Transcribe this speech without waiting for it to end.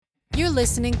You're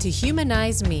listening to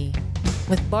Humanize Me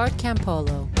with Bart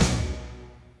Campolo.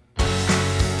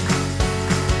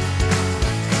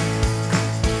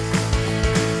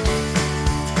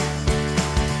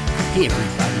 Hey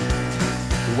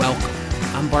everybody, welcome.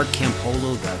 I'm Bart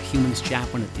Campolo, the Humanist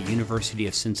Chaplain at the University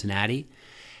of Cincinnati.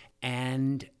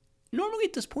 And normally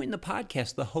at this point in the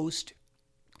podcast, the host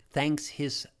thanks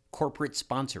his corporate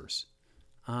sponsors.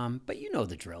 But you know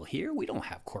the drill here. We don't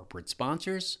have corporate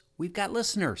sponsors. We've got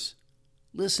listeners.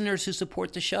 Listeners who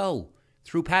support the show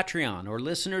through Patreon, or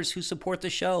listeners who support the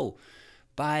show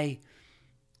by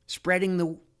spreading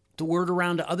the word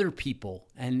around to other people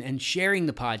and sharing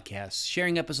the podcast,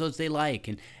 sharing episodes they like,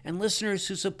 and listeners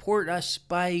who support us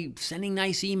by sending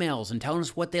nice emails and telling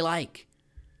us what they like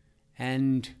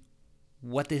and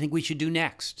what they think we should do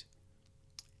next.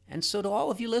 And so to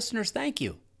all of you listeners, thank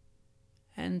you.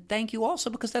 And thank you also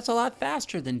because that's a lot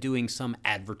faster than doing some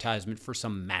advertisement for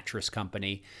some mattress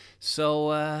company.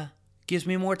 So gives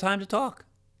me more time to talk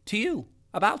to you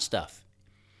about stuff.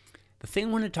 The thing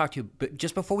I want to talk to you, but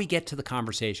just before we get to the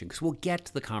conversation, because we'll get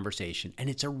to the conversation, and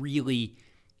it's a really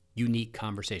unique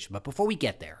conversation. But before we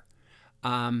get there,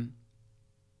 I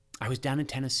was down in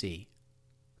Tennessee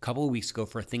a couple of weeks ago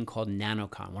for a thing called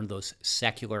NanoCon, one of those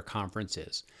secular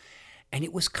conferences. And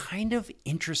it was kind of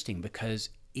interesting because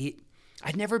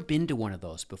I'd never been to one of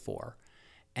those before.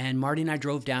 And Marty and I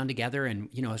drove down together, and,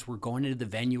 you know, as we're going into the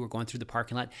venue, we're going through the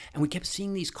parking lot, and we kept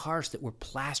seeing these cars that were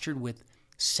plastered with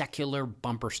secular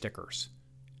bumper stickers.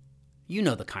 You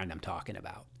know the kind I'm talking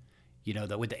about. You know,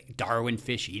 with the Darwin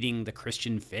fish eating the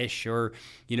Christian fish, or,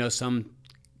 you know, some,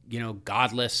 you know,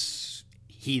 godless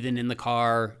heathen in the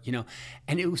car, you know.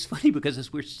 And it was funny because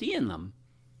as we're seeing them,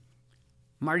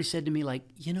 Marty said to me, like,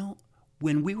 you know,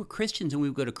 when we were Christians and we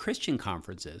would go to Christian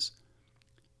conferences,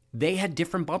 they had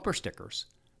different bumper stickers.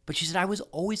 But she said, I was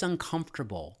always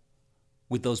uncomfortable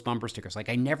with those bumper stickers. Like,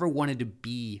 I never wanted to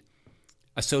be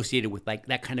associated with like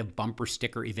that kind of bumper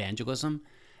sticker evangelism.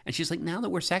 And she's like, now that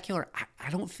we're secular, I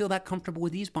don't feel that comfortable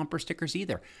with these bumper stickers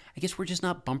either. I guess we're just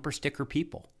not bumper sticker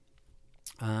people.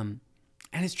 And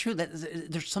it's true that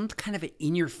there's some kind of an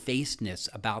in-your-faceness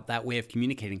about that way of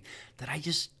communicating that I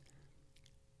just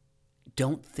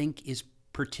don't think is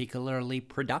particularly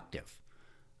productive.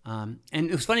 And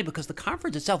it was funny because the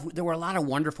conference itself, there were a lot of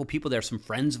wonderful people there. Some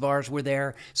friends of ours were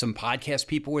there. Some podcast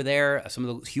people were there. Some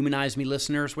of the Humanize Me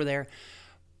listeners were there.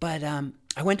 But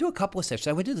I went to a couple of sessions.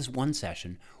 I went to this one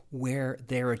session where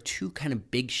there are two kind of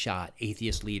big shot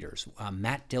atheist leaders,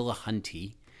 Matt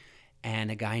Dillahunty and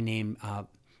a guy named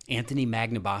Anthony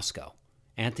Magnabosco.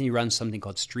 Anthony runs something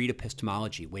called Street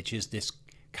Epistemology, which is this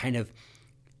kind of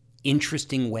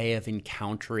interesting way of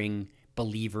encountering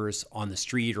believers on the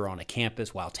street or on a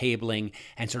campus while tabling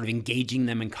and sort of engaging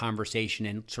them in conversation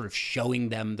and sort of showing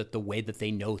them that the way that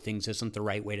they know things isn't the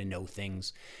right way to know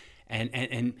things.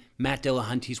 And Matt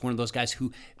Dillahunty is one of those guys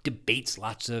who debates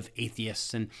lots of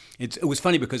atheists. And it was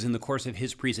funny because in the course of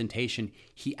his presentation,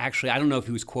 he actually, I don't know if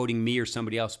he was quoting me or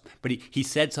somebody else, but he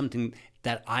said something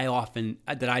that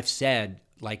I've said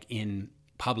like in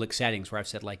public settings where I've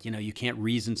said, like, you know, you can't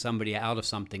reason somebody out of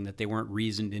something that they weren't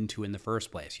reasoned into in the first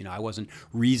place. You know, I wasn't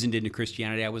reasoned into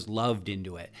Christianity. I was loved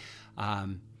into it.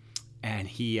 And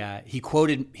he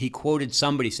quoted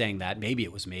somebody saying that, maybe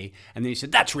it was me, and then he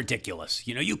said, that's ridiculous.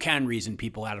 You know, you can reason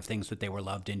people out of things that they were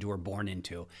loved into or born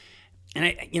into.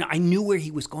 And I knew where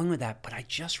he was going with that, but I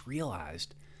just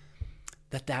realized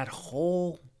that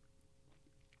whole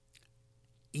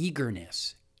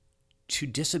eagerness to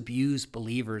disabuse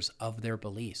believers of their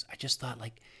beliefs, I just thought,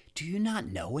 like, do you not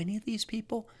know any of these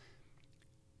people?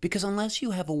 Because unless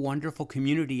you have a wonderful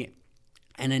community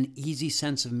and an easy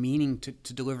sense of meaning to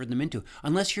deliver them into,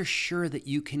 unless you're sure that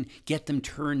you can get them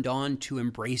turned on to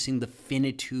embracing the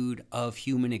finitude of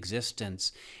human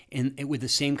existence and with the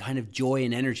same kind of joy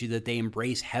and energy that they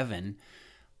embrace heaven,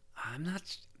 I'm not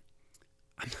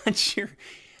sure.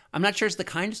 I'm not sure it's the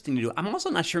kindest thing to do. I'm also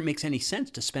not sure it makes any sense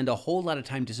to spend a whole lot of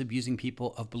time disabusing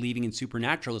people of believing in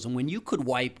supernaturalism when you could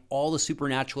wipe all the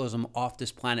supernaturalism off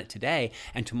this planet today,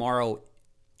 and tomorrow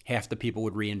half the people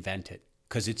would reinvent it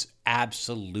because it's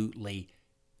absolutely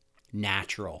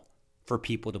natural for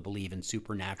people to believe in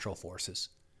supernatural forces.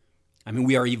 I mean,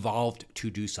 we are evolved to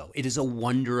do so. It is a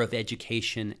wonder of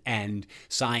education and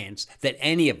science that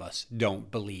any of us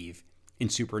don't believe in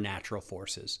supernatural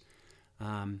forces.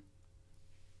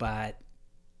 But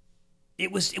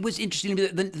it was interesting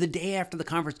to me. The day after the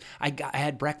conference, I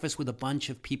had breakfast with a bunch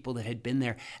of people that had been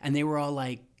there, and they were all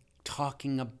like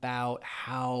talking about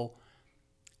how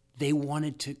they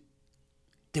wanted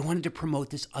to promote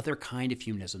this other kind of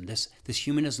humanism, this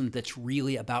humanism that's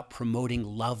really about promoting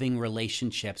loving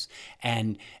relationships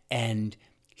and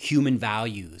human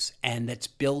values, and that's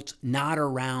built not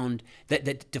around,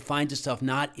 that defines itself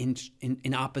not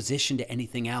in opposition to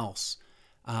anything else,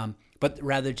 but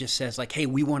rather just says like, hey,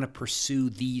 we want to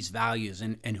pursue these values,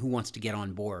 and who wants to get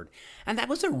on board? And that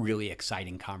was a really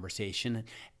exciting conversation.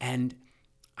 And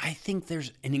I think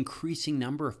there's an increasing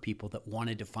number of people that want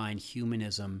to define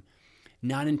humanism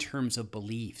not in terms of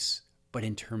beliefs, but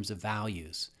in terms of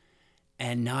values,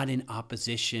 and not in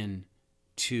opposition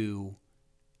to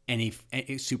any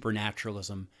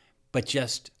supernaturalism, but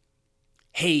just,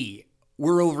 hey,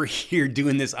 we're over here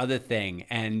doing this other thing,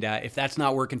 and if that's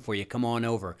not working for you, come on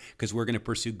over, because we're going to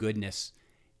pursue goodness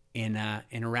in a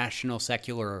rational,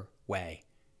 secular way,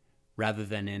 rather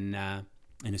than in a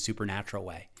supernatural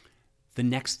way. The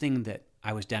next thing that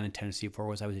I was down in Tennessee for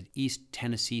was I was at East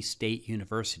Tennessee State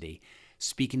University,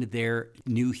 speaking to their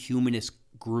new humanist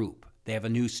group. They have a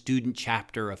new student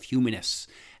chapter of humanists,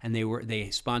 and they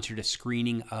sponsored a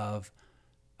screening of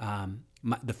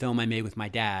the film I made with my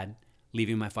dad,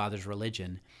 Leaving My Father's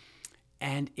Religion.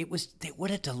 And what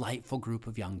a delightful group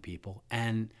of young people.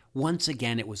 And once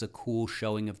again, it was a cool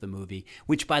showing of the movie,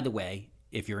 which, by the way,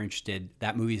 if you're interested,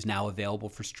 that movie is now available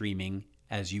for streaming,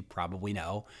 as you probably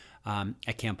know,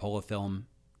 at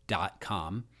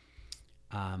campolafilm.com.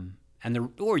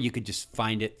 Or you could just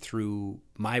find it through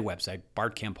my website,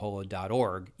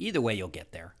 bartcampolo.org. Either way, you'll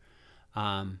get there.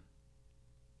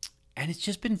 And it's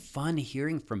just been fun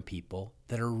hearing from people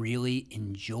that are really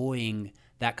enjoying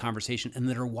that conversation and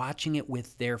that are watching it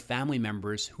with their family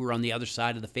members who are on the other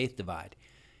side of the faith divide,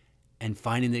 and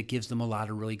finding that it gives them a lot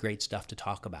of really great stuff to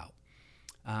talk about.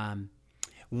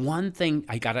 One thing,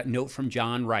 I got a note from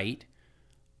John Wright,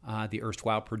 the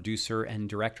erstwhile producer and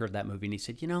director of that movie, and he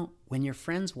said, when your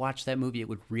friends watch that movie, it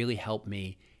would really help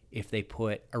me if they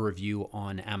put a review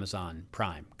on Amazon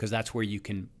Prime, because that's where you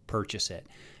can purchase it.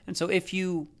 And so if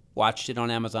you watched it on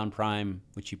Amazon Prime,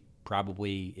 which you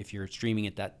probably, if you're streaming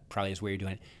it, that probably is where you're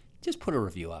doing it, just put a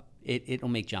review up. It'll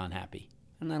make John happy,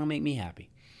 and that'll make me happy.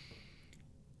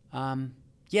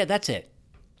 Yeah, that's it.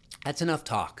 That's enough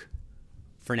talk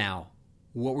for now.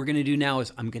 What we're going to do now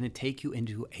is I'm going to take you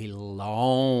into a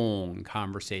long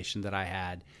conversation that I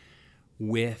had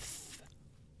with,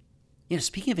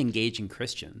 speaking of engaging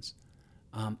Christians,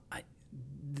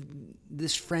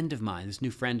 this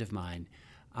new friend of mine,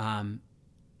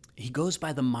 he goes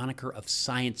by the moniker of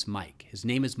Science Mike. His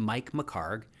name is Mike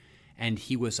McHargue, and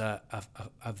he was a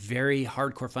very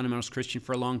hardcore fundamentalist Christian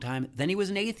for a long time. Then he was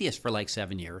an atheist for like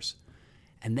 7 years.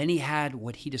 And then he had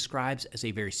what he describes as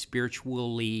a very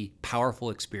spiritually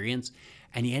powerful experience.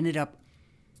 And he ended up,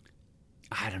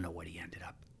 I don't know what he ended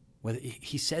up. Whether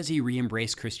he says he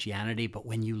re-embraced Christianity, but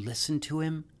when you listen to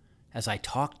him, as I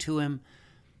talk to him,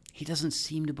 he doesn't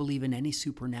seem to believe in any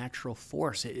supernatural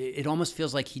force. It almost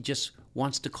feels like he just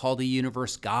wants to call the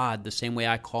universe God the same way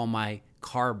I call my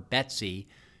car Betsy,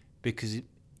 because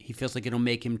he feels like it'll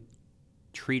make him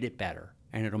treat it better,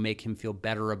 and it'll make him feel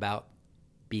better about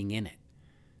being in it.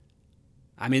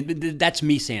 I mean, that's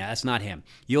me saying it. That's not him.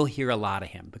 You'll hear a lot of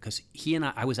him, because he and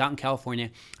I was out in California.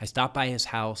 I stopped by his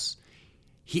house.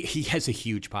 He has a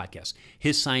huge podcast.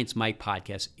 His Science Mike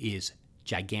podcast is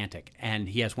gigantic, and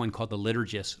he has one called The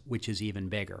Liturgist, which is even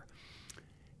bigger.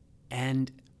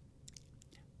 And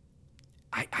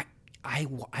I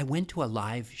went to a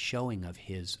live showing of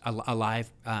his, a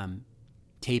live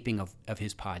taping of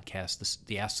his podcast,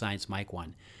 the Ask Science Mike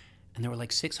one, and there were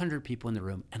like 600 people in the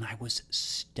room, and I was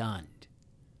stunned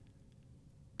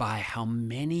by how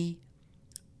many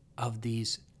of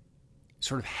these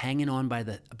sort of hanging on by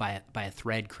a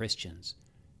thread Christians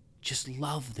just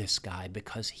love this guy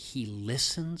because he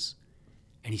listens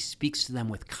and he speaks to them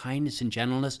with kindness and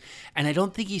gentleness. And I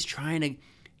don't think he's trying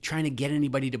to get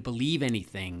anybody to believe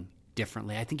anything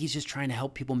differently. I think he's just trying to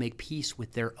help people make peace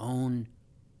with their own,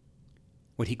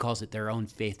 what he calls it, their own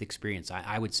faith experience.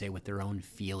 I would say with their own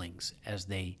feelings as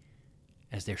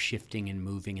they're shifting and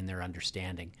moving in their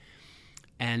understanding.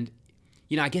 And,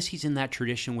 I guess he's in that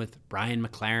tradition with Brian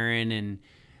McLaren and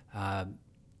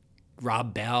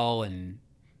Rob Bell and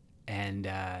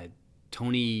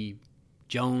Tony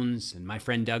Jones and my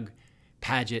friend Doug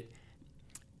Pagitt.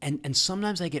 And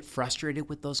sometimes I get frustrated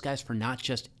with those guys for not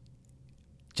just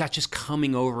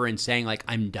coming over and saying like,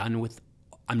 I'm done with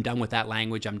that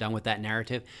language, I'm done with that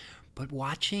narrative. But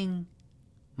watching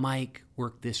Mike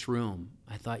work this room,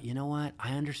 I thought, you know what?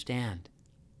 I understand.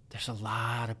 There's a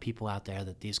lot of people out there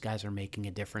that these guys are making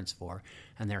a difference for,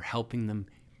 and they're helping them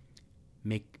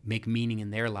make meaning in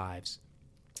their lives,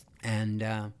 and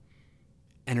are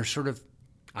sort of,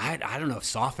 I don't know,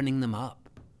 softening them up,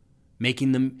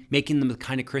 making them the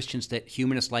kind of Christians that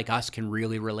humanists like us can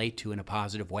really relate to in a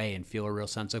positive way and feel a real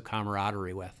sense of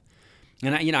camaraderie with.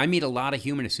 And I meet a lot of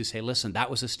humanists who say, listen, that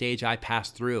was a stage I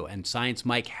passed through, and Science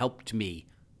Mike helped me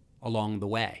along the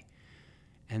way.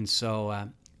 And so,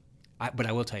 but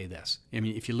I will tell you this. I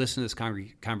mean, if you listen to this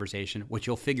conversation, what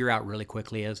you'll figure out really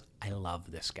quickly is I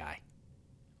love this guy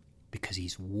because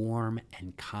he's warm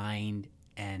and kind,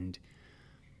 and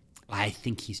I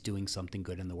think he's doing something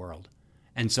good in the world.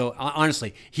 And so,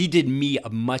 honestly, he did me a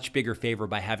much bigger favor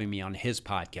by having me on his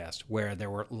podcast, where there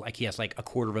were he has like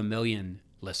 250,000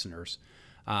 listeners.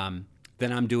 Then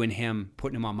I'm doing him,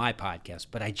 putting him on my podcast.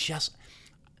 But I just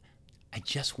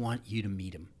want you to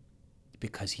meet him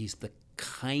because he's the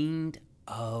kind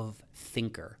of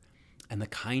thinker and the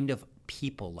kind of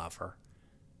people lover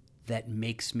that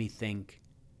makes me think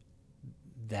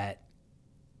that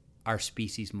our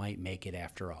species might make it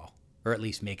after all, or at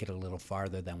least make it a little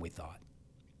farther than we thought.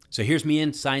 So here's me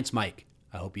and Science Mike.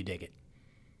 I hope you dig it.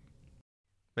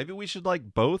 Maybe we should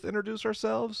both introduce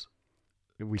ourselves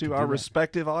to our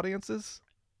respective audiences.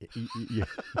 Yeah.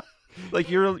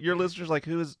 Your listeners,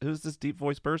 who's this deep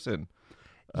voice person?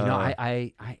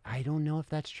 I don't know if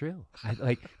that's true.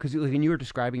 Because when you were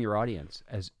describing your audience,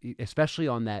 especially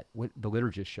on the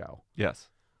Liturgist show. Yes.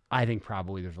 I think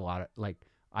probably there's a lot of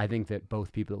I think that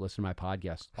both people that listen to my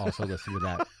podcast also listen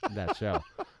to that show.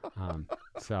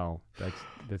 So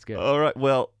that's good. All right.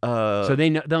 Well, so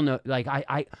they'll know.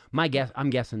 I'm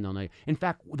guessing they'll know. In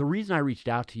fact, the reason I reached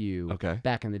out to you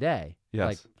back in the day,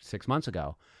 yes. 6 months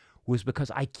ago, was because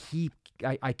I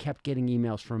kept getting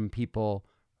emails from people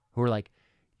who were like,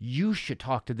 you should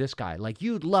talk to this guy.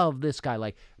 You'd love this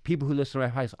guy. People who listen to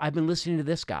my podcast, I've been listening to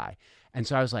this guy. And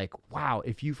so I was like, wow,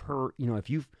 if you've heard,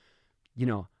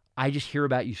 I just hear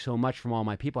about you so much from all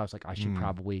my people. I was like, I should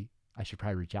probably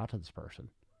reach out to this person.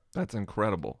 That's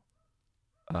incredible.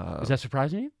 Is that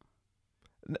surprising you?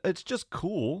 It's just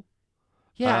cool.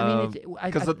 Yeah, I mean,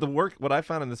 because the work, what I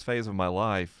found in this phase of my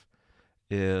life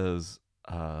is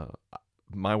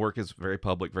my work is very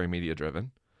public, very media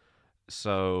driven.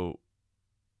 So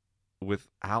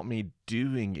without me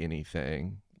doing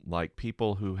anything,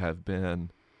 people who have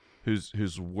been,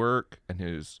 whose work and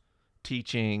whose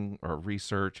teaching or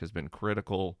research has been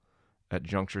critical at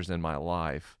junctures in my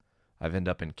life, I've ended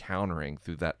up encountering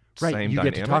through that same dynamic. You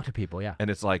get to talk to people, yeah. And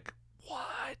it's like,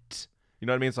 what? You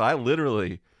know what I mean? So I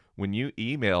literally, when you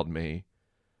emailed me,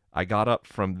 I got up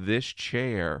from this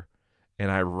chair and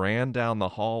I ran down the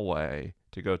hallway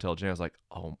to go tell Jen. I was like,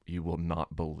 oh, you will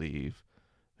not believe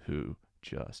who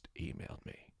just emailed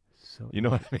me. So you know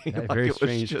what I mean? Very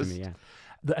strange to me, yeah.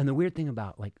 And the weird thing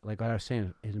about, like what I was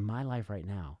saying, is in my life right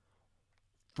now,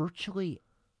 virtually,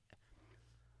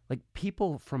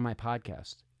 people from my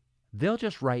podcast, they'll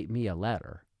just write me a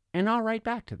letter and I'll write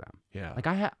back to them. Yeah.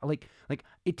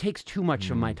 It takes too much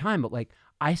of my time, but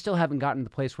I still haven't gotten to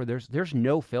the place where there's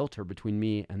no filter between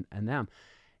me and them.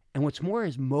 And what's more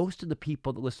is most of the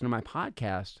people that listen to my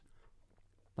podcast,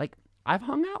 I've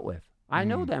hung out with. I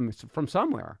know them from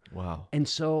somewhere. Wow. And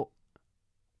so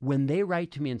when they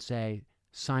write to me and say,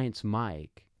 Science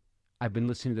Mike, I've been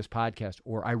listening to this podcast,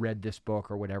 or I read this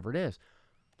book, or whatever it is,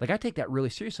 I take that really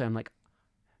seriously. I'm like,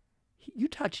 you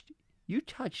touched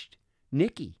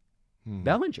Nikki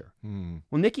Bellinger.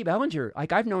 Well, Nikki Bellinger,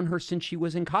 I've known her since she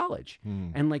was in college,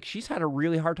 and she's had a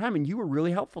really hard time, and you were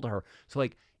really helpful to her. So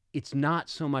it's not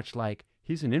so much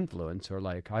he's an influence, or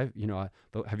have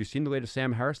you seen the latest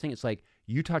Sam Harris thing? It's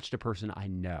you touched a person I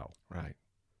know. Right.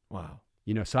 Wow.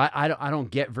 So I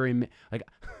don't get very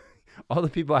all the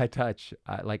people I touch,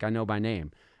 I know by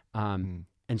name. And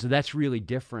so that's really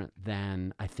different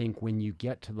than, I think, when you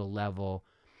get to the level.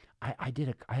 I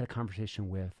had a conversation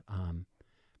with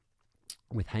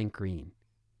Hank Green.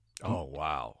 Oh,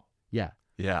 wow. Yeah.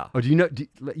 Yeah. Oh, do you know?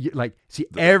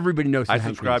 Everybody knows. I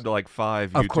subscribe to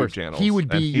 5 of YouTube course, channels. He would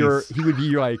be your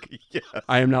yes.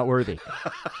 I am not worthy.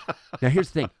 Now here's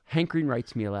the thing. Hank Green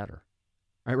writes me a letter.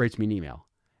 Writes me an email,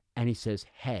 and he says,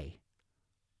 "Hey,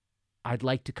 I'd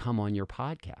like to come on your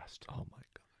podcast." Oh my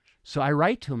gosh. So I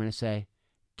write to him and I say,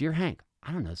 "Dear Hank,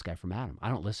 I don't know this guy from Adam. I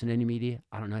don't listen to any media.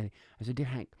 I don't know anything." I said, "Dear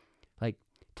Hank,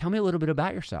 tell me a little bit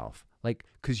about yourself."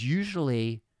 Because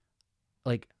usually,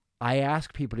 I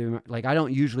ask people to, I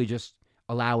don't usually just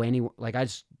allow anyone,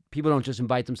 people don't just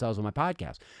invite themselves on my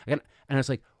podcast. And I was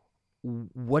like,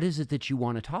 what is it that you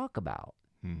want to talk about?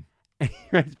 And he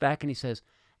writes back and he says,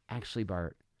 actually,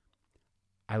 Bart,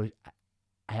 I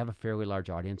have a fairly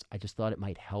large audience. I just thought it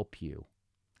might help you.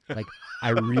 I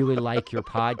really like your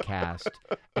podcast.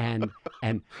 And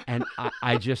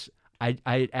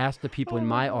I asked the people in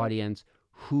my audience,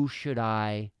 who should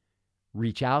I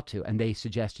reach out to? And they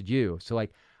suggested you. So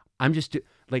I'm just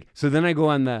so then I go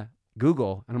on the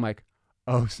Google and I'm like,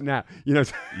 Oh snap! You know,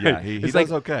 Yeah, he it's does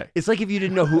like, okay. It's like if you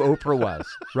didn't know who Oprah was,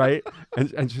 right?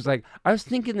 And she's like, I was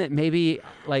thinking that maybe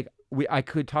like I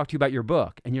could talk to you about your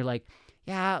book, and you're like,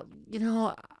 yeah, you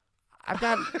know, I've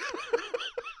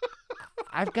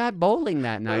got bowling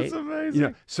that night. That's amazing. You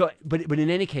know, so but in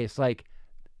any case, like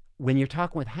when you're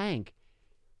talking with Hank,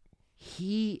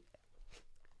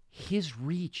 his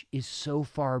reach is so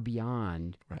far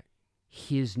beyond Right.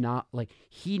 his not like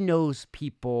he knows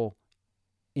people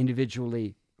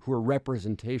individually who are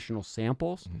representational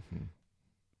samples, Mhm.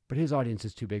 but his audience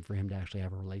is too big for him to actually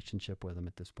have a relationship with them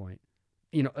at this point.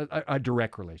 You know, a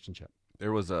direct relationship.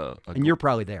 There was And you're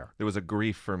probably there there was a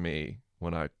grief for me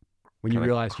when I when you kinda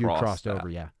realize you crossed that. over.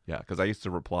 Yeah. Yeah, because I used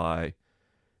to reply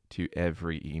to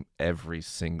every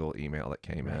single email that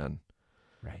came Right. in,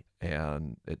 Right.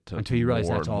 and it took Until you realize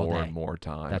more that's and all more day. and more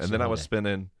time. That's And the then I whole was day.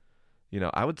 spending,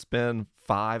 I would spend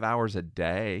 5 hours a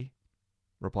day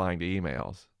replying to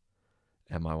emails,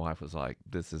 and my wife was like,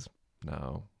 "This is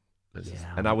no." This is,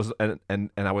 Yeah. and I was and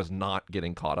I was not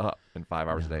getting caught up in 5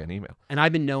 hours a day No. in email. And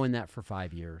I've been knowing that for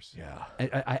 5 years. Yeah.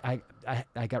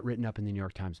 I got written up in the New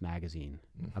York Times Magazine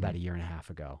Mm-hmm. about a year and a half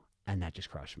ago, and that just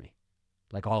crushed me.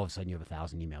 Like all of a sudden you have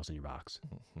 1,000 emails in your box,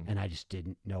 Mhm. and I just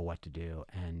didn't know what to do,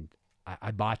 and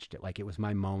I botched it. Like it was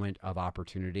my moment of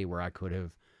opportunity where I could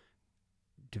have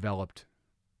developed,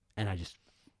 and I just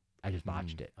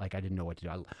botched it. Like I didn't know what to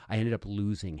do. I ended up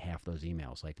losing half those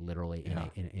emails, like literally in Yeah.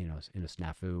 a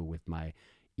snafu with my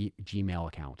Gmail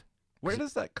account. Where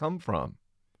does that come from?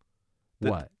 That-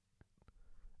 What?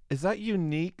 Is that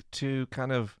unique to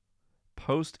kind of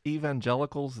post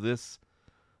evangelicals? This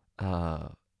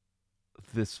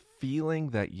feeling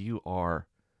that you are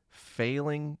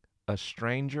failing a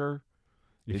stranger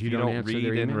if you don't answer read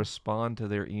their and email? respond to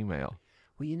their email.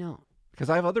 Well, you know, Because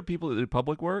I have other people that do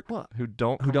public work Well, who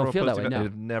don't who come don't from a feel that post way, event- no.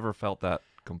 have never felt that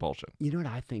compulsion. You know what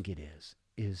I think it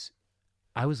is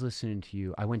I was listening to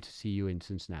you. I went to see you in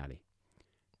Cincinnati,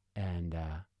 and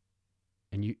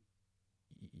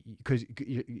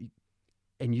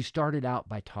you started out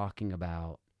by talking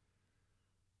about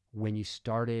when you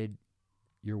started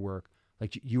your work,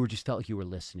 like you were just felt like you were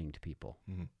listening to people,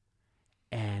 Mhm.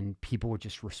 and people were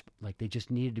just like they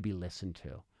just needed to be listened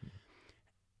to,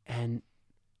 and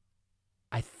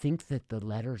I think that the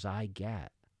letters I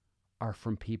get are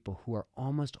from people who are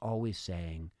almost always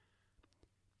saying,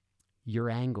 your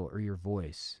angle or your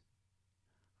voice,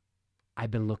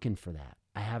 I've been looking for that.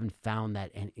 I haven't found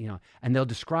that. And, and they'll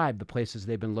describe the places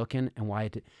they've been looking and why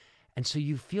it did. And so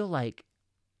you feel like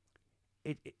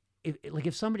like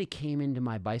if somebody came into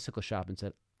my bicycle shop and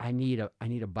said, I need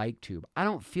a bike tube. I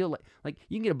don't feel like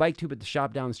you can get a bike tube at the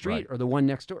shop down the street Right. or the one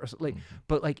next door.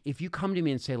 But like, if you come to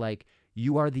me and say like,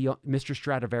 you are the Mr.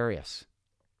 Stradivarius,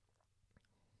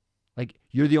 like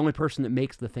you're the only person that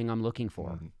makes the thing I'm looking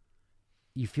for, Mhm.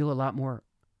 you feel a lot more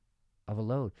of a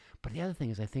load. But the other thing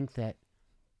is I think that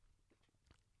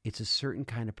it's a certain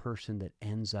kind of person that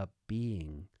ends up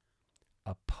being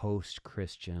a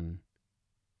post-Christian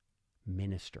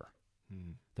minister.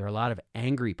 Mhm. There are a lot of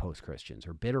angry post-Christians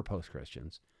or bitter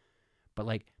post-Christians, but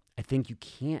like I think you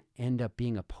can't end up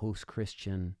being a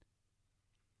post-Christian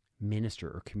minister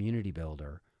or community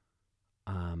builder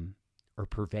or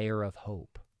purveyor of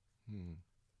hope Mhm.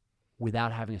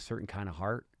 without having a certain kind of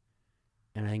heart.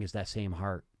 And I think it's that same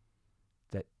heart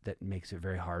that makes it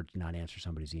very hard to not answer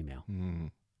somebody's email.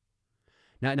 Mhm.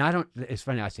 Now I don't. It's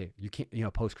funny. I say you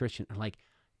can't. Post-Christian. I'm like,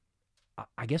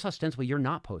 I guess ostensibly you're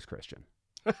not post-Christian.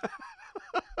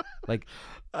 Like,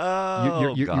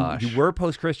 Oh, gosh. you were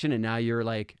post-Christian, and now you're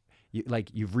like,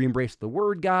 you've re-embraced the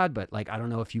word God, but like I don't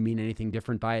know if you mean anything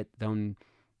different by it than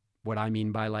what I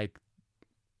mean by like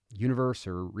universe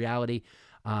or reality.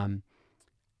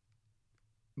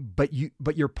 But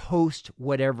you're post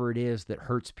whatever it is that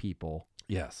hurts people,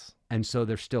 Yes. and so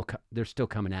they're still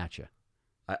coming at you.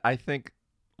 I think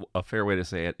a fair way to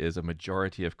say it is a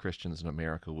majority of Christians in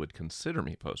America would consider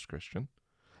me post-Christian.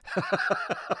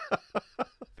 I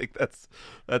think that's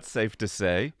safe to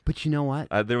say. But you know what?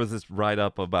 There was this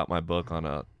write-up about my book on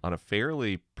a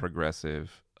fairly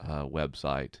progressive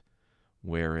website,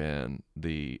 wherein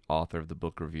the author of the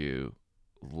book review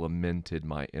lamented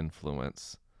my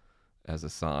influence as a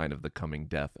sign of the coming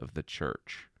death of the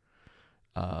church.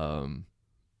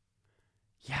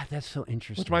 Yeah, that's so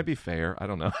interesting. Which might be fair. I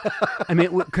don't know. I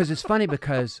mean, because it's funny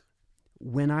because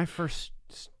when I first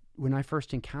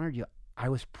encountered you, I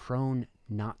was prone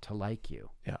not to like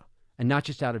you. Yeah. And not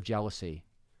just out of jealousy.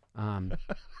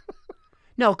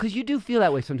 No, because you do feel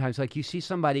that way sometimes. Like you see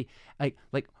somebody,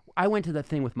 like I went to that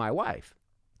thing with my wife,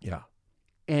 Yeah.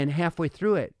 and halfway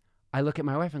through it, I look at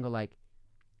my wife and go like,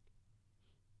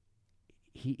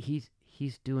 he's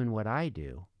he's doing what I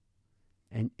do.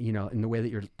 And, you know, in the way that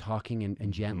you're talking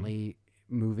and gently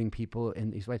moving people in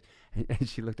these ways. And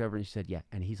she looked over and she said, yeah,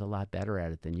 and he's a lot better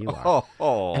at it than you are.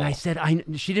 Oh. And I said,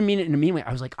 she didn't mean it in a mean way.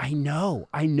 I was like, I know.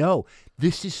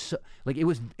 This is so, like, it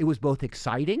was both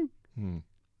exciting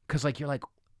because like, you're like,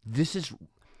 this is,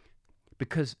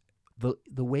 because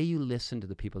the way you listen to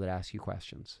the people that ask you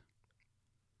questions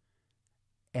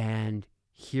and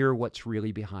hear what's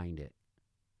really behind it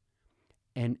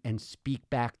and speak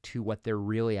back to what they're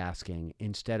really asking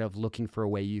instead of looking for a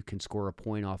way you can score a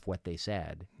point off what they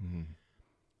said.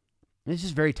 This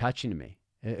is very touching to me.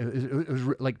 It was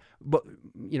like, but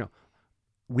you know,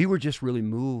 we were just really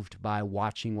moved by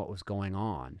watching what was going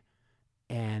on.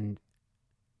 And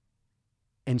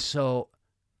so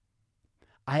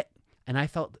I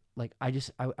felt like I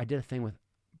did a thing with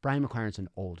Brian McLaren's an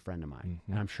old friend of mine,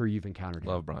 and I'm sure you've encountered him.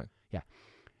 Love Brian. Yeah.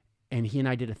 And he and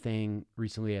I did a thing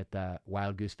recently at the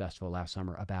Wild Goose Festival last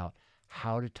summer about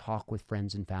how to talk with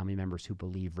friends and family members who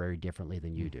believe very differently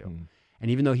than you do.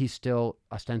 And even though he's still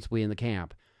ostensibly in the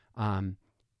camp,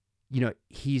 you know,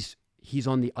 he's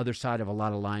on the other side of a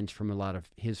lot of lines from a lot of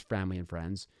his family and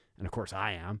friends. And of course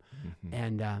I am.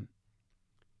 And I,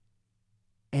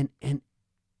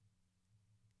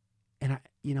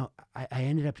 you know, I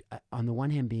ended up on the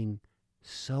one hand being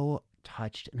so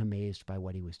touched and amazed by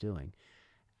what he was doing.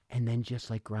 And then just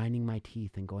like grinding my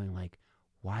teeth and going like,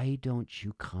 why don't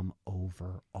you come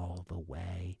over all the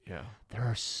way? Yeah. There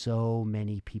are so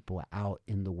many people out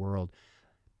in the world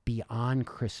beyond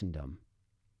Christendom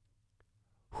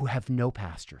who have no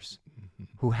pastors,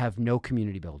 who have no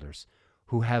community builders,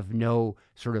 who have no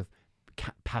sort of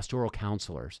pastoral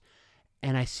counselors.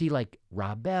 And I see like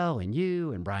Rob Bell and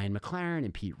you and Brian McLaren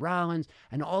and Pete Rollins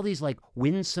and all these like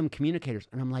winsome communicators.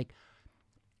 And I'm like,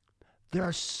 there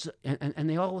are, and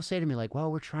they all will say to me like, well,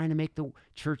 we're trying to make the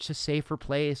church a safer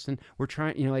place. And we're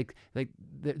trying, you know, like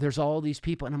there's all these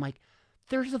people. And I'm like,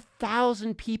 there's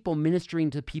 1,000 people ministering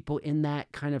to people in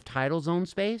that kind of tidal zone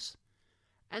space.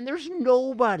 And there's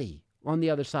nobody on the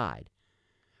other side.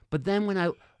 But then when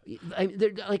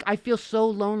I feel so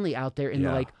lonely out there in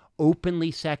the like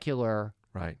openly secular,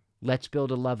 Right. let's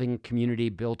build a loving community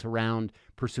built around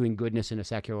pursuing goodness in a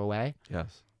secular way.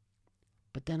 Yes.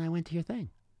 But then I went to your thing.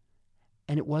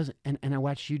 And it wasn't, and I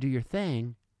watched you do your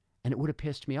thing, and it would have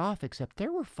pissed me off, except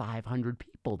there were 500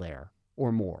 people there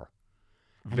or more.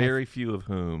 And Very few of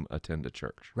whom attend a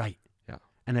church. Right. Yeah.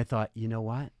 And I thought, you know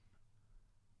what?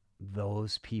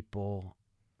 Those people,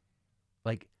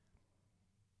 like,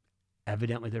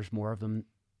 evidently there's more of them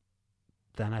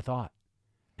than I thought.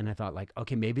 And I thought, like,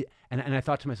 okay, maybe, and I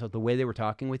thought to myself, the way they were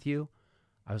talking with you,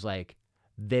 I was like,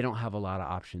 they don't have a lot of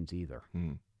options either.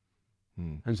 And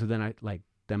so then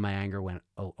then my anger went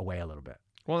away a little bit.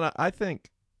 Well, I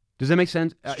think Does that make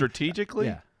sense? strategically,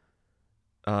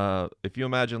 Yeah. if you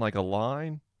imagine like a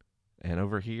line, and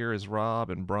over here is Rob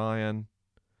and Brian,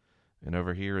 and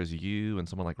over here is you and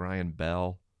someone like Ryan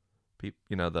Bell,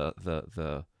 you know,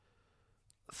 the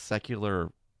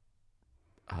secular,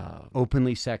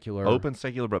 Openly secular. open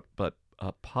secular, but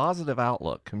positive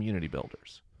outlook community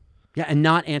builders. Yeah, and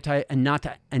not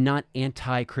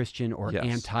anti-Christian or Yes.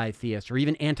 anti-theist or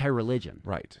even anti-religion.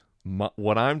 Right.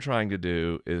 What I'm trying to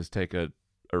do is take a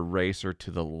eraser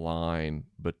to the line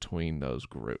between those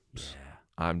groups.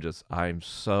 Yeah. I'm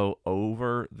so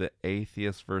over the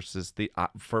atheist versus the.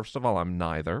 First of all, I'm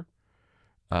neither.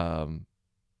 So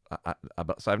I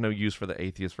have no use for the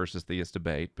atheist versus theist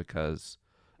debate because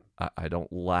I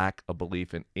don't lack a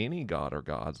belief in any god or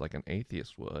gods like an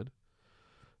atheist would.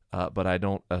 But I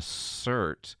don't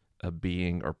assert a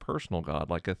being or personal God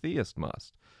like a theist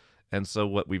must. And so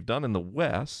what we've done in the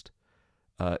West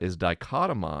is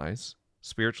dichotomize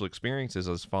spiritual experiences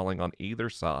as falling on either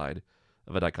side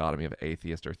of a dichotomy of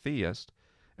atheist or theist.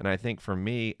 And I think for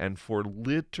me and for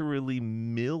literally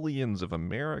millions of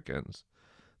Americans,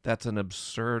 that's an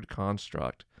absurd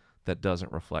construct that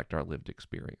doesn't reflect our lived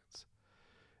experience.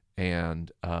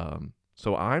 And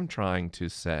so I'm trying to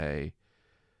say,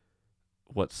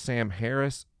 what Sam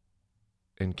Harris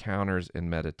encounters in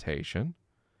meditation,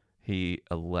 he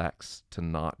elects to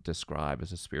not describe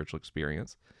as a spiritual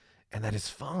experience, and that is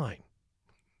fine.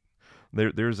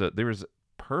 There's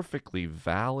perfectly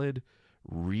valid,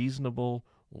 reasonable,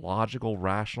 logical,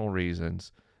 rational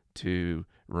reasons to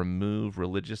remove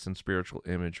religious and spiritual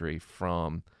imagery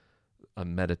from a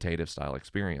meditative style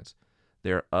experience.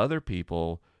 There are other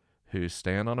people who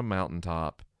stand on a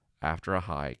mountaintop after a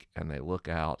hike and they look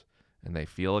out and they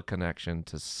feel a connection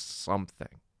to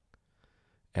something.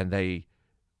 And they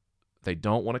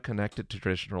don't want to connect it to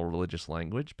traditional religious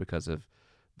language because of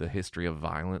the history of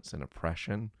violence and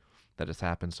oppression that has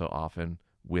happened so often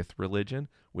with religion,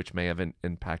 which may have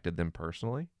impacted them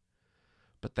personally,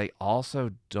 but they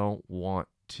also don't want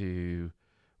to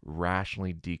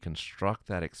rationally deconstruct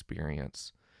that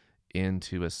experience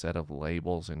into a set of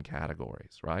labels and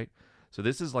categories, right? So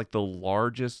this is like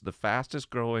the fastest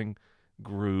growing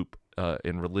group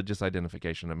in religious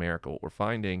identification in America. What we're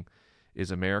finding is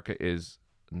America is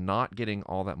not getting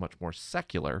all that much more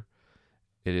secular.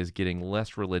 It is getting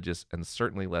less religious and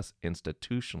certainly less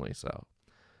institutionally so.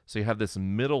 So you have this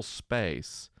middle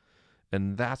space,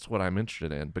 and that's what I'm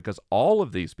interested in, because all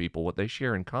of these people, what they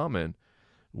share in common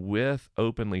with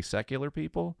openly secular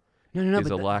people is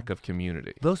a lack of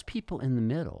community. Those people in the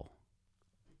middle,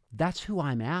 that's who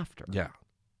I'm after. Yeah.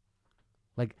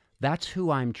 Like, that's who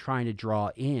I'm trying to draw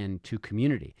into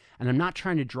community. And I'm not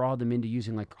trying to draw them into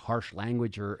using like harsh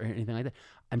language or anything like that.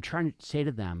 I'm trying to say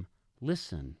to them,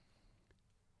 listen,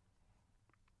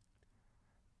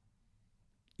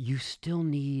 you still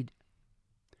need,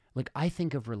 like, I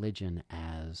think of religion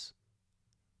as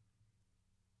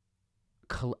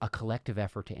a collective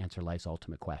effort to answer life's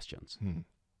ultimate questions.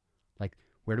 Like,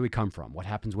 where do we come from? What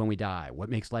happens when we die? What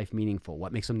makes life meaningful?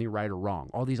 What makes something right or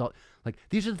wrong? These are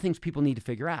the things people need to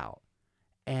figure out.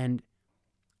 And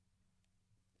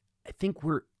I think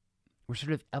we're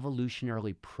sort of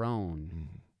evolutionarily prone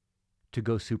to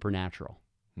go supernatural.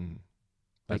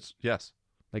 Yes.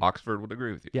 like- Oxford would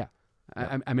agree with you. Yeah.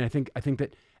 I mean, I think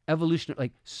that evolution,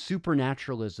 like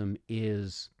supernaturalism,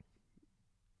 is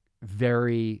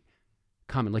very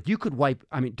common. Like,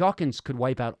 Dawkins could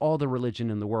wipe out all the religion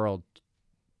in the world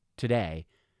today,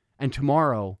 and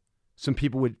tomorrow some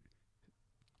people would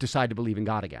decide to believe in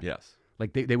God again. Yes.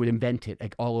 Like they would invent it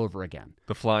like all over again.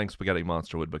 The flying spaghetti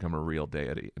monster would become a real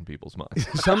deity in people's minds.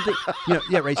 Something,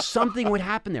 right? Something would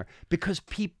happen there because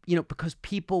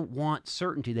people want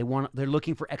certainty. They're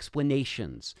looking for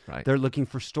explanations. Right. They're looking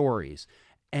for stories,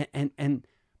 and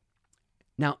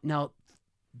now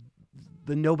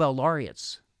the Nobel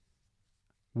laureates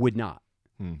would not.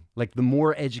 Like, the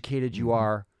more educated you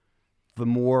are, the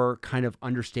more kind of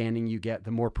understanding you get,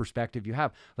 the more perspective you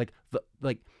have.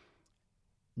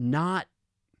 Not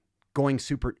going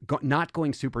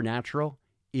supernatural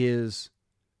is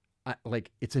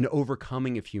it's an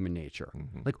overcoming of human nature.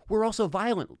 Like, we're also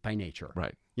violent by nature,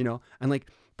 Right. and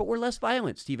but we're less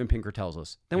violent, Steven Pinker tells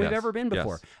us, than we've Yes. ever been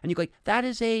before. Yes.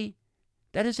 And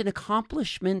that is an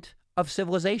accomplishment of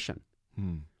civilization.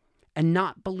 And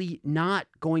not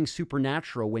going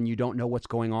supernatural when you don't know what's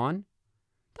going on,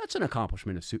 that's an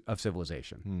accomplishment of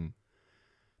civilization.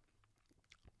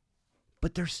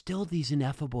 But there's still these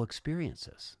ineffable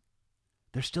experiences.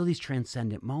 There's still these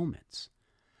transcendent moments.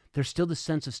 There's still the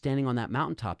sense of standing on that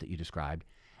mountaintop that you described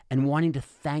and wanting to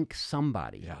thank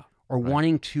somebody, or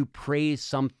wanting to praise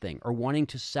something, or wanting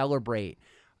to celebrate.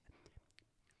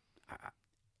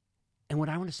 And what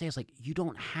I want to say is, like, you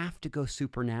don't have to go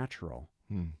supernatural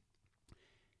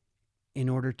in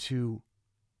order to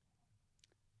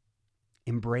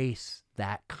embrace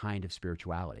that kind of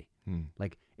spirituality.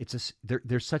 Like,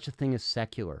 there's such a thing as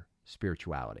secular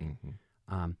spirituality.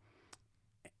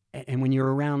 And when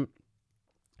you're around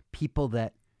people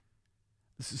that,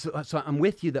 so I'm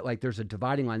with you that, like, there's a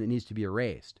dividing line that needs to be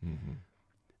erased.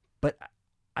 But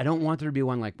I don't want there to be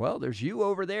one like, well, there's you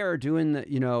over there doing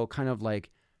the, kind of like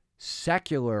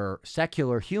secular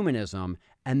humanism,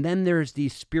 and then there's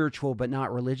these spiritual but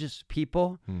not religious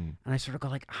people. And I sort of go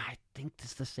like, I think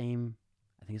it's the same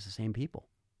people.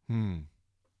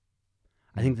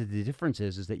 I think that the difference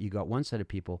is that you got one set of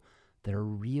people that are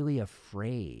really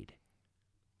afraid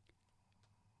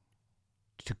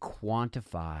to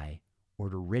quantify or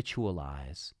to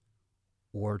ritualize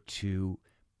or to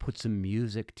put some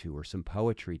music to or some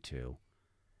poetry to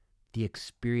the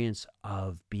experience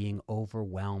of being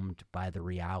overwhelmed by the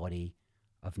reality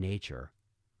of nature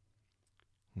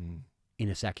in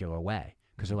a secular way.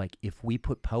 Because they're like, if we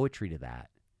put poetry to that,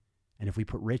 and if we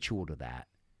put ritual to that,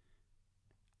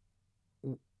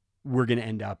 we're going to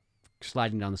end up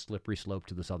sliding down the slippery slope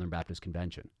to the Southern Baptist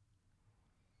Convention.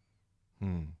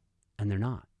 And they're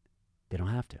not. They don't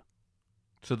have to.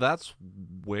 So that's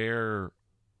where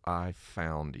I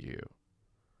found you.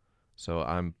 So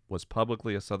I was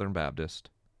publicly a Southern Baptist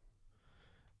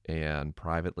and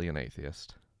privately an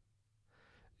atheist,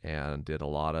 and did a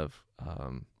lot of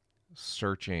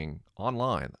searching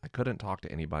online. I couldn't talk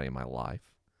to anybody in my life.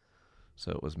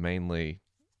 So it was mainly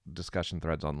discussion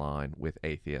threads online with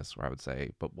atheists where I would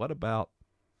say, but what about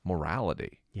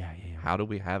morality? Yeah. How do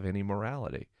we have any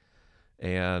morality?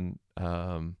 And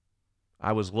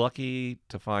I was lucky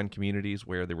to find communities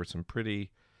where there were some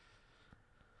pretty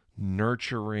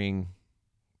nurturing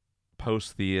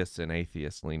post-theists and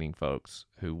atheist-leaning folks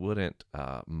who wouldn't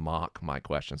mock my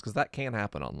questions, because that can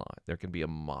happen online. There can be a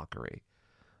mockery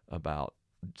about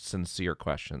sincere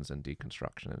questions and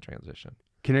deconstruction and transition.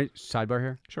 Can I sidebar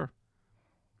here? Sure.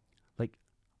 Like,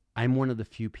 I'm one of the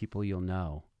few people you'll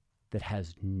know that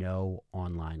has no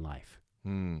online life.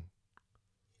 Mm.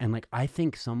 And like, I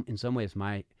think in some ways,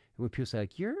 when people say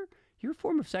like, your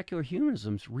form of secular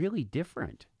humanism is really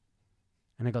different.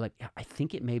 And I go like, yeah, I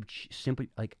think it may simply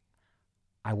like,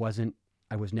 I was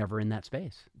never in that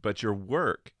space. But your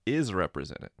work is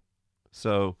represented.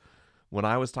 So when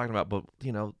I was talking about, but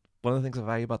one of the things I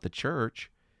value about the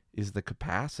church is the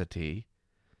capacity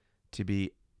to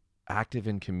be active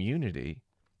in community,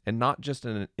 and not just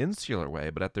in an insular way,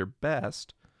 but at their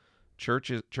best,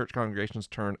 church congregations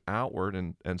turn outward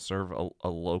and serve a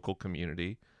local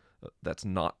community that's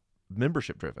not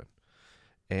membership driven.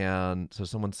 And so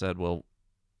someone said, well,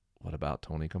 what about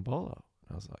Tony Campolo?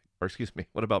 I was like, or excuse me,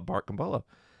 what about Bart Campolo?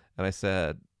 And I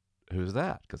said, who's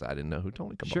that? Because I didn't know who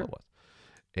Tony Campolo was.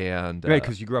 And right,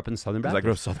 because you grew up in Southern Baptist. I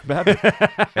grew up Southern Baptist.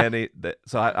 And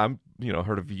so I'm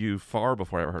heard of you far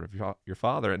before I ever heard of your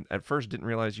father, and at first didn't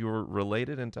realize you were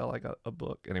related until I got a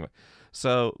book. Anyway,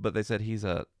 so but they said he's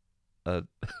a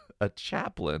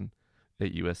chaplain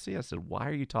at USC. I said, why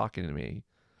are you talking to me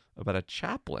about a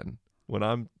chaplain when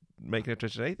I'm making a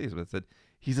transition to atheism? I said,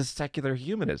 he's a secular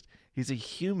humanist. He's a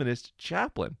humanist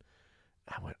chaplain.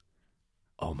 I went,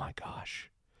 oh my gosh.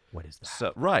 What is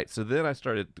that? So then I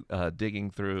started digging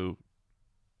through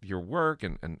your work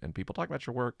and people talking about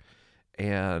your work.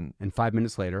 And 5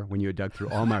 minutes later, when you had dug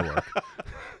through all my work.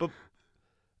 But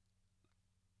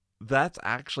that's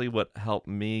actually what helped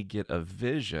me get a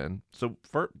vision. So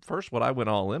first, what I went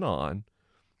all in on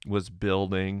was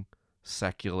building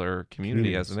secular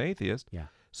community as an atheist. Yeah.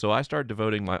 So I started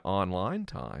devoting my online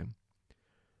time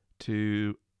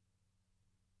to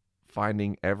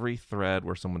finding every thread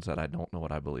where someone said, I don't know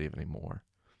what I believe anymore,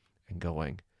 and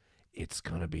going, it's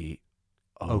going to be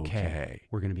okay.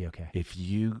 We're going to be okay. If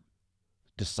you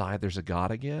decide there's a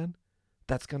God again,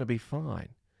 that's going to be fine.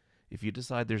 If you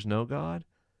decide there's no God,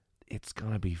 it's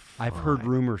going to be fine. I've heard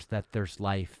rumors that there's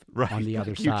life on the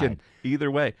other you side. Can, either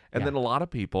way. And Yeah. then a lot of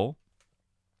people,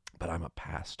 but I'm a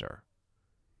pastor,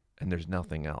 and there's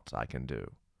nothing else I can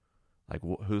do. Like,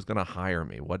 who's going to hire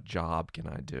me? What job can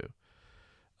I do?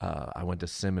 I went to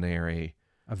seminary.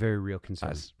 A very real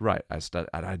concern. I studied.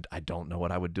 I don't know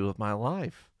what I would do with my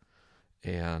life,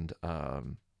 and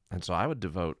so I would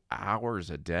devote hours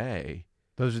a day.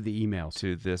 Those are the emails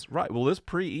to this. Right. Well, this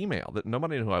pre-email that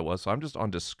nobody knew who I was, so I'm just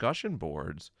on discussion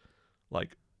boards,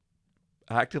 like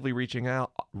actively reaching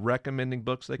out, recommending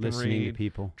books they can listening read. to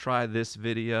people. Try this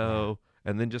video,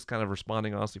 and then just kind of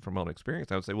responding honestly from my own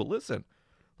experience. I would say, well, listen,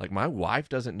 like my wife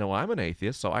doesn't know I'm an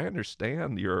atheist, so I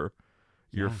understand your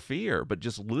fear, but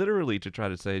just literally to try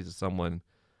to say to someone,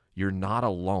 you're not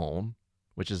alone,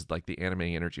 which is like the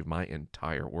animating energy of my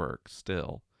entire work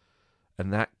still.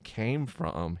 And that came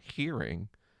from hearing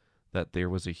that there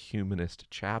was a humanist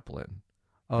chaplain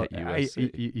at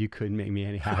USC. You couldn't make me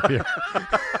any happier.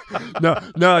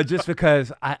 No, just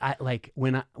because I like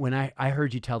when I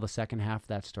heard you tell the second half of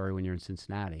that story when you're in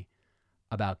Cincinnati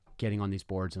about getting on these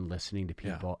boards and listening to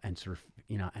people and sort of,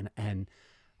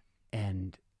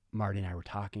 and Marty and I were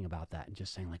talking about that and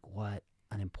just saying like, what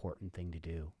an important thing to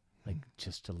do. Like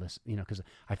just to listen, because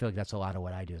I feel like that's a lot of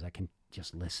what I do is I can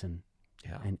just listen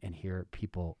and hear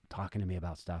people talking to me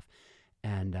about stuff.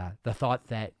 And the thought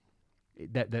that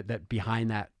behind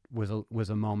that was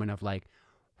a moment of like,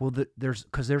 well, there's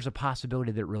a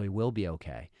possibility that it really will be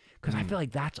okay. Because I feel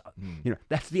like that's,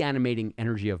 that's the animating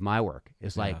energy of my work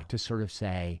is like to sort of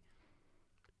say,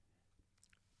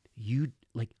 you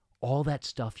like all that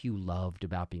stuff you loved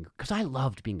about being, because I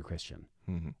loved being a Christian.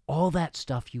 Mm-hmm. All that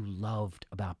stuff you loved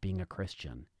about being a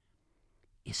Christian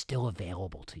is still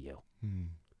available to you.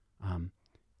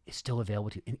 Is still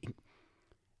available to you.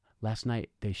 Last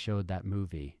night they showed that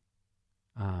movie.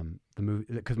 The movie,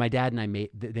 because my dad and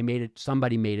I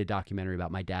somebody made a documentary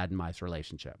about my dad and my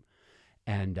relationship.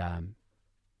 And,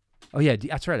 oh yeah,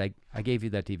 that's right. I gave you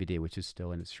that DVD, which is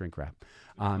still in its shrink wrap.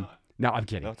 No, I'm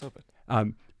kidding. No, it's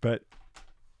open. But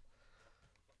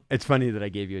it's funny that I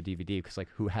gave you a DVD because, like,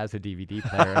 who has a DVD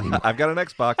player anymore? I've got an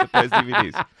Xbox that plays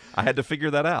DVDs. I had to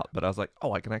figure that out, but I was like,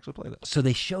 oh, I can actually play that. So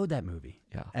they showed that movie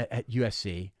Yeah. at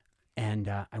USC, and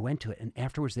I went to it, and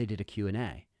afterwards they did a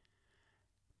Q&A.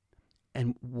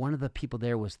 And one of the people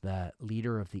there was the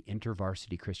leader of the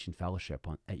InterVarsity Christian Fellowship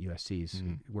at USC's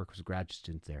work with graduate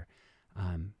students there.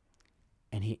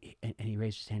 And he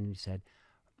raised his hand and he said,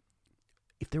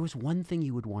 if there was one thing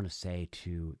you would want to say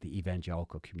to the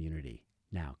evangelical community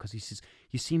now, because he says,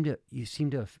 you seem to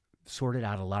have sorted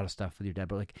out a lot of stuff with your dad,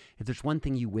 but like, if there's one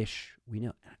thing you wish we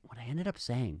knew, what I ended up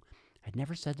saying, I'd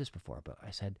never said this before, but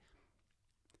I said,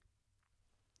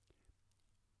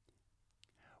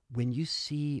 when you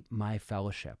see my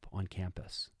fellowship on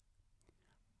campus,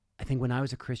 I think when I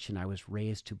was a Christian, I was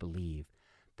raised to believe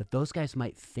that those guys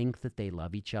might think that they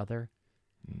love each other,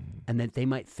 and that they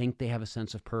might think they have a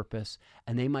sense of purpose,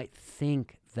 and they might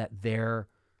think that their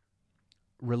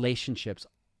relationships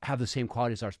have the same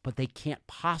quality as ours, but they can't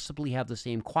possibly have the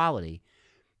same quality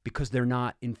because they're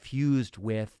not infused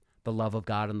with the love of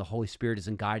God, and the Holy Spirit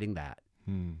isn't guiding that.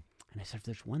 And I said, if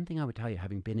there's one thing I would tell you,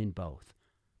 having been in both,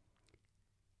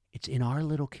 it's in our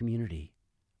little community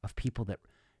of people that,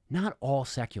 not all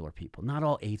secular people, not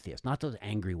all atheists, not those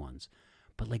angry ones,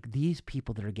 but like these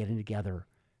people that are getting together,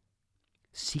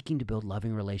 seeking to build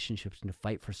loving relationships and to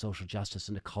fight for social justice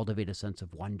and to cultivate a sense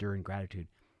of wonder and gratitude.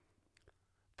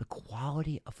 The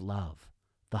quality of love,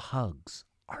 the hugs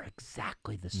are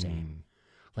exactly the same.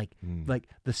 Like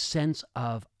the sense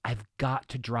of, I've got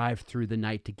to drive through the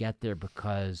night to get there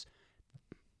because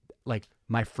like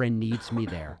my friend needs me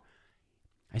there.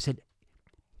 I said,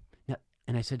 now,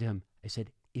 and I said to him, I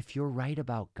said, if you're right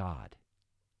about God,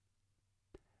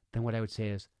 then what I would say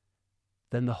is,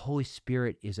 then the Holy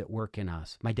Spirit is at work in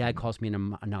us. My dad calls me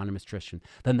an anonymous Christian.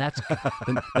 Then that's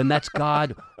then that's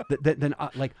God. Then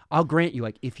like I'll grant you,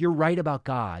 like if you're right about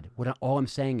God, all I'm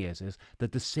saying is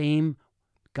that the same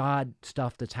God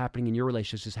stuff that's happening in your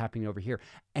relationships is happening over here.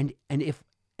 And if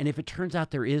it turns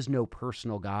out there is no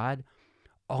personal God,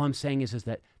 all I'm saying is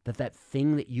that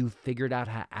thing that you figured out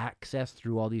how to access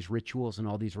through all these rituals and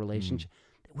all these relationships,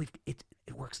 it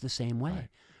works the same way. Right.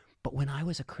 But when I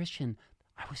was a Christian,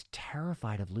 I was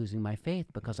terrified of losing my faith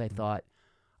because I thought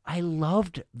I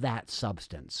loved that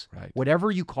substance, right?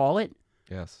 Whatever you call it.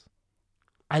 Yes,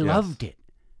 I loved it,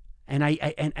 and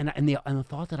the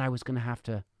thought that I was going to have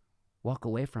to walk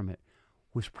away from it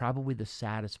was probably the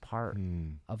saddest part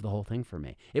of the whole thing for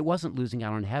me. It wasn't losing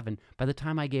out on heaven. By the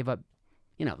time I gave up,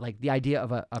 like the idea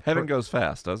of a heaven goes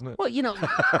fast, doesn't it? Well,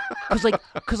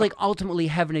 because ultimately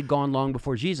heaven had gone long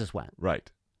before Jesus went. Right.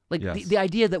 Like yes. the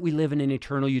idea that we live in an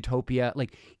eternal utopia,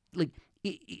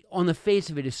 on the face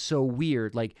of it is so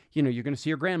weird. Like, you're going to see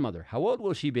your grandmother. How old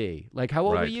will she be? Like, how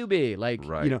old will you be? Like,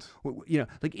 right.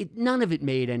 None of it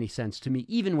made any sense to me,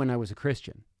 even when I was a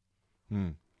Christian.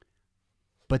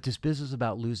 But this business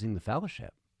about losing the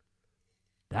fellowship,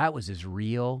 that was as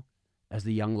real as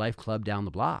the Young Life Club down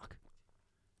the block.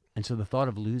 And so the thought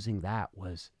of losing that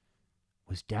was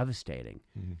devastating.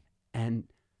 And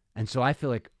so I feel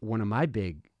like one of my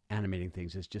big animating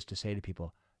things is just to say to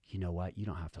people, you know what? You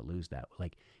don't have to lose that.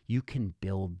 Like, you can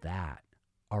build that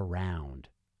around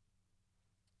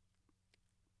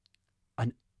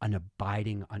an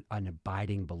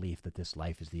abiding belief that this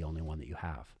life is the only one that you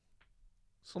have.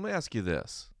 So let me ask you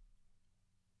this.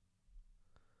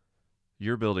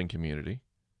 You're building community.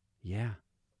 Yeah.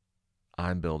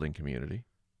 I'm building community.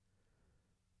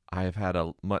 I have had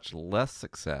a much less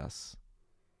success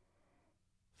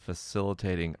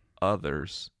facilitating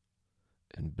others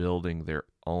and building their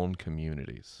own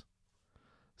communities.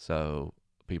 So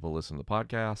people listen to the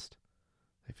podcast,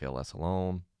 they feel less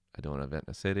alone. I do an event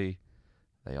in a city,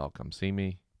 they all come see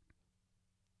me,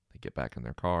 they get back in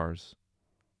their cars,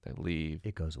 they leave.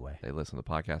 It goes away. They listen to the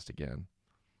podcast again.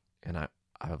 And I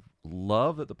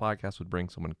love that the podcast would bring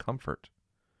someone comfort,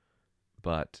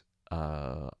 but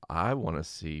I want to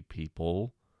see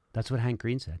people. That's what Hank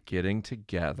Green said. Getting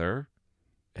together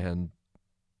and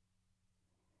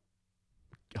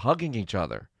hugging each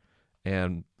other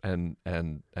and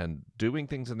doing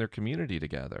things in their community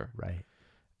together. Right.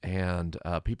 And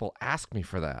people ask me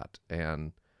for that.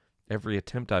 And every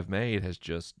attempt I've made has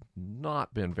just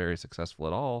not been very successful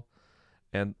at all.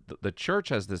 And the church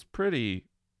has this pretty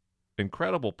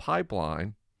incredible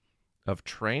pipeline of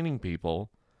training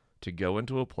people to go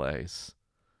into a place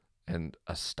and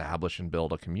establish and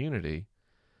build a community.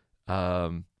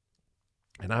 And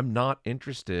I'm not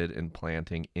interested in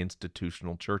planting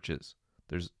institutional churches.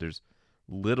 There's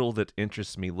little that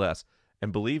interests me less.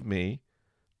 And believe me,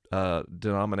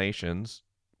 denominations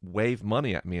wave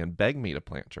money at me and beg me to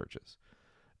plant churches.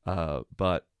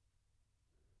 But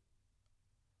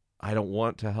I don't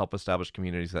want to help establish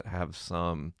communities that have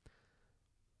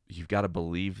you've got to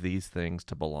believe these things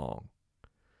to belong.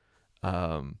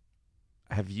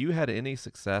 Have you had any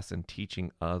success in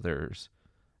teaching others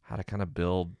how to kind of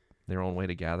build their own way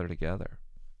to gather together?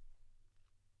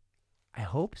 I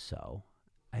hope so.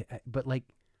 But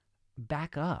like,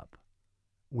 back up.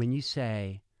 When you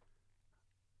say,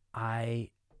 the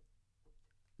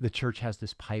church has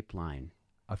this pipeline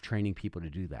of training people to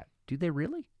do that, do they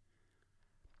really?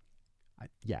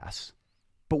 Yes.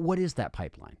 But what is that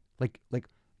pipeline? Like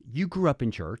you grew up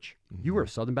in church. You were a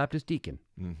Southern Baptist deacon.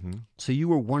 Mm-hmm. So you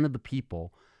were one of the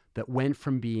people that went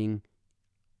from being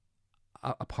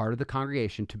a part of the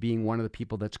congregation to being one of the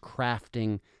people that's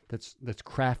crafting that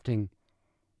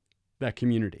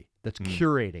community, that's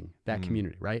curating that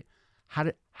community, right? How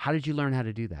did you learn how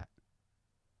to do that?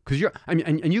 Because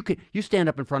you stand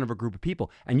up in front of a group of people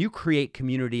and you create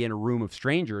community in a room of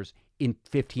strangers in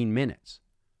 15 minutes.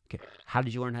 Okay, how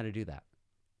did you learn how to do that?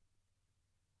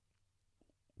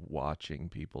 Watching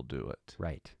people do it.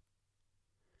 Right.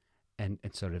 And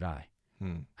so did I.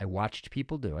 Hmm. I watched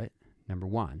people do it, number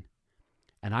one.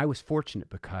 And I was fortunate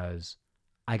because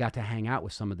I got to hang out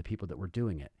with some of the people that were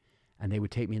doing it. And they would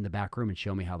take me in the back room and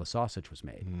show me how the sausage was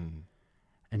made. Mm.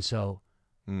 And so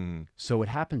what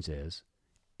happens is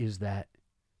that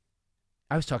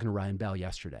I was talking to Ryan Bell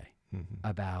yesterday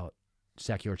about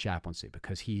secular chaplaincy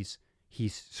because he's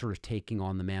sort of taking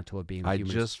on the mantle of being a I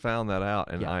humanist. just found that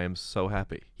out, and Yeah. I am so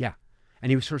happy. Yeah. And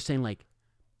he was sort of saying, like,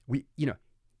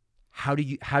 how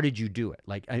did you do it?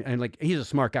 Like, and like, he's a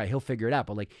smart guy. He'll figure it out.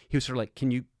 But like, he was sort of like, can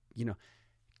you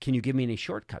give me any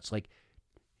shortcuts? Like,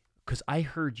 because I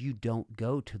heard you don't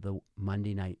go to the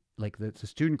Monday night, like the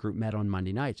student group met on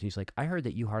Monday nights. And he's like, I heard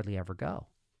that you hardly ever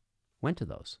went to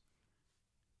those.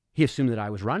 He assumed that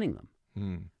I was running them.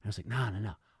 And I was like,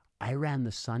 no. I ran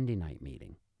the Sunday night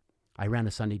meeting. I ran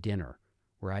the Sunday dinner,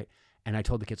 right? And I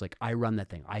told the kids, like, I run that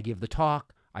thing. I give the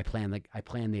talk. I plan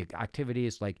the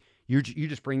activities. Like, you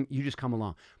just come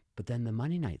along. But then the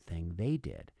Monday night thing they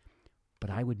did.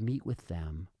 But I would meet with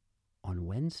them on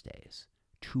Wednesdays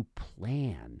to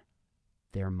plan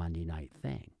their Monday night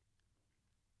thing.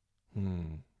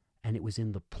 And it was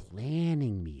in the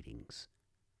planning meetings.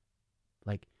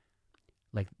 Like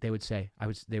they would say,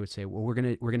 well, we're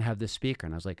gonna have this speaker,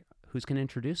 and I was like, who's gonna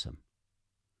introduce him?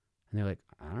 And they're like,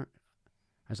 I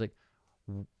was like,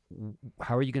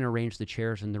 how are you gonna arrange the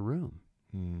chairs in the room?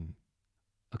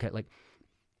 Okay, like,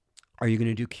 are you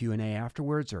gonna do Q&A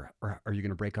afterwards, or are you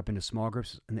gonna break up into small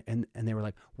groups? And they were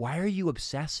like, why are you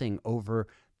obsessing over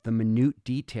the minute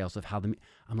details of how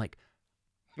I'm like,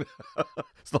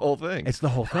 It's the whole thing. it's the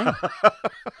whole thing.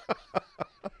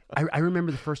 I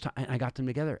remember the first time I got them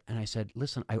together, and I said,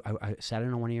 listen, I sat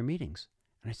in on one of your meetings,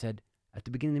 and I said, at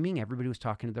the beginning of the meeting, everybody was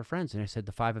talking to their friends, and I said,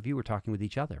 the five of you were talking with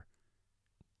each other.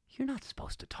 You're not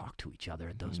supposed to talk to each other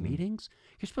at those meetings.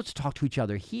 You're supposed to talk to each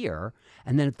other here,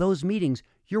 and then at those meetings,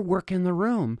 you're working the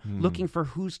room, looking for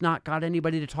who's not got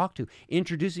anybody to talk to,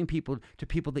 introducing people to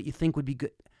people that you think would be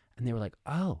good. And they were like,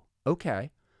 oh,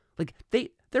 okay. Like,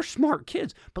 they're smart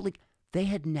kids, but like, they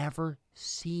had never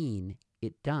seen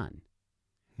it done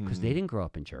because they didn't grow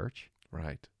up in church.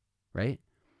 Right. Right.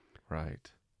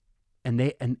 And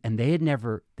they had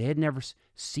never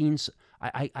seen.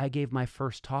 I gave my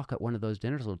first talk at one of those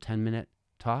dinners, a little 10-minute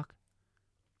talk.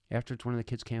 Afterwards, one of the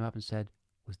kids came up and said,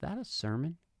 "Was that a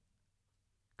sermon?"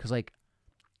 Because like,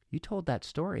 you told that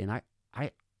story, and I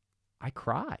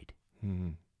cried.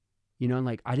 You know, and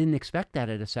like, I didn't expect that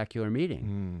at a secular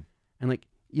meeting, and like,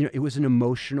 it was an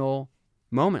emotional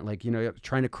moment, like,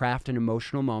 trying to craft an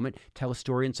emotional moment, tell a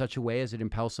story in such a way as it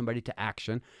impels somebody to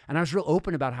action. And I was real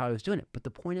open about how I was doing it. But the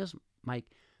point is, Mike,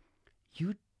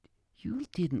 you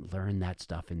didn't learn that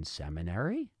stuff in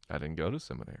seminary. I didn't go to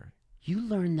seminary. You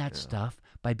learned that stuff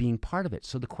by being part of it.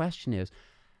 So the question is,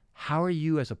 how are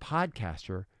you as a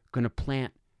podcaster going to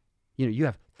plant, you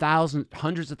have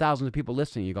hundreds of thousands of people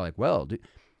listening. You go like, well, you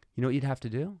know what you'd have to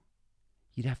do?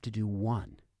 You'd have to do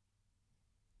one.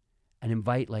 And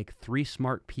invite like 3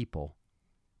 smart people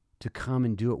to come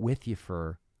and do it with you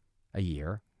for a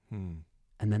year. And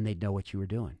then they'd know what you were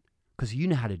doing. Because you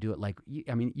know how to do it. Like,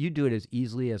 you do it as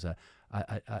easily as a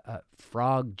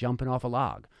frog jumping off a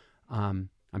log.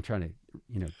 I'm trying to,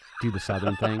 do the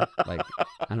Southern thing. Like,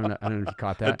 I don't know if you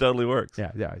caught that. It totally works.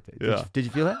 Yeah. Yeah. Did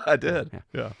you feel that? I did.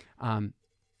 Yeah.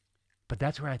 But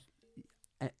that's where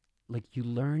you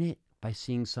learn it by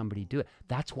seeing somebody do it.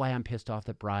 That's why I'm pissed off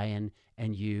that Brian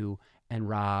and you and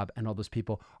Rob and all those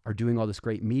people are doing all this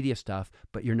great media stuff,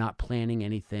 but you're not planning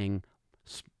anything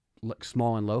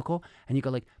small and local. And you go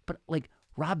like, but like,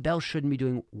 Rob Bell shouldn't be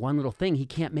doing one little thing. He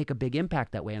can't make a big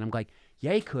impact that way. And I'm like,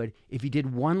 yeah, he could if he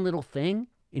did one little thing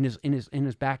in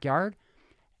his backyard.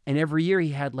 And every year he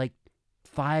had like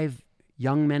 5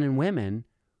 young men and women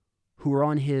who were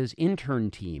on his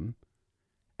intern team,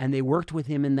 and they worked with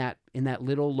him in that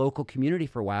little local community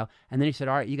for a while. And then he said,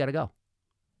 all right, you got to go.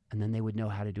 And then they would know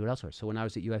how to do it elsewhere. So when I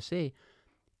was at USC,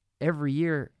 every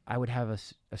year I would have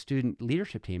a student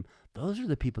leadership team. Those are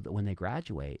the people that when they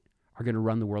graduate are going to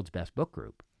run the world's best book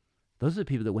group. Those are the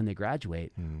people that when they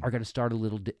graduate are going to start a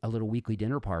little weekly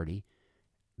dinner party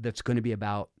that's going to be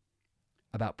about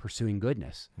pursuing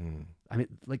goodness. Hmm. I mean,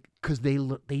 like, because they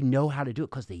know how to do it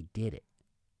because they did it.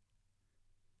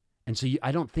 And so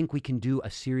I don't think we can do a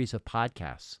series of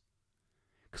podcasts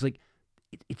because, like,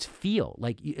 it's feel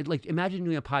like like imagine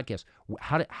doing a podcast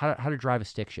how to drive a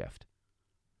stick shift.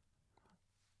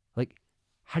 Like,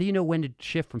 how do you know when to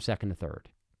shift from second to third?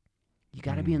 You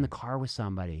got to be in the car with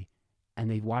somebody, and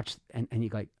they watch, and you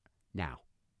go like, now,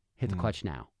 hit the clutch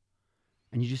now,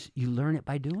 and you learn it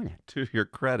by doing it. To your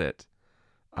credit,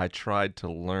 I tried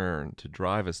to learn to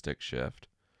drive a stick shift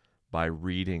by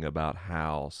reading about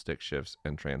how stick shifts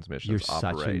and transmissions You're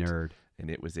operate. such a nerd. And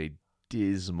it was a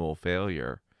dismal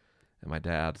failure. And my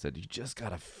dad said, you just got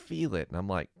to feel it. And I'm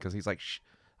like, because he's like,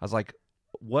 I was like,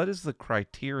 what is the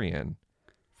criterion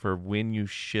for when you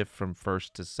shift from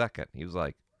first to second? He was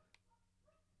like,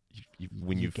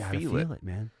 when you gotta feel it,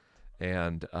 man.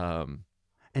 And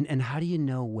And how do you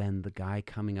know when the guy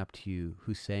coming up to you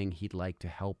who's saying he'd like to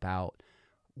help out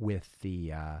with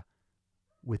the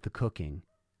cooking,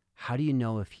 how do you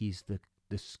know if he's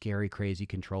the scary, crazy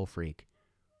control freak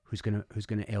who's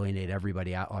gonna alienate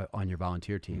everybody out on your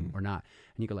volunteer team or not?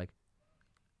 And you go like,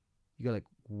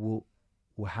 well,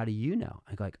 how do you know?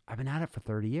 I go like, I've been at it for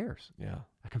 30 years. yeah.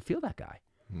 I can feel that guy.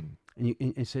 Hmm. And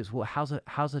it says, well, how's a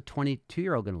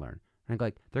 22-year-old going to learn? And I go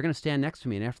like, they're going to stand next to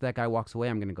me, and after that guy walks away,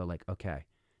 I'm going to go like, okay,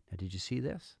 now did you see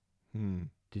this? Hmm.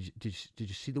 Did you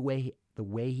see the way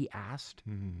he asked?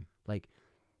 Hmm. Like,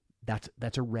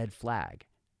 that's a red flag.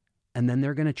 And then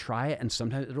they're going to try it, and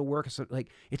sometimes it'll work. So like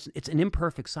it's an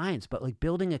imperfect science, but like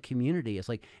building a community is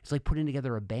like it's like putting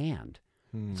together a band.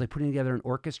 Hmm. It's like putting together an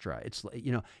orchestra. It's like,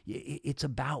 it's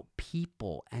about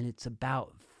people, and it's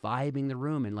about vibing the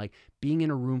room and like being in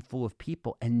a room full of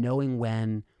people and knowing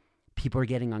when people are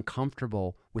getting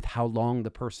uncomfortable with how long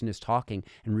the person is talking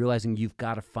and realizing you've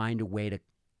got to find a way to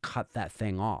cut that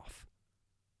thing off.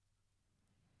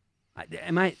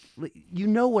 You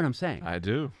know what I'm saying? I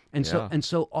do. And Yeah.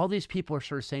 so all these people are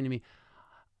sort of saying to me,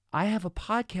 I have a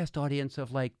podcast audience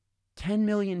of like 10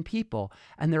 million people,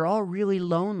 and they're all really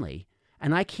lonely.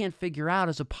 And I can't figure out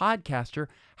as a podcaster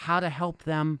how to help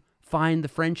them find the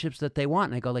friendships that they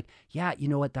want. And I go like, yeah, you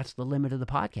know what? That's the limit of the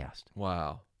podcast.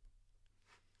 Wow.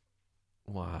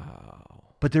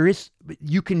 But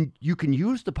you can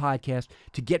use the podcast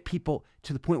to get people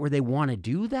to the point where they want to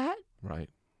do that. Right.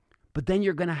 But then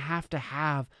you're going to have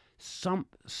some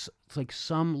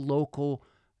local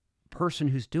person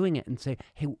who's doing it and say,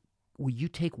 hey, will you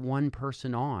take one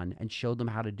person on and show them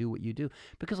how to do what you do?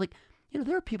 Because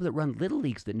there are people that run little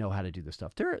leagues that know how to do this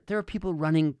stuff. There are people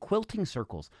running quilting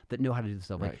circles that know how to do this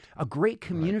stuff. Right. Like a great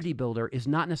community builder is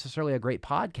not necessarily a great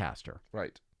podcaster.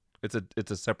 Right. It's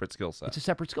a separate skill set. It's a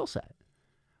separate skill set.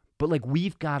 But like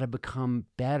we've got to become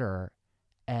better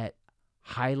at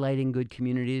highlighting good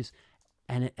communities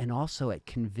and also at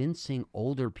convincing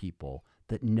older people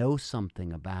that know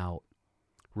something about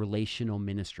relational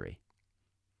ministry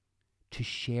to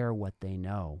share what they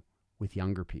know with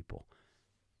younger people.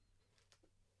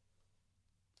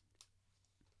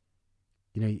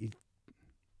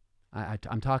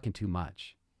 I'm talking too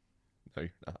much. No,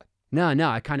 you're not. No,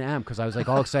 I kind of am because I was like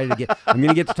all excited to I'm going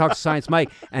to get to talk to Science Mike,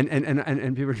 and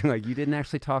people are like, you didn't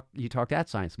actually talk. You talked at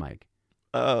Science Mike.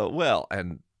 Well,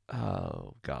 and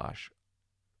oh gosh,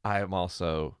 I am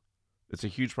also. It's a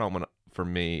huge problem for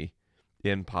me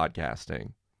in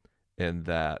podcasting, in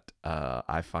that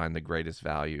I find the greatest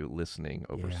value listening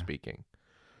over speaking.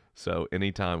 So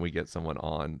anytime we get someone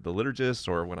on the Liturgist,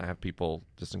 or when I have people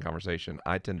just in conversation,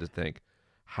 I tend to think,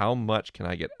 how much can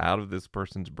I get out of this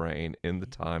person's brain in the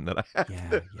time that I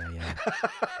have? Yeah.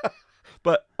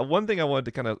 But one thing I wanted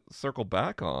to kind of circle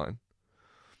back on,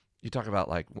 you talk about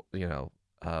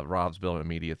Rob's building a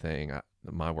media thing.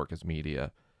 My work is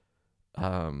media.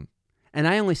 And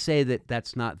I only say that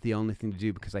that's not the only thing to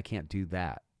do because I can't do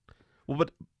that. Well,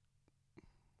 but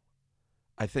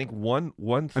I think one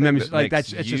thing that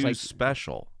makes you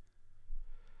special.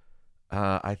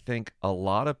 I think a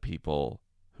lot of people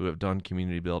who have done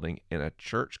community building in a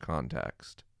church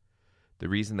context, the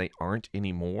reason they aren't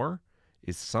anymore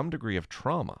is some degree of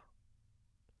trauma.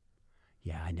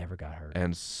 Yeah, I never got hurt.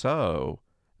 And so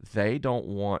they don't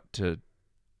want to.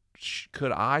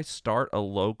 Could I start a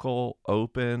local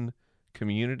open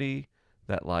community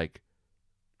that like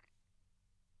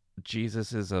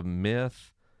Jesus is a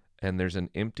myth and there's an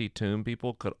empty tomb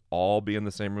people could all be in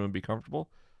the same room and be comfortable?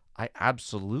 I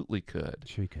absolutely could.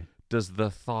 Sure you could. Does the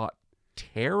thought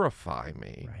terrify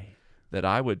me that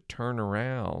I would turn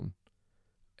around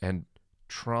and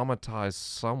traumatize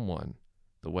someone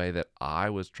the way that I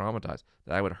was traumatized,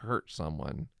 that I would hurt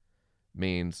someone,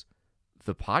 means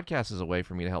the podcast is a way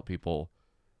for me to help people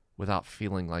without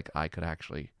feeling like I could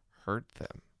actually hurt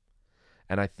them.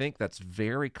 And I think that's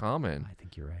very common I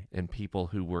think you're right. in people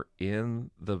who were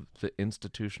in the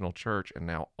institutional church and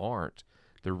now aren't.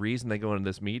 The reason they go into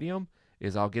this medium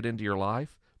is I'll get into your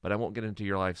life, but I won't get into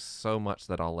your life so much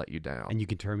that I'll let you down. And you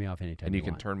can turn me off anytime And you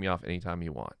can want. turn me off anytime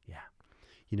you want. Yeah.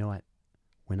 You know what?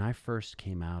 When I first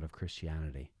came out of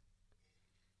Christianity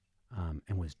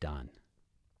and was done,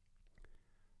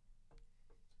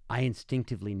 I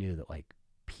instinctively knew that like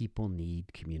people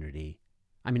need community.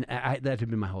 I mean, that had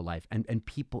been my whole life, and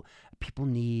people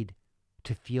need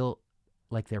to feel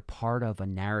like they're part of a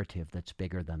narrative that's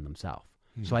bigger than themselves.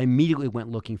 So I immediately went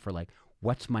looking for like,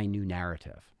 what's my new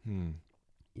narrative? You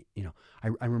know,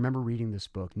 I remember reading this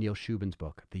book, Neil Shubin's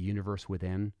book, The Universe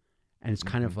Within, and it's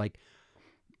kind of like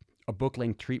a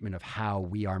book-length treatment of how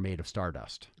we are made of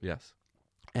stardust. Yes.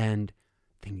 And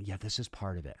thinking, yeah, this is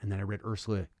part of it. And then I read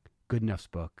Ursula Goodenough's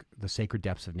book, The Sacred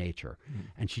Depths of Nature.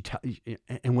 And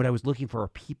and what I was looking for are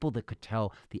people that could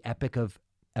tell the epic of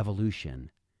evolution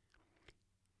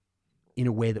in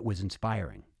a way that was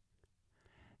inspiring.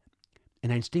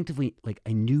 And I instinctively, like,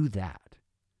 I knew that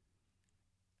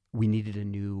we needed a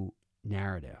new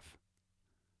narrative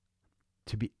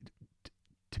to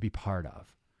be part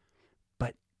of.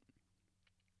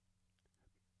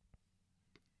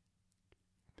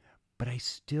 But I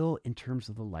still, in terms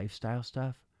of the lifestyle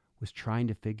stuff, was trying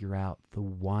to figure out the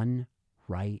one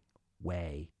right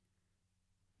way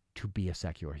to be a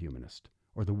secular humanist,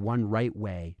 or the one right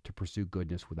way to pursue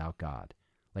goodness without God.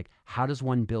 Like, how does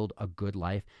one build a good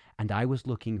life? And I was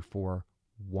looking for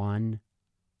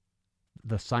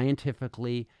the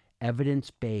scientifically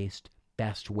evidence-based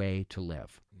best way to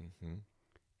live.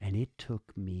 And it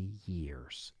took me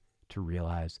years to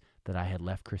realize that I had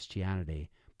left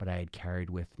Christianity, but I had carried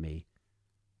with me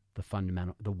the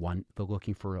fundamental, the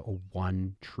looking for a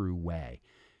one true way.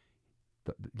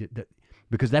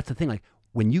 Because that's the thing, like,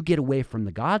 when you get away from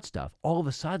the God stuff, all of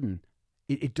a sudden,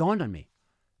 it dawned on me,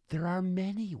 there are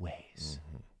many ways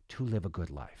to live a good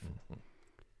life.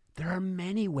 There are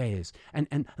many ways.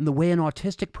 And the way an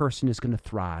autistic person is going to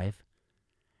thrive,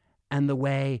 and the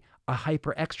way a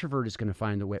hyper extrovert is going to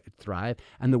find the way to thrive,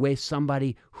 and the way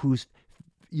somebody who's,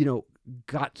 you know,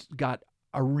 got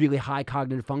a really high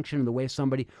cognitive function, and the way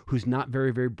somebody who's not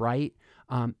very, very bright,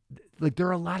 like, there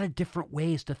are a lot of different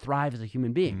ways to thrive as a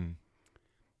human being.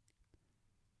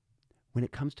 When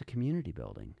it comes to community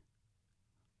building,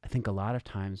 I think a lot of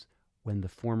times when the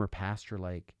former pastor,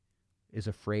 like, is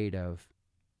afraid of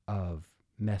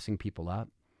messing people up,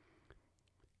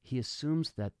 he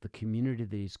assumes that the community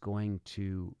that he's going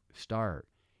to start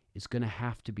is going to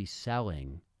have to be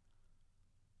selling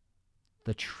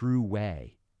the true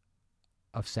way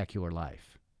of secular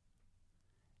life.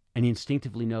 And he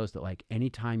instinctively knows that, like,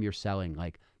 anytime you're selling,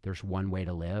 like, there's one way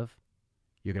to live,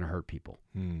 you're going to hurt people.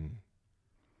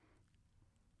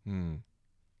 And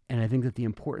I think that the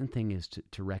important thing is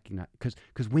to recognize,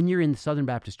 because when you're in the Southern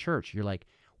Baptist Church, you're like,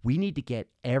 we need to get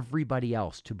everybody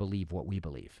else to believe what we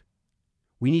believe.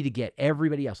 We need to get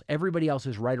everybody else. Everybody else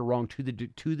is right or wrong to the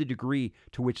degree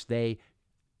to which they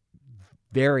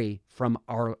vary from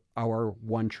our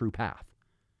one true path.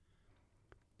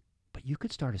 But you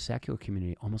could start a secular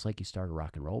community almost like you start a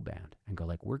rock and roll band and go,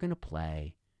 like, we're going to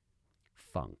play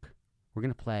funk. We're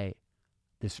going to play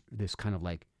this kind of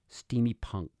like steamy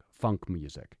funk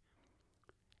music.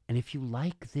 And if you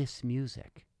like this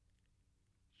music,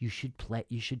 you should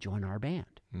join our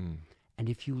band. And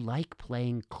if you like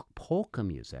playing polka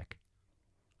music,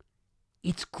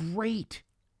 it's great.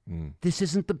 This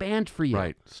isn't the band for you.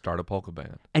 Right. Start a polka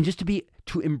band. And just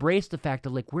to embrace the fact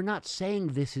that, like, we're not saying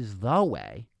this is the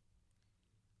way.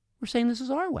 We're saying this is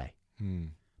our way.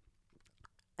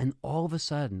 And all of a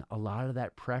sudden, a lot of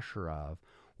that pressure of,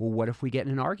 well, what if we get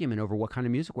in an argument over what kind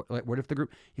of music? What if the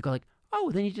group, you go like,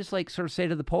 oh, then you just like sort of say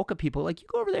to the polka people, like, you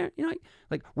go over there, you know,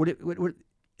 like what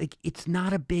like, it's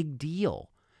not a big deal.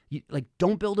 You, like,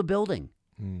 don't build a building.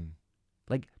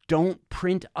 Like, don't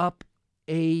print up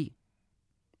a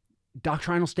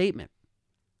doctrinal statement.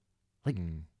 Like,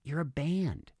 you're a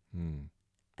band.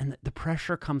 And the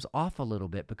pressure comes off a little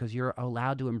bit because you're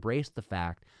allowed to embrace the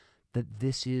fact that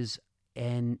this is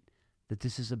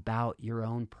about your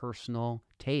own personal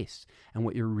tastes. And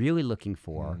what you're really looking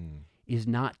for is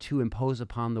not to impose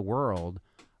upon the world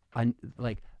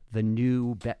like the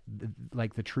new,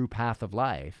 like the true path of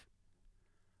life,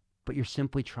 but you're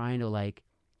simply trying to, like,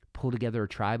 pull together a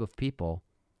tribe of people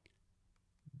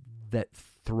that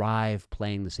thrive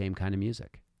playing the same kind of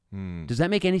music. Does that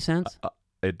make any sense?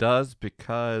 It does,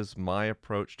 because my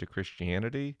approach to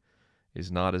Christianity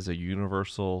is not as a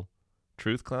universal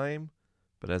truth claim,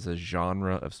 but as a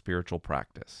genre of spiritual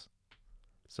practice.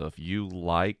 So if you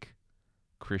like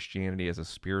Christianity as a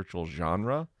spiritual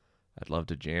genre, I'd love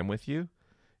to jam with you.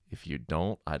 If you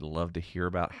don't, I'd love to hear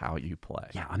about how you play.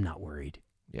 Yeah, I'm not worried.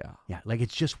 Yeah. Yeah, like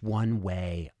it's just one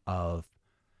way of,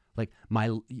 like,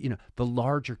 the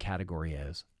larger category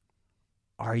is,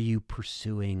 are you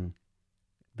pursuing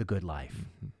the good life?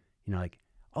 Mm-hmm. Like,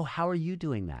 oh, how are you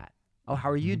doing that? Oh, how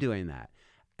are you doing that?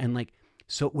 And like,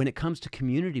 so when it comes to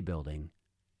community building,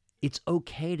 it's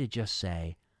okay to just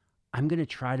say, I'm going to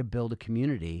try to build a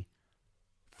community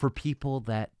for people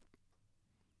that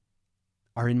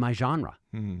are in my genre.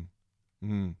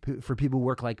 Mm-hmm. For people who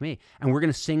work like me, and we're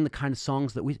going to sing the kind of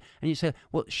songs that we. And you say,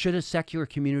 well, should a secular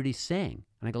community sing?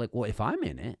 And I go like, well, if I'm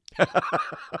in it,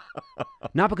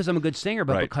 not because I'm a good singer,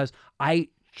 but Right. because I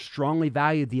strongly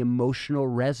value the emotional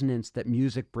resonance that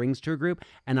music brings to a group,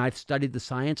 and I've studied the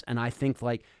science, and I think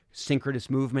like synchronous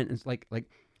movement is like.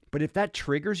 But if that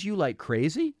triggers you like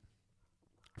crazy,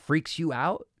 freaks you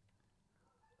out,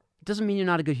 it doesn't mean you're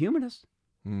not a good humanist.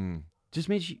 Mm. Just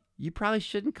means you probably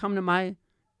shouldn't come to my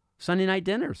Sunday night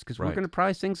dinners, because we're Right. going to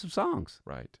probably sing some songs.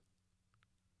 Right.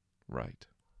 Right.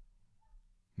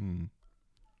 Hmm.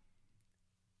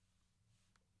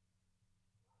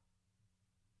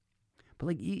 But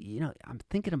like I'm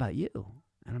thinking about you,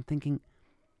 and I'm thinking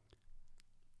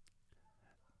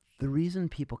the reason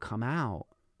people come out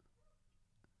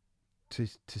to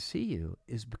see you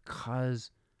is because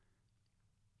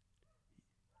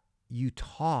you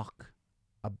talk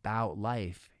about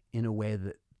life in a way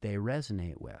that they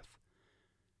resonate with.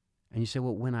 And you say,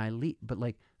 well, when I leave, but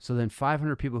like, so then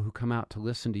 500 people who come out to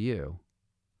listen to you,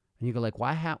 and you go like,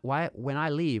 why, when I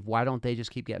leave, why don't they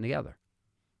just keep getting together?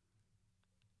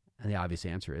 And the obvious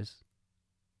answer is,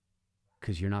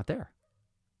 because you're not there.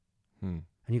 Hmm.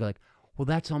 And you go like, well,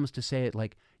 that's almost to say it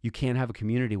like, you can't have a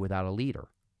community without a leader.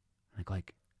 And I go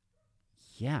like,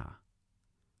 yeah.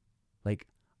 Like,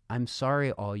 I'm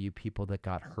sorry, all you people that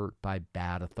got hurt by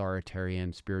bad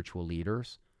authoritarian spiritual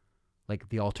leaders. Like,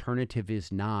 the alternative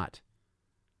is not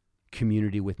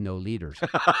community with no leaders.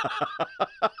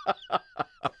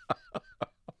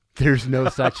 There's no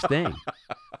such thing.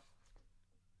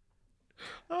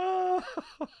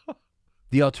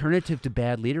 The alternative to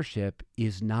bad leadership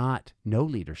is not no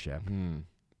leadership. Hmm.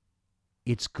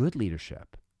 It's good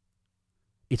leadership.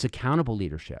 It's accountable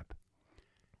leadership.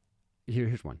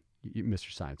 Here's one,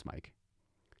 Mr. Science Mike.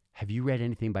 Have you read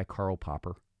anything by Karl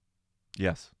Popper?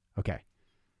 Yes. Okay.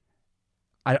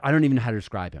 I don't even know how to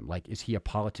describe him. Like, is he a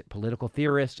political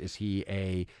theorist? Is he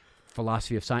a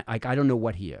philosophy of science? Like, I don't know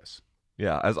what he is.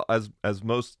 Yeah. As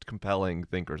most compelling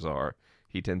thinkers are,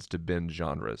 he tends to bend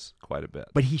genres quite a bit.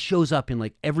 But he shows up in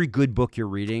like every good book you're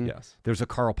reading. Yes. There's a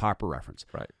Karl Popper reference.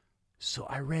 Right. So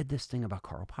I read this thing about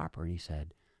Karl Popper, and he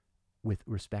said, with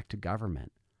respect to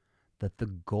government, that the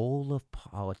goal of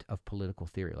political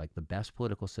theory, like the best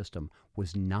political system,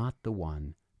 was not the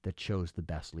one that chose the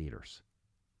best leaders.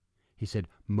 He said,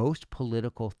 most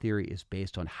political theory is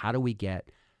based on how do we get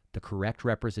the correct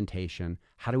representation?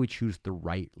 How do we choose the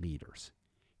right leaders?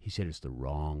 He said it's the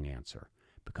wrong answer,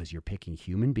 because you're picking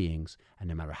human beings, and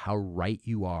no matter how right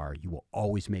you are, you will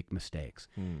always make mistakes.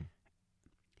 Hmm.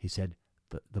 He said,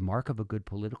 the mark of a good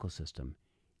political system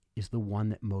is the one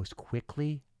that most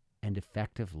quickly and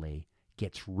effectively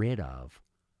gets rid of,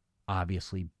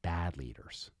 obviously, bad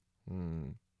leaders. Hmm.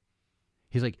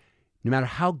 He's like, no matter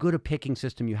how good a picking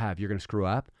system you have, you're going to screw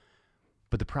up.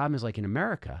 But the problem is, like in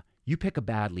America, you pick a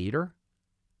bad leader,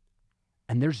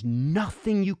 and there's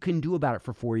nothing you can do about it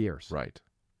for 4 years. Right.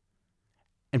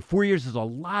 And 4 years is a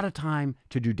lot of time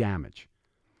to do damage.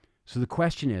 So the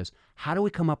question is, how do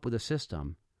we come up with a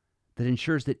system that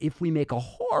ensures that if we make a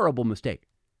horrible mistake,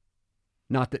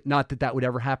 not that would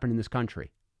ever happen in this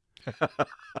country,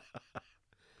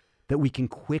 that we can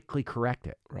quickly correct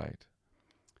it? Right.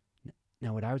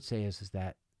 Now, what I would say is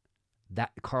that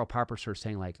Karl Popper sort of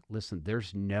saying like, listen,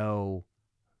 there's no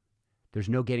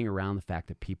getting around the fact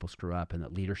that people screw up and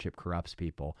that leadership corrupts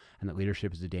people and that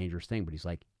leadership is a dangerous thing. But he's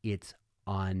like, it's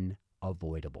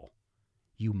unavoidable.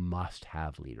 You must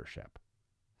have leadership.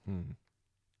 Hmm.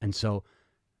 And so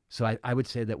I would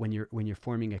say that when you're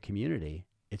forming a community,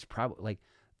 it's probably like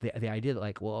the idea that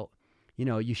like, well,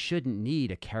 you shouldn't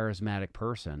need a charismatic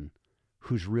person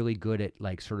who's really good at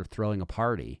like sort of throwing a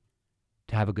party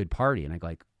to have a good party. And I go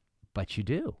like, but you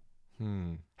do.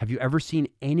 Hmm. Have you ever seen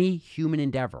any human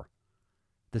endeavor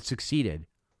that succeeded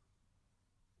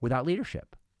without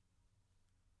leadership?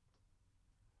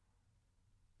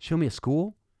 Show me a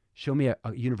school. Show me a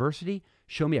university.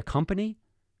 Show me a company.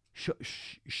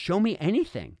 Show me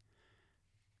anything.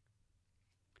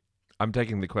 I'm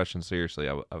taking the question seriously.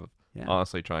 I'm Yeah.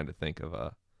 honestly trying to think of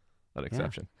a an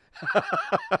exception.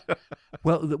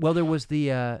 Well, there was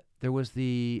the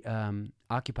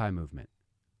Occupy movement.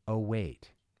 Oh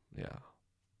wait, Yeah.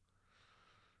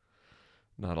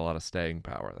 Not a lot of staying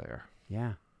power there.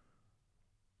 yeah.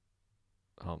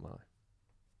 Oh my.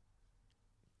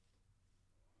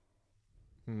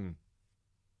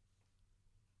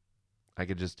 I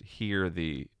could just hear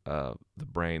the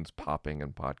brains popping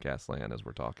in podcast land as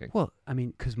we're talking. Well, I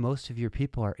mean, because most of your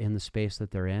people are in the space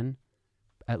that they're in.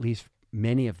 At least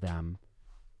many of them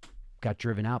got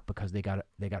driven out because they got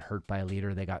hurt by a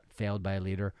leader, they got failed by a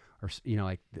leader, or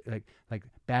like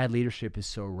bad leadership is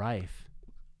so rife,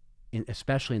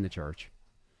 especially in the church.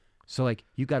 So like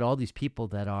you got all these people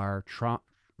that are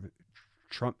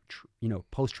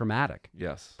post-traumatic,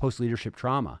 Yes. post-leadership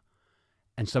trauma,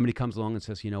 and somebody comes along and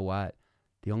says, you know what?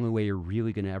 The only way you're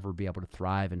really going to ever be able to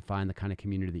thrive and find the kind of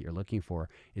community that you're looking for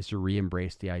is to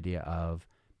re-embrace the idea of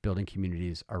building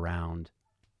communities around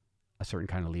a certain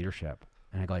kind of leadership.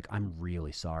 And I go like, I'm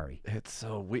really sorry. It's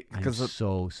so weird I'm because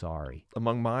so sorry.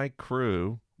 among my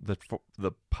crew, the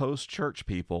post-church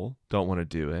people don't want to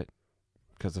do it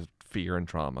because of fear and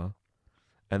trauma.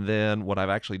 And then what I've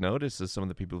actually noticed is some of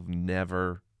the people who've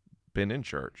never been in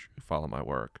church who follow my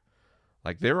work,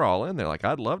 like they're all in there. Like,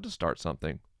 I'd love to start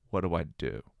something. What do I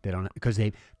do? They don't because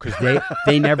they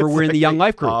never were in the Young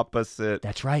Life group. Opposite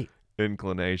That's right.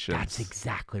 inclinations. That's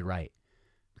exactly right.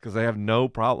 Because they have no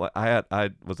problem. I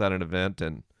was at an event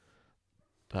and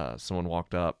someone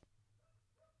walked up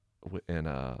with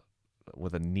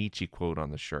a Nietzsche quote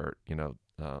on the shirt. You know,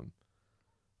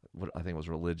 what I think was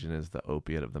 "Religion is the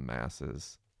opiate of the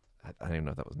masses." I don't even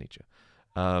know if that was Nietzsche.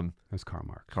 That's Karl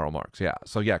Marx. Karl Marx, yeah.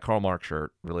 So yeah, Karl Marx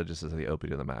shirt. Religious is the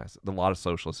opiate of the masses. A lot of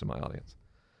socialists in my audience.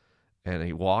 And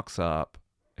he walks up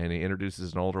and he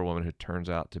introduces an older woman who turns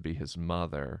out to be his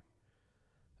mother.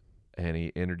 And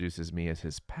he introduces me as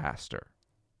his pastor,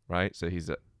 right? So he's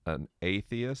an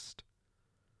atheist.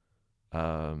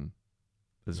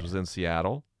 This was in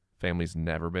Seattle. Family's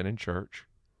never been in church.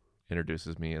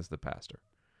 Introduces me as the pastor.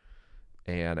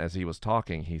 And as he was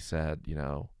talking, he said, you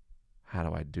know, how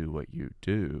do I do what you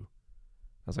do?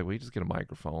 I was like, well, you just get a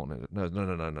microphone. And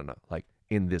no. Like,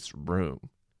 in this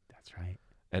room. That's right.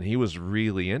 And he was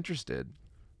really interested.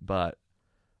 But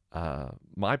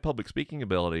my public speaking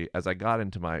ability, as I got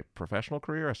into my professional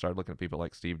career, I started looking at people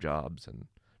like Steve Jobs and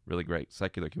really great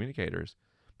secular communicators.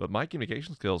 But my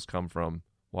communication skills come from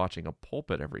watching a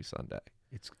pulpit every Sunday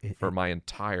for my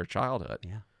entire childhood.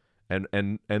 Yeah.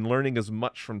 And learning as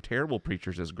much from terrible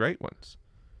preachers as great ones.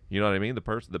 You know what I mean?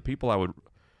 The people I would,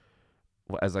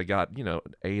 as I got,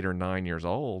 8 or 9 years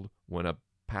old, when a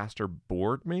pastor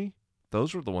bored me,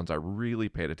 those were the ones I really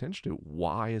paid attention to.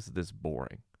 Why is this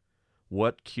boring?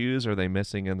 What cues are they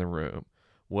missing in the room?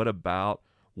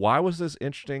 Why was this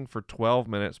interesting for 12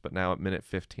 minutes, but now at minute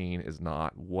 15 is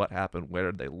not? What happened?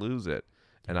 Where did they lose it?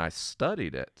 And I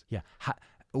studied it. Yeah.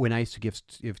 When I used to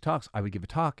give talks, I would give a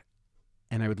talk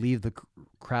and I would leave the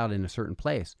crowd in a certain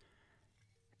place.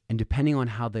 And depending on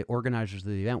how the organizers of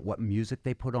the event, what music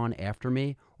they put on after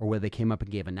me, or whether they came up and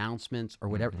gave announcements or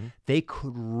whatever, they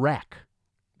could wreck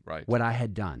what I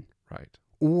had done. Right.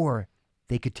 Or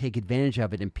they could take advantage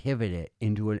of it and pivot it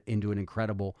into an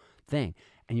incredible thing.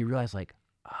 And you realize, like,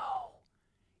 oh,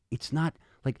 it's not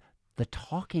like the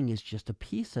talking is just a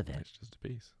piece of it. It's just a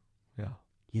piece. Yeah.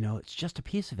 It's just a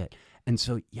piece of it. And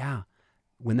so, yeah,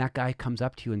 when that guy comes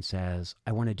up to you and says,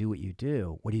 I want to do what you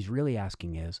do, what he's really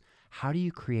asking is, how do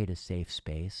you create a safe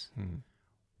space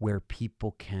where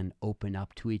people can open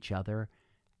up to each other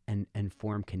and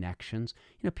form connections?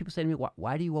 People say to me,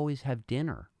 why do you always have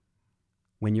dinner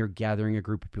when you're gathering a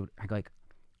group of people? I go like,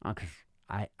 oh, 'cause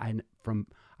I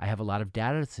have a lot of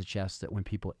data that suggests that when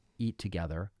people eat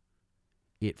together,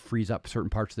 it frees up certain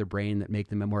parts of their brain that make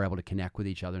them more able to connect with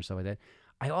each other and stuff like that.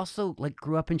 I also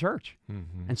grew up in church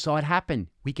and saw it happen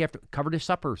covered his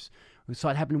suppers. We saw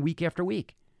it happen week after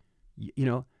week,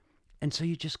 and so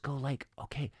you just go like,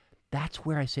 okay, that's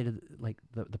where I say to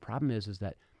the problem is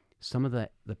that some of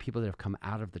the people that have come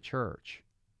out of the church,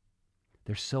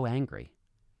 they're so angry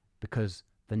because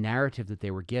the narrative that they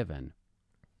were given,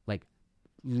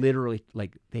 literally,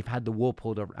 they've had the wool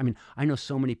pulled over. I mean, I know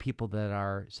so many people that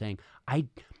are saying,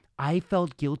 I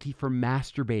felt guilty for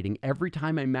masturbating every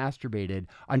time I masturbated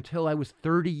until I was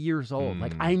 30 years old.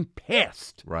 I'm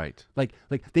pissed. Right. Like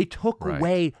they took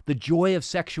away the joy of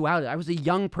sexuality. I was a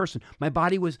young person. My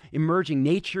body was emerging.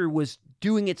 Nature was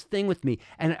doing its thing with me,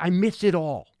 and I missed it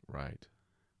all. Right.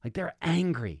 They're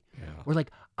angry. Yeah. Or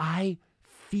I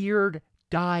feared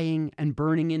dying and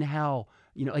burning in hell.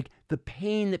 The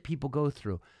pain that people go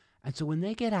through. And so when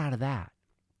they get out of that,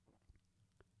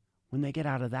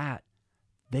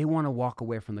 They want to walk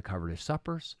away from the covetous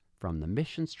suppers, from the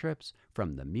mission trips,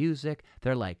 from the music.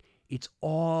 They're like, it's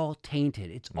all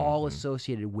tainted. It's all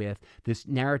associated with this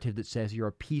narrative that says you're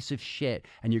a piece of shit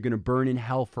and you're going to burn in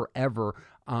hell forever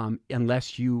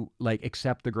unless you like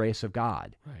accept the grace of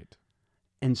God. Right.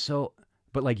 And so,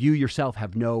 but like you yourself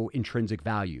have no intrinsic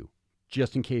value,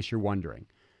 just in case you're wondering.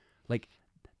 Like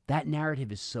that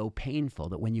narrative is so painful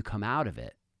that when you come out of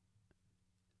it,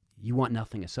 you want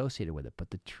nothing associated with it.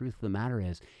 But the truth of the matter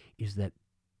is that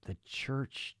the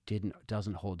church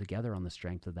doesn't hold together on the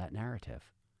strength of that narrative.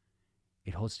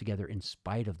 It holds together in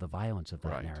spite of the violence of that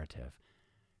Right. narrative.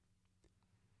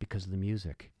 Because of the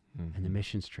music and the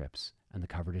missions trips and the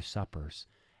covetous suppers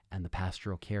and the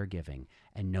pastoral caregiving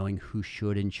and knowing who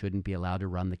should and shouldn't be allowed to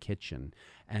run the kitchen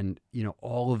and, you know,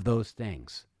 all of those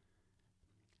things.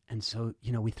 And so,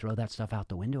 you know, we throw that stuff out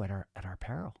the window at our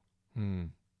peril.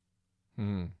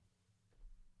 Man,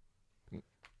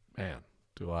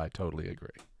 do I totally agree.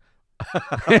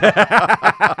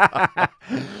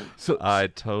 So I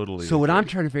totally So what agree. I'm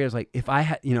trying to figure out is like, if I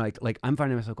had, you know, like I'm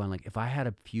finding myself going like, if I had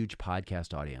a huge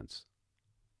podcast audience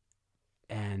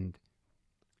and,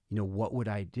 you know, what would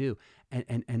I do?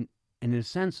 And in a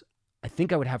sense, I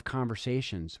think I would have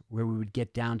conversations where we would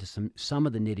get down to some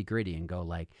of the nitty gritty and go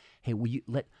like, hey,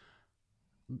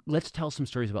 let's tell some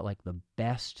stories about like the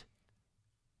best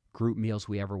group meals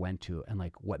we ever went to and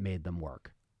like what made them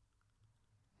work.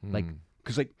 Like,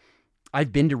 because like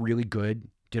I've been to really good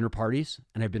dinner parties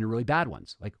and I've been to really bad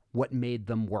ones. Like what made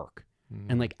them work?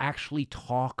 And like actually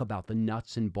talk about the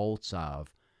nuts and bolts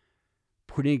of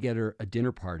putting together a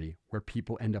dinner party where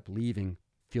people end up leaving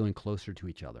feeling closer to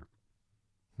each other.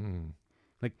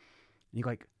 Like, you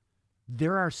like,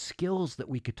 there are skills that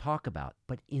we could talk about,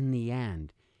 but in the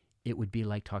end, it would be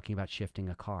like talking about shifting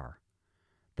a car.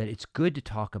 That it's good to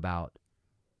talk about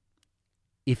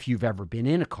if you've ever been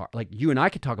in a car. Like you and I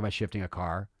could talk about shifting a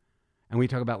car, and we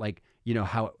talk about like, you know,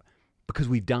 how, because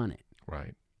we've done it.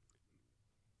 Right.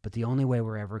 But the only way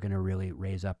we're ever going to really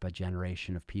raise up a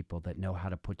generation of people that know how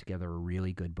to put together a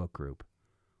really good book group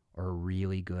or a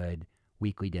really good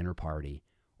weekly dinner party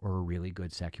or a really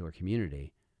good secular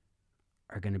community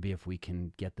are going to be if we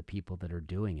can get the people that are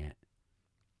doing it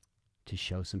to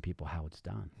show some people how it's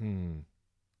done.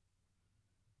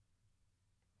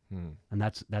 And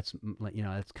that's you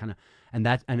know, that's kind of,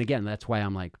 and again, that's why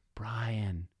I'm like,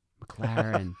 Brian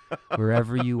McLaren,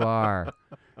 wherever you are,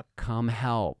 come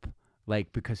help.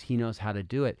 Like, because he knows how to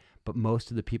do it. But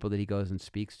most of the people that he goes and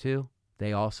speaks to,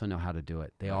 they also know how to do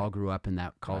it. They all grew up in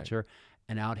that culture.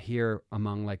 And out here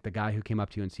among like the guy who came up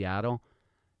to you in Seattle,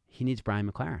 he needs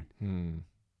Brian McLaren.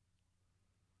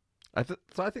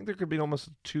 So I think there could be almost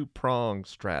a two-pronged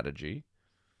strategy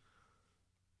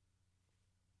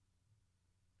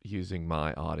using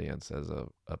my audience as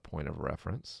a point of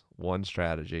reference. One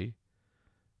strategy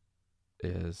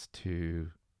is to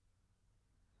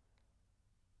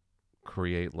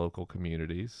create local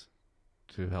communities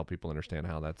to help people understand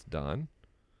how that's done.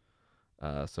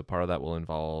 So part of that will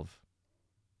involve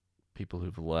people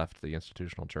who've left the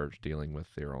institutional church dealing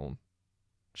with their own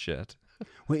shit.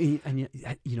 Well, and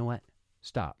you know what?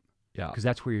 Stop. Yeah. Because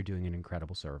that's where you're doing an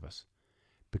incredible service.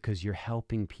 Because you're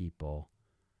helping people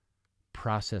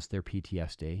process their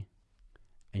PTSD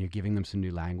and you're giving them some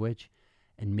new language.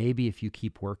 And maybe if you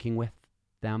keep working with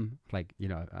them, like, you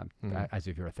know, as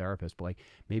if you're a therapist, but like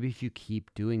maybe if you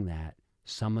keep doing that,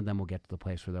 some of them will get to the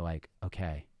place where they're like,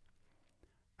 okay,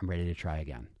 I'm ready to try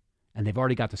again. And they've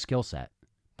already got the skill set,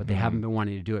 but they haven't been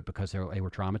wanting to do it because they were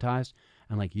traumatized.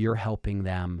 And like you're helping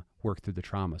them work through the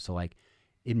trauma. So like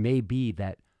it may be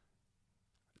that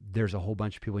there's a whole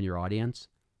bunch of people in your audience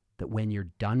that when you're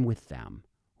done with them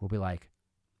will be like,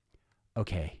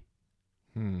 okay,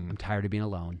 I'm tired of being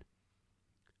alone.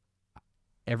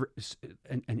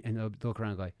 And they'll look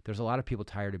around and go, there's a lot of people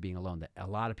tired of being alone. That a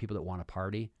lot of people that want to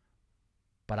party,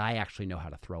 but I actually know how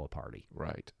to throw a party.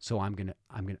 Right. So I'm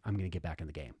gonna get back in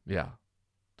the game. Yeah.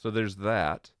 So there's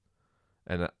that,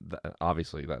 and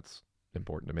obviously that's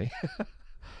important to me.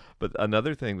 But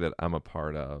another thing that I'm a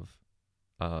part of,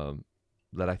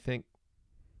 that I think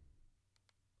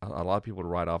a lot of people would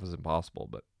write off as impossible,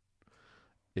 but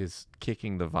is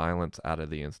kicking the violence out of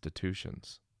the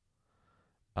institutions.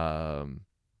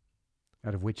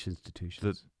 Out of which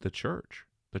institutions? The church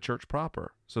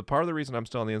proper. So part of the reason I'm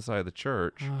still on the inside of the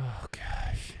church Oh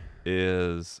gosh.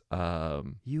 is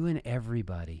You and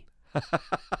everybody.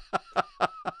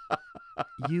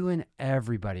 You and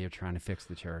everybody are trying to fix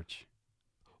the church.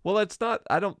 well, it's not.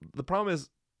 The problem is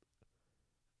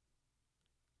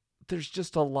there's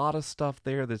just a lot of stuff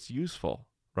there that's useful,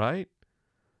 right?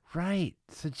 Right.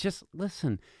 So just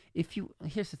listen.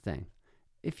 Here's the thing.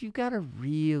 if you've got a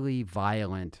really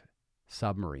violent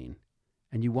submarine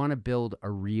and you want to build a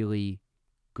really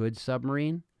good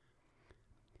submarine,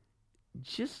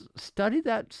 just study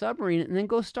that submarine and then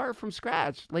go start from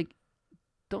scratch.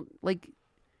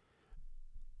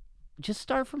 Just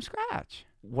start from scratch.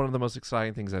 One of the most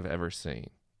exciting things I've ever seen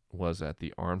was at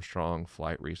the Armstrong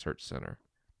Flight Research Center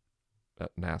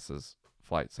at NASA's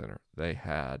Flight Center. They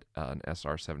had an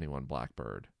SR-71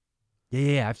 Blackbird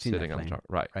Yeah, I've seen sitting that on the plane. top,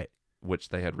 right? Right. Which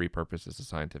they had repurposed as a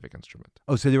scientific instrument.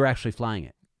 Oh, so they were actually flying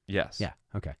it. Yes. Yeah.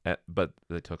 Okay. But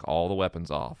they took all the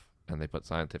weapons off and they put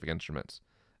scientific instruments,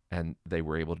 and they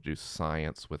were able to do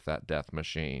science with that death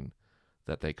machine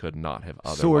that they could not have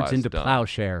otherwise Swords into done.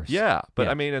 plowshares. Yeah, but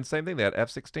Yeah. I mean, and same thing. They had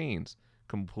F-16s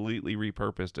completely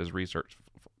repurposed as research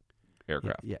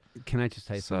aircraft. Yeah. Can I just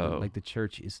tell you something? So- Like, the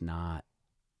church is not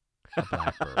a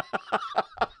Blackbird.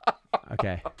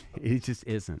 Okay. It just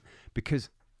isn't. Because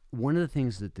one of the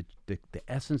things that the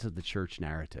essence of the church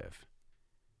narrative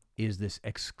is this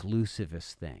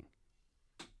exclusivist thing.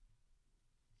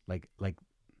 Like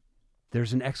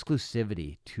there's an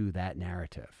exclusivity to that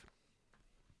narrative.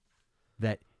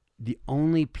 That the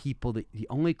only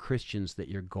Christians that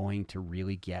you're going to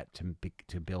really get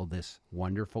to build this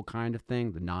wonderful kind of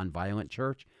thing, the nonviolent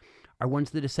church, are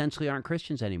ones that essentially aren't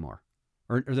Christians anymore,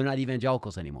 or they're not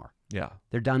evangelicals anymore. Yeah.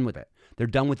 They're done with it. They're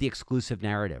done with the exclusive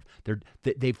narrative.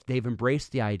 They've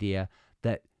embraced the idea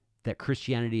that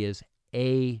Christianity is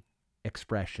a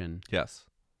expression Yes.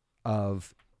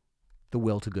 of the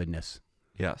will to goodness,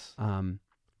 Yes.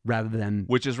 rather than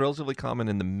Which is relatively common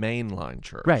in the mainline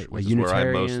church, right, which like is where I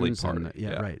mostly Unitarians party.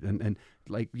 and right, and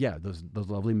like those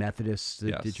lovely Methodists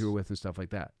that Yes. you were with and stuff like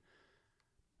that.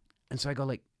 And so I go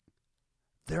like,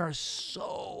 there are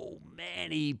so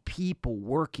many people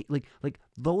working like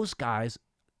those guys.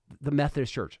 The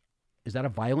Methodist Church, is that a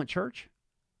violent church?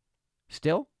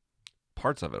 Still,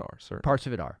 Parts of it are, sir. parts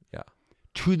of it are. Yeah.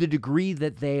 To the degree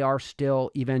that they are still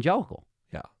evangelical.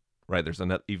 Yeah. Right. There's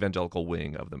an evangelical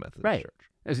wing of the Methodist Right. Church.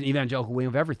 There's an evangelical wing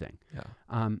of everything. Yeah.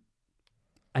 An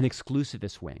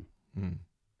exclusivist wing. Mm.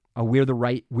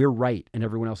 We're right, and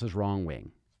everyone else is wrong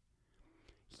wing.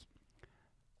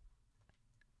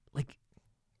 Like,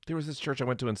 There was this church I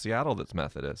went to in Seattle that's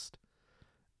Methodist,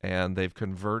 and they've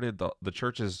converted the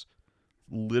church is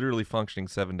literally functioning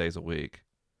 7 days a week,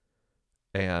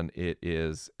 and it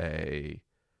is a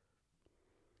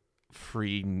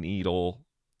free needle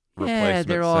replacement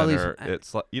there are all these- center.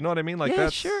 It's like, you know what I mean? Like yeah,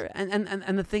 that's sure.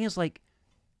 And the thing is, like,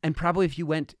 and probably if you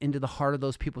went into the heart of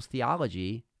those people's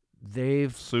theology,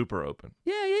 they've super open.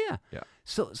 yeah. Yeah.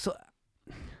 So So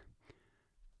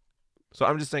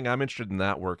I'm just saying I'm interested in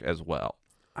that work as well.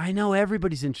 I know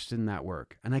everybody's interested in that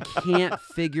work, and I can't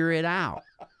figure it out.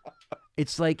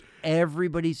 It's like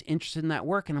everybody's interested in that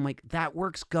work, and I'm like, that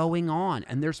work's going on,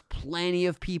 and there's plenty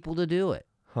of people to do it.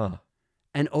 Huh.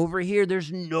 And over here,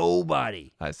 there's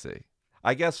nobody. I see.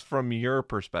 I guess from your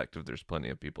perspective, there's plenty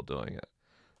of people doing it.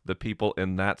 The people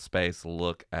in that space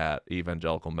look at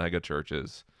evangelical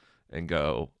megachurches and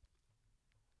go,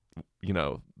 you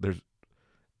know, there's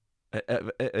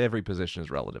every position is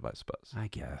relative, I suppose. I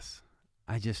guess.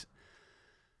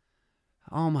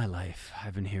 All my life,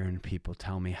 I've been hearing people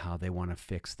tell me how they want to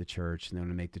fix the church and they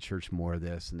want to make the church more of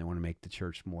this and they want to make the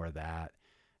church more of that.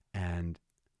 And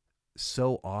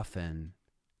so often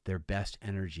their best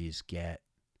energies get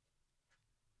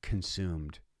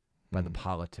consumed by the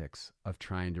politics of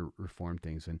trying to reform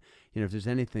things. And, you know, if there's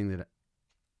anything that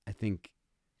I think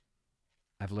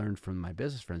I've learned from my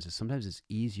business friends is sometimes it's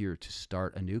easier to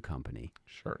start a new company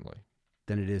Certainly.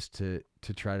 than it is to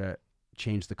try to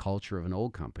change the culture of an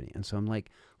old company. And so I'm like,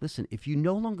 listen, if you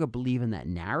no longer believe in that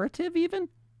narrative even,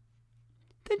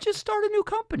 then just start a new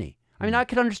company. I mean, I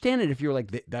could understand it if you're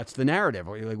like, that's the narrative,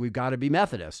 or you're like, we've got to be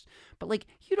Methodist. But like,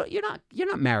 you're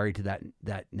not married to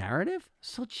that narrative.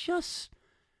 So just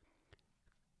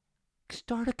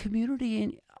start a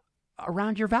community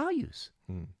around your values.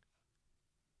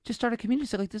 Just start a community.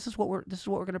 Say, like, this is what we're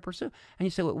going to pursue. And you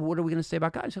say, well, what are we going to say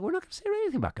about God? You say, we're not going to say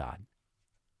anything about God.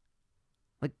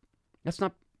 Like, this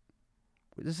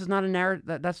is not a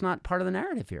narrative. That's not part of the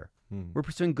narrative here. We're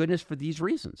pursuing goodness for these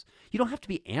reasons. You don't have to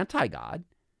be anti-God.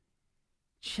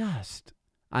 Just,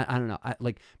 I don't know.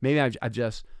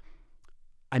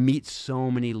 I meet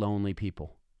so many lonely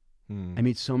people. I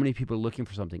meet so many people looking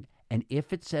for something. And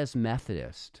if it says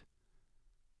Methodist,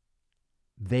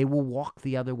 they will walk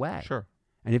the other way. Sure.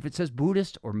 And if it says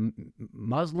Buddhist or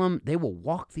Muslim, they will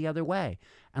walk the other way.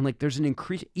 And like, there's an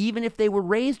increase, even if they were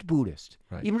raised Buddhist,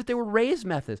 Right. even if they were raised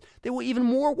Methodist, they will even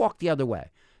more walk the other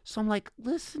way. So I'm like,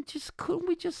 listen, couldn't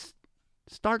we just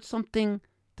start something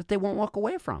that they won't walk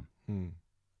away from?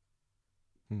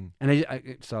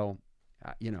 And so,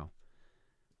 you know,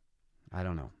 I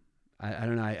don't know. I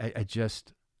don't know. I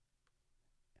just,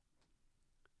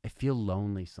 I feel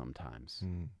lonely sometimes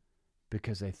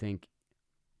because I think,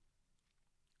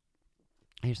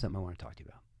 here's something I want to talk to you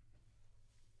about.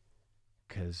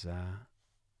 Because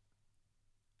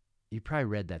you probably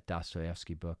read that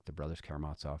Dostoevsky book, The Brothers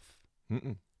Karamazov.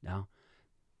 No?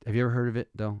 Have you ever heard of it,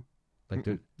 though? Like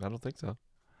I don't think so.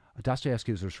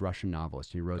 Dostoevsky was this Russian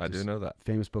novelist. He wrote I this do know that.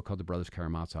 famous book called The Brothers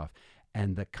Karamazov.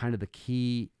 And the kind of the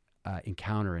key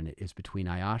encounter in it is between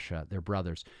Ayasha, their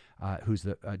brothers, who's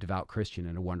a devout Christian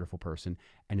and a wonderful person,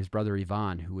 and his brother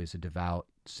Ivan, who is a devout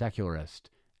secularist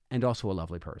and also a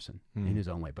lovely person in his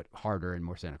own way, but harder and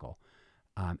more cynical.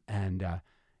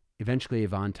 Eventually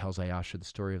Ivan tells Ayasha the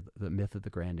story of the myth of the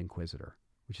Grand Inquisitor,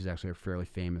 which is actually a fairly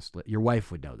famous... Your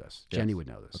wife would know this. Yes. Jenny would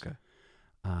know this. Okay.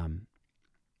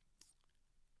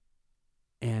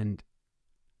 And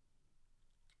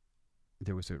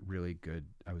there was a really good...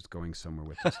 I was going somewhere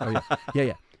with this. Oh, yeah.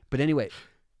 Yeah. But anyway,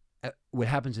 what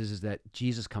happens is that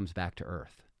Jesus comes back to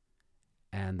earth.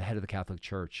 And the head of the Catholic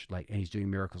Church, and he's doing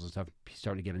miracles and stuff. He's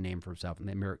starting to get a name for himself. And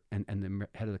the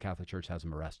head of the Catholic Church has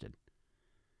him arrested.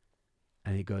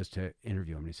 And he goes to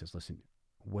interview him, and he says, "Listen,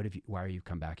 why are you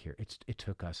come back here? It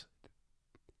took us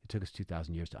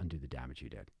 2,000 years to undo the damage you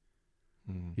did.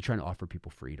 You're trying to offer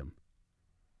people freedom."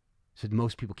 He said,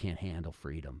 "Most people can't handle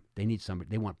freedom. They need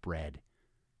somebody. They want bread.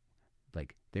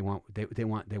 Like they want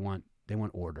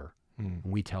order, and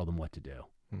we tell them what to do.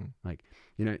 Like,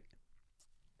 you know."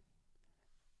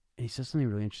 And he says something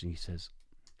really interesting. He says,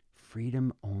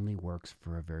 "Freedom only works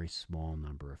for a very small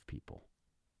number of people."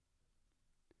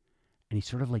 And he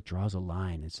sort of draws a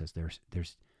line and says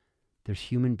there's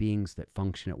human beings that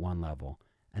function at one level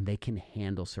and they can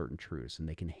handle certain truths and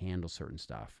they can handle certain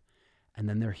stuff. And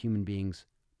then there are human beings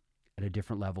at a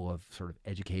different level of sort of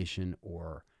education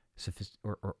or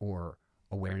or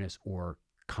awareness or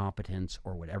competence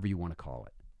or whatever you want to call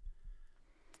it.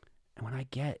 And when I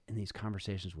get in these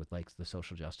conversations with the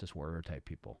social justice warrior type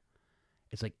people,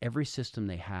 it's like every system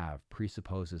they have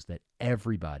presupposes that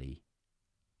everybody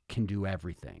can do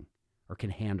everything or can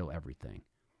handle everything.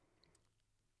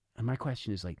 And my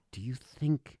question is do you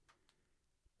think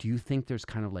there's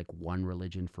kind of one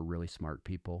religion for really smart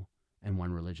people and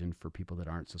one religion for people that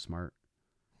aren't so smart?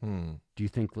 Do you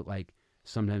think that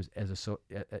sometimes in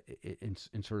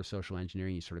sort of social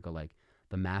engineering, you sort of go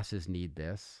the masses need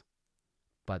this,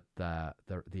 but the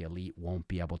elite won't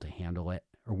be able to handle it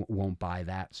or won't buy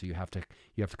that, so you have to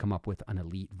come up with an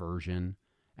elite version,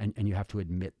 and you have to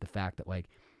admit the fact that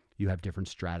you have different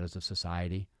stratas of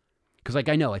society? Because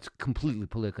I know it's completely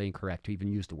politically incorrect to even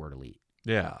use the word elite.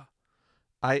 Yeah.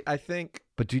 I think...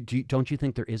 But don't you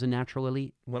think there is a natural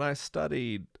elite? When I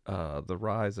studied the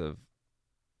rise of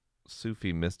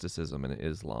Sufi mysticism in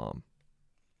Islam,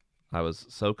 I was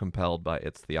so compelled by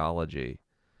its theology,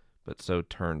 but so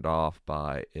turned off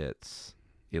by its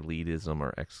elitism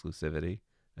or exclusivity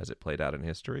as it played out in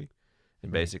history.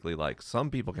 And basically, some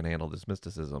people can handle this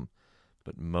mysticism,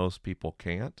 but most people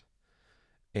can't.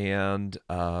 And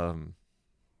what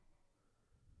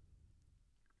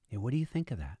do you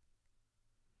think of that?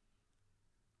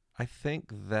 I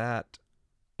think that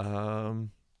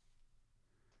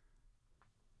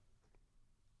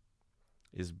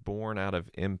is born out of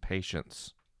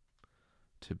impatience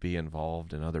to be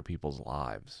involved in other people's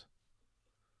lives.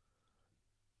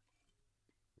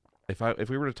 If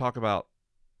we were to talk about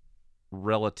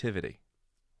relativity,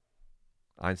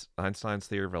 Einstein's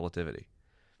theory of relativity,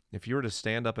 if you were to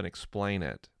stand up and explain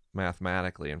it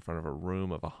mathematically in front of a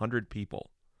room of 100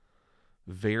 people,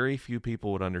 very few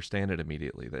people would understand it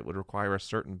immediately. That would require a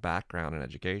certain background and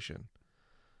education.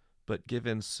 But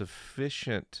given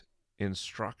sufficient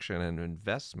instruction and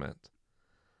investment,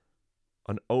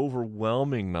 an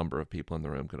overwhelming number of people in the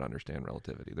room could understand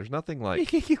relativity. There's nothing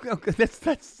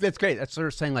that's great. That's sort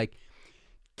of saying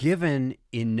given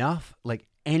enough,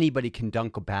 anybody can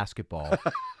dunk a basketball.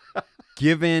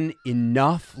 Given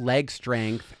enough leg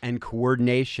strength and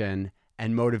coordination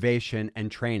and motivation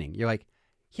and training, you're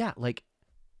yeah,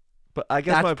 but I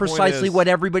guess that's my precisely point is, what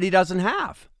everybody doesn't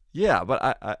have. Yeah, but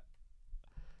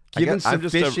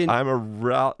I'm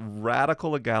a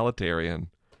radical egalitarian,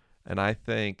 and I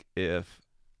think if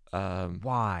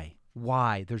why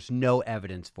there's no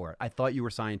evidence for it. I thought you were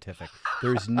scientific.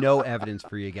 There's no evidence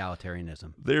for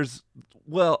egalitarianism.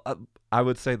 I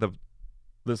would say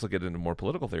this will get into more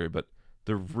political theory, but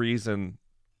the reason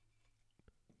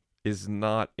is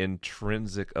not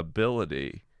intrinsic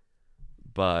ability,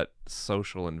 but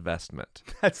social investment.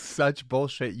 That's such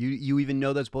bullshit. You even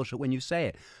know that's bullshit when you say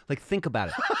it. Think about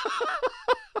it.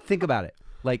 Think about it.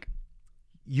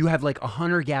 you have like a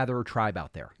hunter-gatherer tribe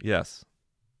out there. Yes.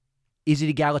 Is it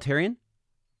egalitarian?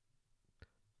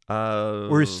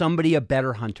 Or is somebody a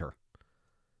better hunter?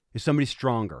 Is somebody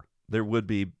stronger? There would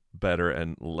be better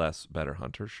and less better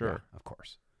hunters, sure. Yeah, of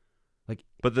course.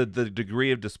 But the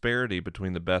degree of disparity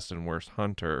between the best and worst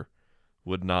hunter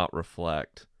would not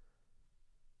reflect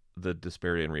the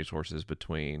disparity in resources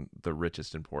between the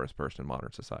richest and poorest person in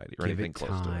modern society, or anything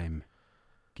close to it.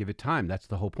 Give it time. That's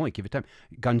the whole point. Give it time.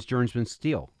 Guns, Germs, and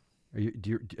Steel. Are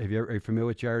you familiar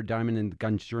with Jared Diamond and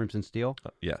Guns, Germs, and Steel?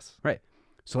 Yes. Right.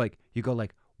 So like you go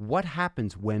like, what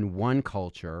happens when one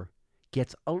culture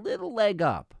gets a little leg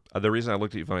up? The reason I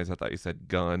looked at you funny is I thought you said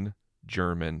gun,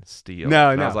 German, steel. No,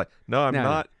 and no. I was like, no, I'm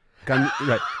not.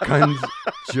 Guns,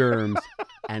 Germs,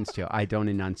 and Steel. I don't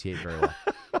enunciate very well.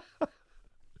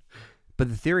 But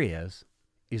the theory is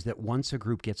that once a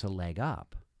group gets a leg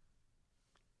up,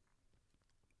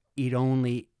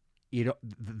 the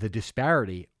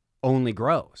disparity only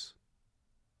grows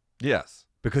Yes.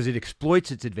 because it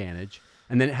exploits its advantage,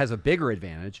 and then it has a bigger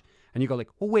advantage. And you go like,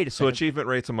 well, wait a So second. achievement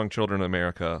rates among children in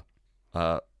America,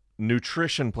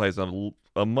 nutrition plays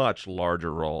a much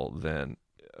larger role than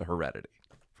heredity,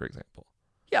 for example.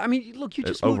 Yeah, I mean, look, you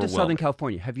It's just moved to Southern overwhelming.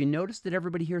 California. Have you noticed that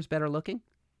everybody here is better looking?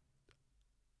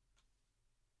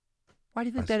 Why do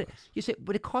you think I that? suppose. You say,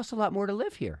 but it costs a lot more to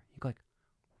live here. You go like,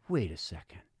 wait a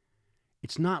second.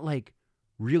 It's not like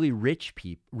really rich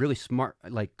people, really smart,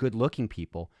 like good-looking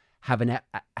people have an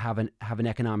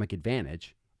economic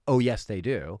advantage. Oh, yes, they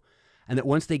do. And that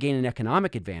once they gain an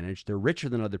economic advantage, they're richer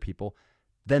than other people.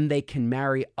 Then they can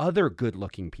marry other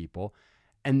good-looking people,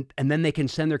 and then they can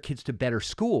send their kids to better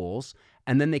schools,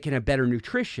 and then they can have better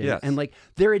nutrition. Yes. And like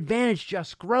their advantage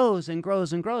just grows and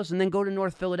grows and grows. And then go to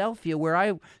North Philadelphia, where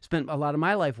I spent a lot of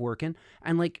my life working,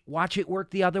 and like watch it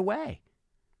work the other way.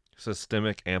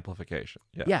 Systemic amplification.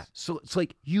 Yes. Yeah. So it's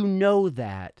like, you know,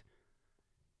 that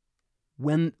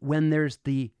when there's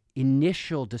the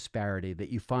initial disparity that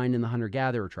you find in the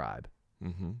hunter-gatherer tribe,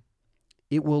 Mm-hmm.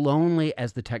 it will only,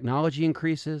 as the technology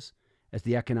increases, as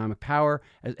the economic power,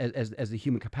 as the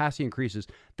human capacity increases,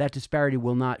 that disparity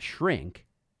will not shrink.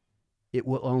 It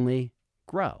will only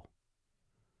grow.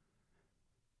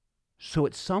 So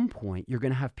at some point, you're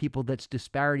going to have people that's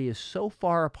disparity is so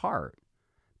far apart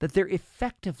that they're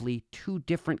effectively two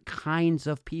different kinds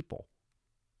of people.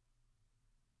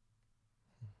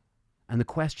 And the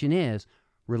question is,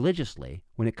 religiously,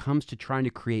 when it comes to trying to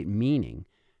create meaning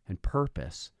and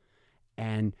purpose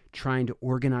and trying to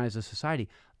organize a society,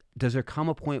 does there come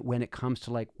a point when it comes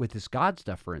to, like, with this God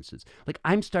stuff, for instance, like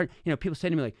people say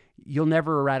to me, like, you'll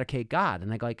never eradicate God.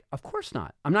 And I go like, of course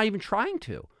not. I'm not even trying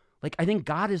to. Like, I think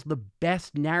God is the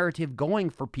best narrative going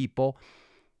for people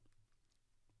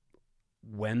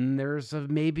when there's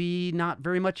maybe not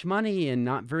very much money and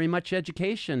not very much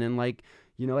education. And like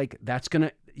that's going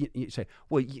to, you say,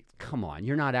 well, come on,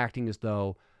 you're not acting as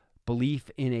though belief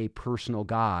in a personal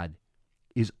God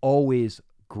is always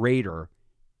greater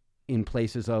in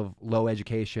places of low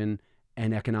education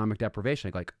and economic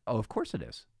deprivation. Like, oh, of course it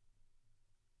is.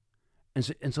 And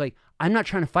so like, I'm not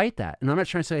trying to fight that. And I'm not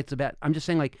trying to say it's about, I'm just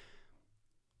saying, like,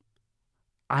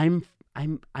 I'm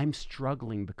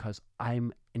struggling because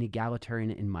I'm an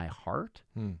egalitarian in my heart,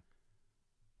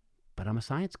 but I'm a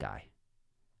science guy.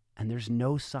 And there's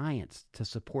no science to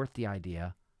support the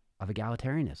idea of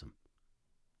egalitarianism.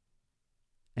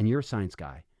 And you're a science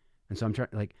guy. And so I'm trying,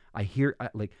 like, I hear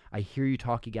you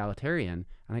talk egalitarian,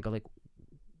 and I go like,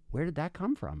 where did that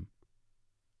come from?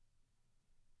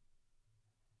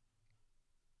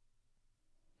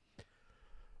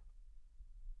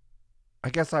 I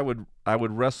guess I would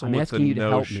wrestle I'm with the asking you to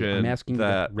help me. notion I'm asking you to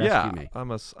that rescue me.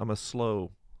 I'm a slower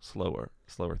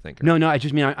thinker. No, I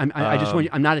just mean I just want you,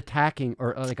 I'm not attacking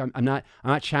or like I'm not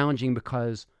challenging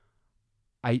because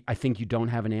I think you don't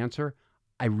have an answer.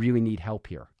 I really need help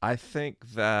here. I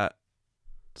think that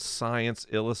science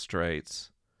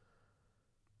illustrates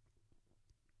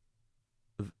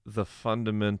the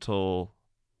fundamental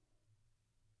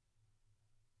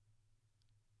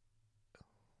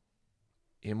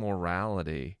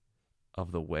immorality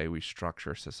of the way we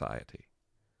structure society.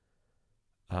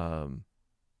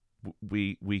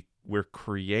 We're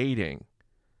creating,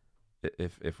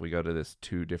 if we go to this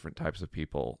two different types of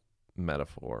people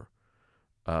metaphor,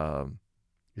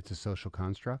 It's a social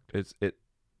construct?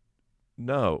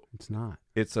 No, It's not.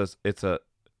 it's a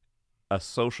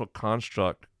social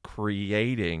construct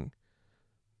creating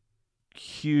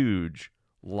huge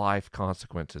life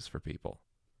consequences for people.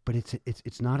 But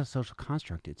it's not a social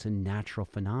construct. It's a natural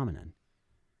phenomenon.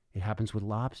 It happens with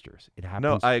lobsters. It happens.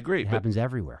 No, I agree. It but happens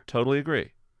everywhere. Totally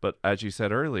agree. But as you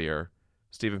said earlier,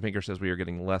 Steven Pinker says we are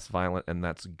getting less violent, and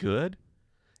that's good.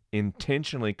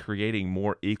 intentionally creating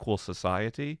more equal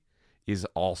society is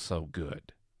also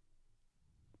good.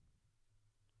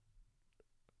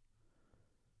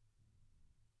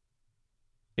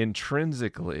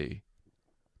 Intrinsically,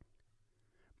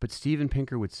 But Steven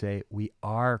Pinker would say we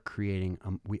are creating,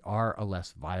 we are a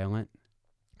less violent.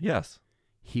 yes.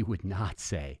 He would not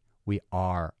say we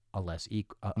are a less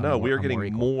equal. No, we are more getting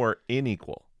equal. more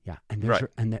unequal. Yeah, and there's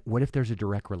Right. what if there's a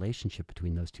direct relationship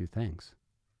between those two things?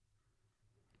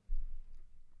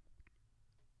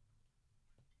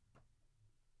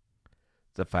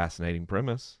 It's a fascinating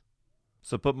premise.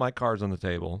 So put my cards on the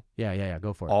table. Yeah.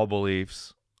 Go for it. All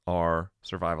beliefs are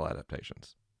survival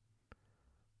adaptations.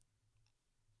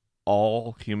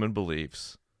 All human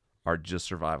beliefs are just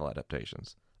survival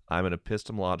adaptations. I'm an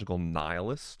epistemological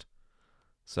nihilist,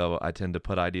 so I tend to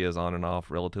put ideas on and off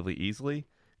relatively easily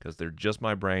because they're just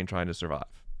my brain trying to survive.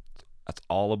 That's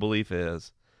all a belief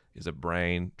is a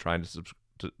brain trying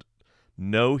to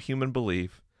no human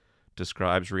belief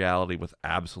describes reality with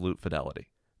absolute fidelity.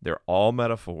 They're all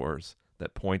metaphors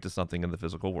that point to something in the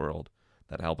physical world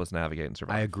that help us navigate and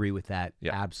survive. I agree with that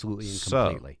Yeah. absolutely and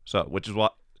completely. So, which is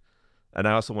what, and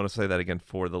I also want to say that again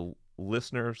for the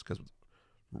listeners, because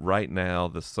right now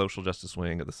the social justice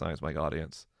wing of the Science Mike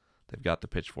audience, they've got the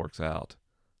pitchforks out,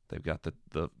 they've got the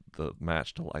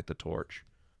match to light the torch,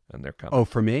 and they're coming. Oh,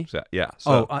 for me? So, yeah.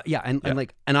 So yeah, and yeah.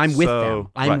 and I'm with So,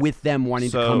 them. I'm right. with them wanting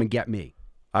to So- come and get me.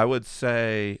 I would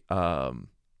say the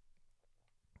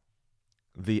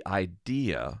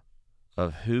idea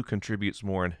of who contributes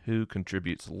more and who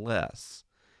contributes less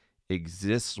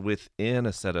exists within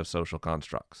a set of social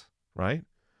constructs, right?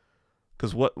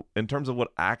 Because what, in terms of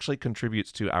what actually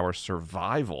contributes to our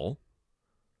survival,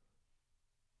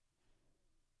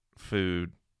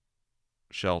 food,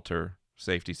 shelter,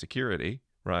 safety, security,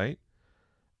 right?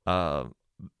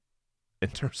 In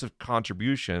terms of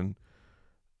contribution,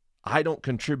 I don't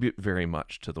contribute very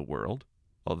much to the world,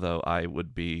 although I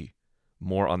would be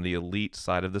more on the elite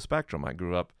side of the spectrum. I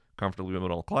grew up comfortably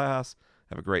middle class,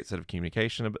 have a great set of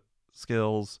communication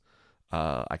skills.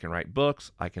 I can write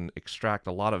books. I can extract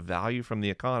a lot of value from the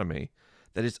economy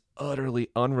that is utterly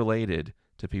unrelated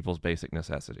to people's basic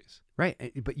necessities.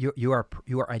 Right, but you are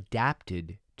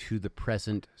adapted to the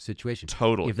present situation.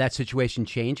 Totally. If that situation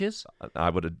changes, I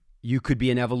would you could be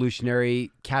an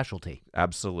evolutionary casualty.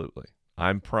 absolutely.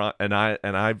 I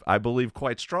believe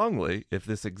quite strongly if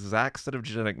this exact set of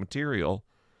genetic material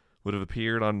would have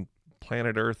appeared on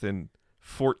planet Earth in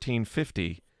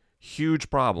 1450, huge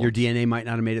problem. Your DNA might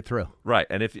not have made it through. Right.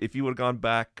 And if you would have gone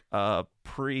back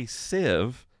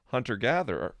pre-Civ,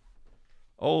 hunter-gatherer,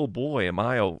 oh boy, am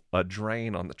I a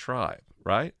drain on the tribe,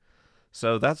 right?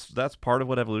 So that's part of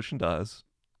what evolution does.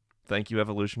 Thank you,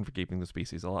 evolution, for keeping the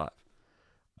species alive.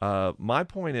 My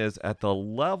point is, at the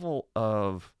level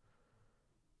of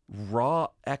raw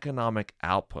economic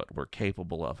output we're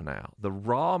capable of now, the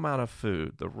raw amount of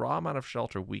food, the raw amount of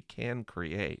shelter we can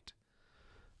create,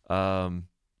 the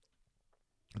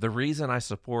reason I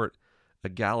support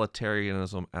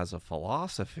egalitarianism as a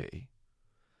philosophy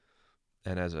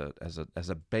and as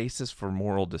a basis for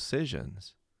moral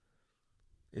decisions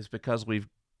is because we've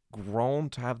grown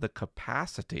to have the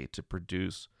capacity to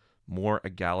produce more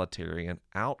egalitarian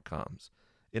outcomes.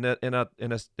 In a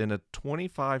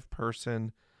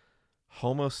 25-person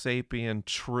Homo sapien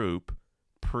troop,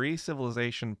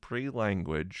 pre-civilization,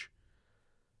 pre-language,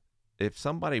 if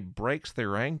somebody breaks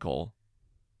their ankle,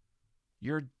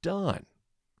 you're done.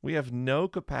 We have no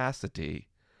capacity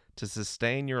to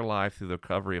sustain your life through the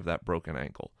recovery of that broken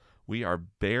ankle. We are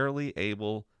barely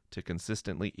able to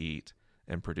consistently eat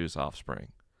and produce offspring.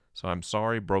 So I'm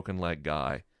sorry, broken leg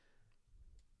guy.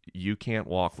 You can't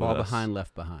walk Fall with us. behind,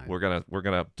 left behind. We're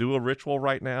gonna do a ritual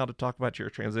right now to talk about your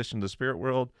transition to the spirit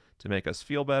world to make us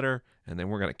feel better, and then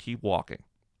we're gonna keep walking.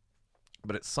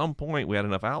 But at some point, we had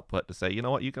enough output to say, you know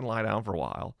what, you can lie down for a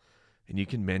while, and you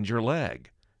can mend your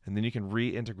leg, and then you can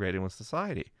reintegrate in with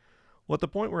society. Well, at the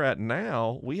point we're at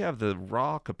now, we have the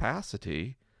raw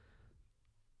capacity,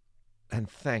 and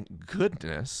thank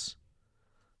goodness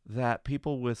that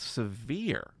people with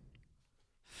severe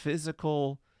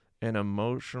physical and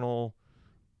emotional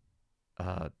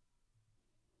and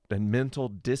mental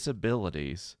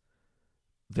disabilities,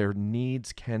 their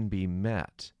needs can be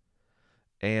met.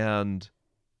 And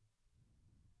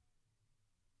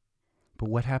But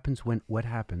what happens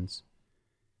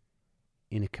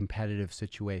in a competitive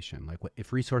situation? Like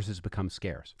if resources become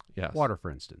scarce? yes, Water,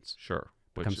 for instance. sure,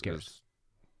 becomes which scarce.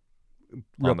 is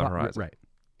on the po- horizon. Right.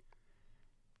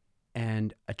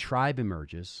 And a tribe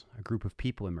emerges, a group of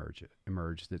people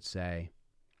emerge that say,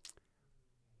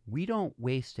 we don't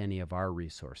waste any of our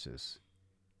resources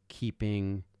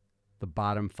keeping the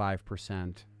bottom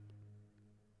 5%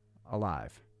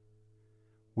 alive.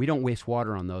 We don't waste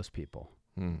water on those people.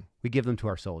 We give them to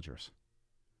our soldiers.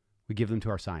 We give them to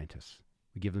our scientists.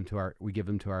 We give them to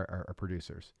our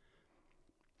producers.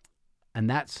 And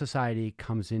that society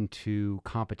comes into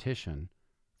competition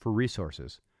for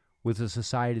resources with a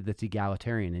society that's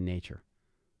egalitarian in nature,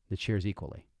 that shares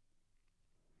equally.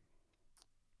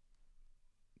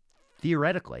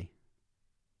 Theoretically,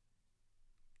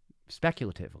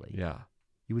 speculatively,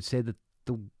 you would say that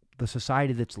the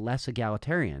society that's less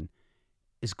egalitarian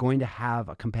is going to have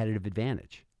a competitive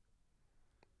advantage.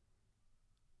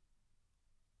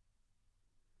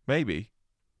 Maybe.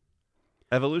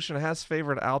 Evolution has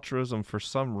favored altruism for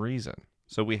some reason.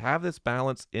 So we have this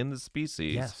balance in the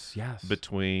species Yes.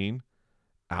 between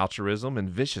altruism and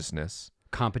viciousness.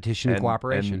 Competition and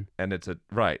cooperation. And it's and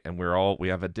we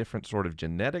have a different sort of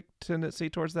genetic tendency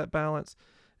towards that balance.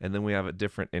 And then we have a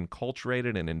different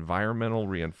enculturated and environmental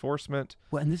reinforcement.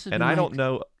 Well, and this is I don't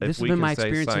know if we can say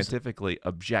experiences scientifically,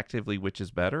 objectively, which is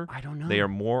better. I don't know. They are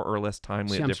more or less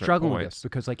timely at I'm different struggling points. with this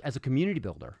because, like, as a community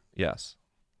builder, Yes.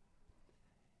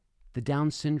 the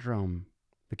Down syndrome,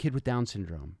 the kid with Down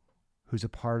syndrome, who's a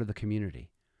part of the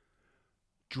community,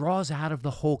 draws out of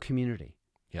the whole community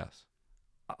Yes.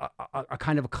 a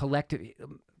kind of a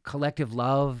collective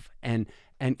love and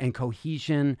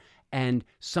cohesion, and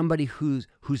somebody who's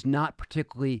not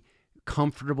particularly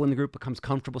comfortable in the group becomes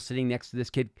comfortable sitting next to this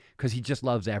kid because he just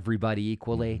loves everybody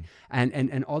equally,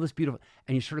 and all this beautiful.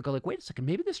 And you sort of go like, wait a second,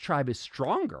 maybe this tribe is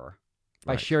stronger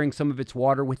by sharing some of its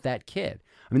water with that kid.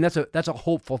 I mean, that's a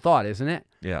hopeful thought, isn't it?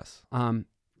 Yes. That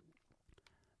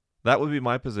would be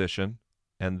my position,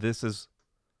 and this is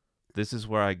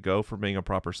where I go from being a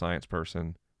proper science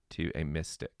person to a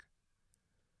mystic.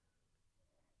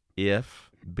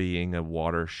 If being a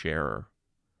water sharer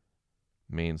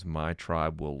means my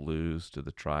tribe will lose to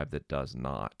the tribe that does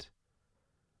not,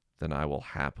 then I will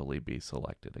happily be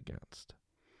selected against.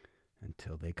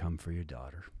 Until they come for your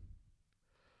daughter.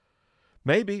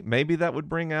 Maybe that would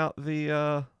bring out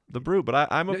the brute, but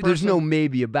I'm a person. There's no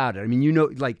maybe about it. I mean,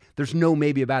 there's no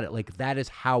maybe about it. Like, that is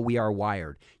how we are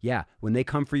wired. Yeah, when they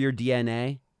come for your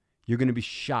DNA, you're going to be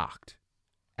shocked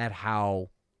at how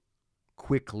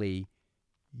quickly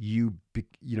you're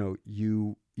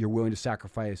willing to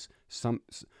sacrifice some.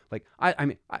 Like, I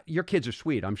mean, your kids are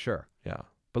sweet, I'm sure. Yeah.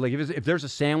 But like, if there's a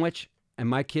sandwich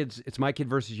and it's my kid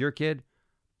versus your kid,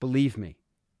 believe me,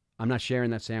 I'm not sharing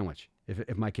that sandwich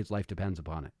if my kid's life depends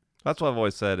upon it. That's what I've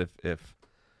always said. If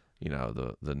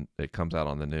it comes out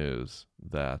on the news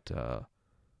that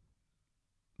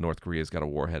North Korea's got a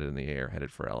warhead in the air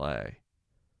headed for L.A.,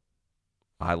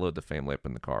 I load the family up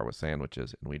in the car with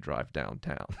sandwiches and we drive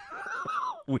downtown.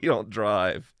 We don't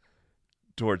drive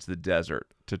towards the desert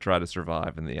to try to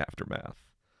survive in the aftermath.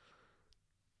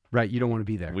 Right, you don't want to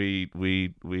be there. We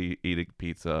eat a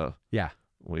pizza. Yeah.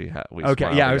 We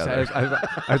okay. Yeah, I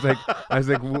was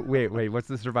like, wait, what's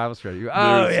the survival strategy?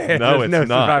 No, it's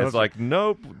not. It's like,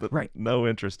 nope. Right. No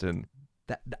interest in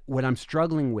that. What I'm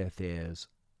struggling with is,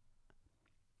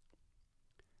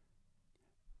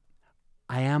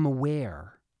 I am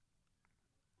aware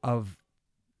of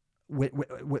what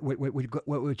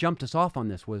jumped us off on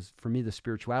this was, for me, the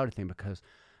spirituality thing, because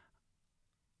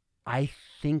I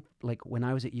think, like, when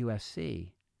I was at USC,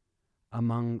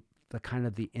 among the kind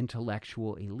of the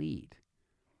intellectual elite,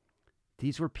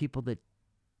 these were people that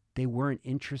they weren't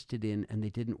interested in, and they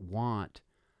didn't want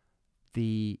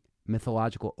the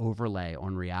mythological overlay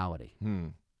on reality.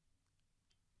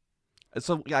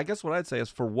 So I guess what I'd say is,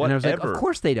 for And whatever. I was like, of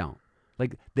course they don't.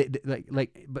 But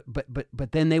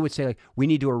then they would say, like, we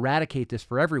need to eradicate this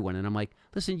for everyone. And I'm like,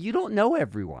 listen, you don't know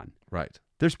everyone. Right.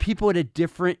 There's people in a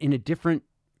different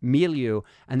milieu,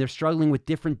 and they're struggling with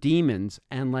different demons,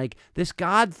 and like this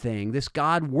God thing, this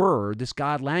God word, this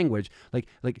God language, like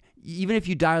even if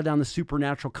you dial down the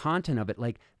supernatural content of it,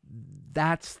 like,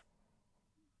 it's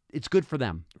good for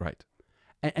them. Right.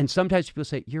 And sometimes people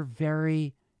say, you're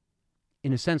very,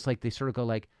 in a sense, like, they sort of go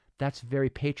like, that's very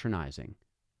patronizing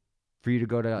for you to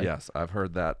go to. Like, yes, I've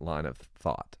heard that line of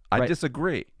thought. I Right.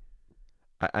 disagree.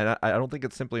 I don't think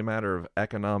it's simply a matter of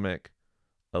economic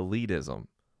elitism.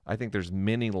 I think there's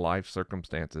many life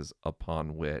circumstances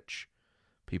upon which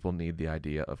people need the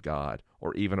idea of God,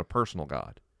 or even a personal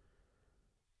God.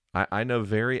 I know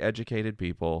very educated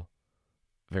people,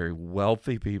 very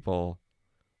wealthy people,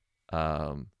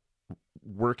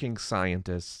 working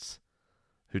scientists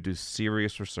who do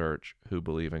serious research, who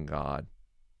believe in God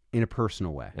in a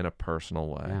personal way.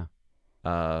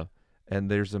 Yeah.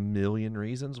 And there's a million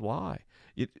reasons why.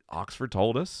 Oxford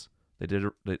told us. They did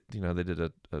a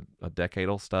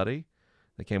decadal study.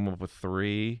 They came up with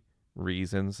 3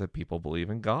 reasons that people believe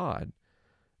in God.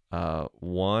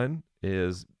 One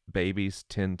is babies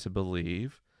tend to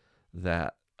believe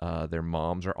that their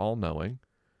moms are all-knowing.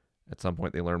 At some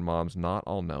point, they learn mom's not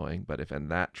all-knowing, but if in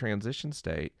that transition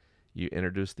state you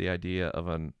introduce the idea of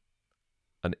an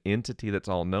entity that's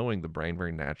all-knowing, the brain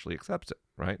very naturally accepts it,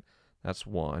 right? That's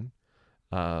one.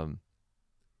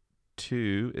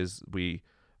 Two is we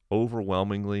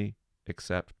overwhelmingly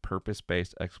accept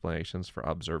purpose-based explanations for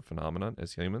observed phenomena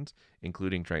as humans,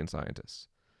 including trained scientists.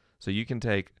 So you can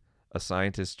take a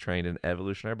scientist trained in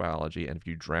evolutionary biology, and if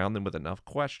you drown them with enough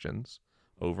questions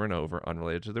over and over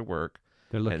unrelated to their work,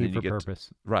 They're and looking then you for get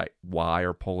purpose. right, why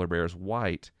are polar bears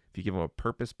white? If you give them a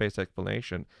purpose-based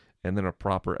explanation and then a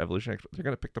proper evolutionary, they're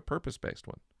going to pick the purpose-based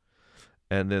one.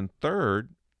 And then third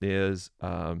is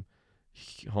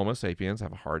Homo sapiens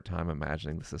have a hard time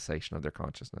imagining the cessation of their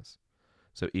consciousness.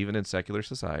 So even in secular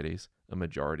societies, a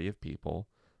majority of people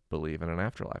believe in an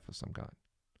afterlife of some kind.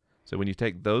 So when you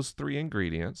take those three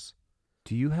ingredients,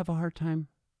 Do you have a hard time?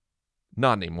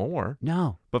 not anymore,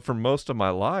 No. but for most of my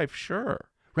life, sure.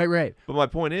 Right. But my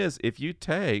point is, if you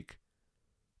take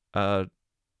a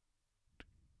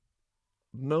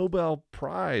Nobel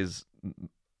Prize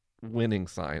winning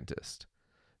scientist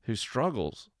who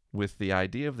struggles with the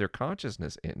idea of their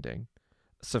consciousness ending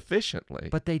sufficiently,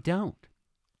 But they don't.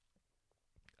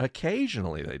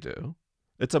 occasionally they do.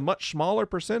 It's a much smaller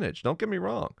percentage. Don't get me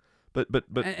wrong, but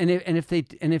If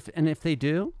they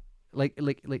do,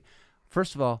 like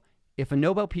first of all, if a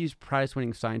Nobel Peace Prize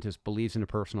winning scientist believes in a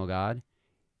personal God,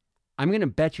 I'm going to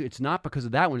bet you it's not because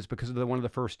of that one. It's because of one of the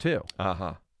first two.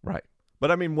 right.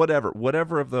 But I mean,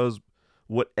 whatever of those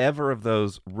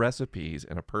recipes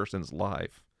in a person's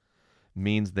life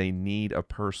means they need a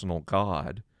personal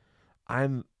God.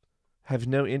 Have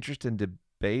no interest in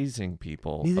debasing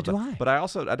people. Neither do I. But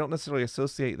I don't necessarily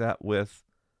associate that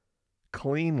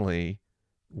cleanly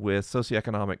with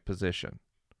socioeconomic position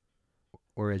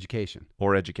Or education.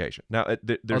 or education. Now,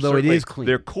 Although it is clean.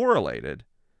 they're correlated,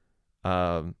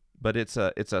 but it's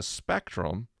a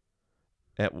spectrum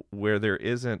where there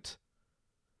isn't.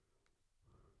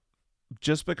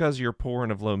 Just because you're poor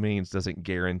and of low means doesn't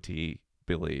guarantee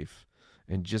belief,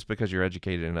 and just because you're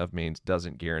educated enough means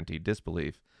doesn't guarantee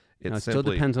disbelief. It still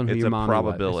depends on who your mom was.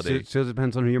 probability. It still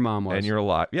depends on who your mom was. And you're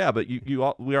alive. Yeah, but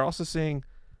we are also seeing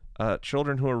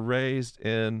children who are raised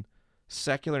in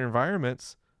secular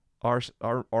environments are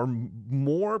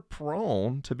more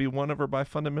prone to be won over by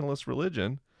fundamentalist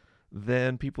religion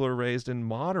than people who are raised in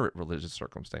moderate religious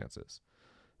circumstances.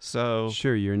 So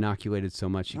Sure, you're inoculated so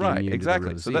much. You get right, immune to the exactly.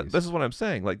 real So disease. this is what I'm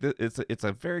saying. Like it's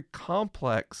a very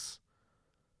complex,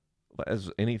 as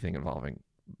anything involving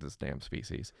this damn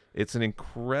species. It's an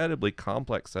incredibly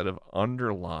complex set of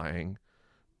underlying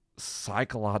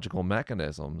psychological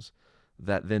mechanisms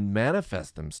that then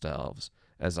manifest themselves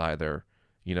as either,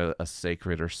 a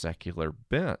sacred or secular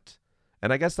bent.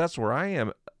 And I guess that's where I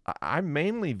am. I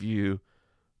mainly view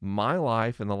my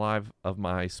life and the life of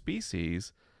my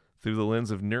species through the lens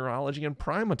of neurology and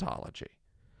primatology.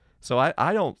 So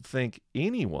I don't think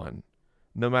anyone,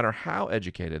 no matter how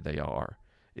educated they are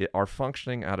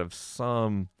functioning out of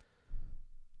some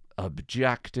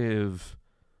objective,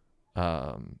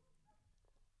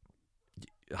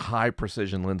 high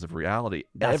precision lens of reality.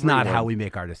 That's not how we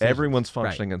make our decisions. Everyone's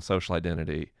functioning in social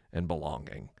identity and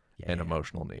belonging and Yeah.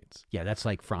 emotional needs. Yeah, that's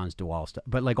like Franz de Waal stuff.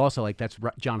 But also that's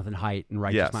Jonathan Haidt and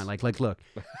Righteous Yes. Mind. Like, look.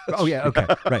 Oh yeah, okay,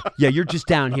 right. Yeah, you're just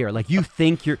down here. Like you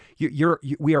think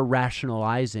we are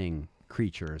rationalizing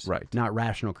creatures, Right. not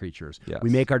rational creatures. Yes. We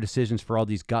make our decisions for all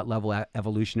these gut level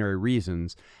evolutionary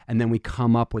reasons, and then we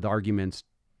come up with arguments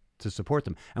to support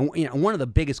them. And one of the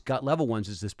biggest gut level ones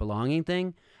is this belonging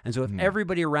thing. And so if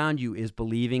everybody around you is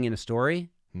believing in a story,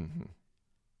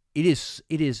 it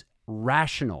is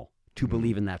rational to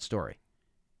believe in that story.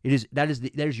 That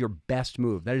is your best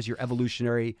move. That is your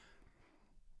evolutionary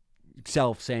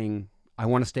self saying, I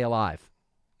want to stay alive.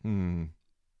 Get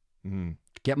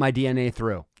my DNA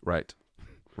through. Right.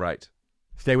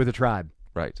 Stay with the tribe.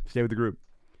 Right. Stay with the group.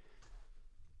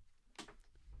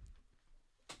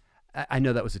 I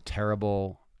know that was a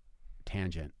terrible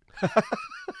tangent.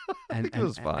 And it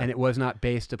was fine. And it was not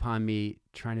based upon me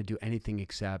trying to do anything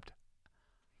except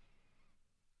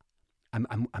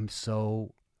I'm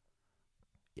so.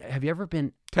 Have you ever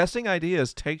been Testing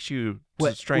ideas takes you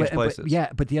to strange places.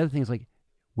 But the other thing is like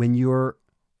when you're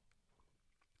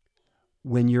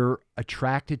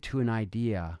attracted to an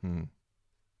idea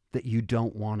that you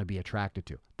don't want to be attracted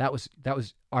to. That was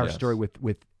our Yes. story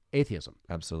with atheism.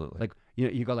 Absolutely. Like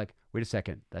you go like, wait a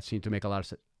second, that seemed to make a lot of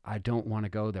sense. I don't want to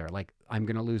go there. Like I'm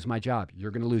going to lose my job.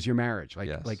 You're going to lose your marriage. Like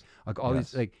Yes. like all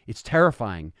Yes. these, like it's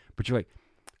terrifying. But you're like,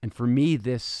 And for me,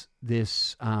 this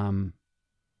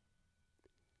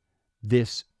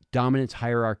dominance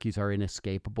hierarchies are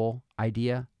inescapable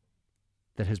idea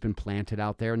that has been planted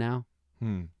out there now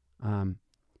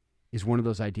is one of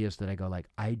those ideas that I go like,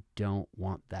 I don't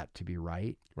want that to be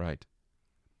right. Right.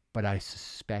 But I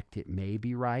suspect it may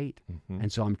be right. Mm-hmm.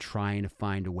 And so I'm trying to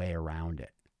find a way around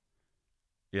it.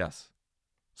 Yes.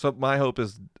 So my hope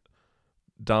is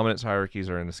dominance hierarchies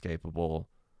are inescapable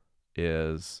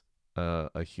is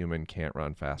a human can't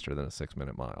run faster than a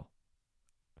 6-minute mile.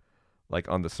 Like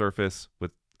on the surface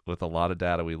with a lot of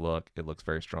data we look, it looks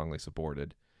very strongly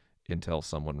supported until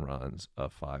someone runs a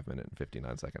 5-minute and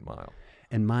 59-second mile.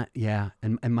 And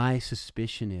my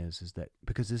suspicion is that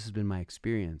because this has been my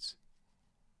experience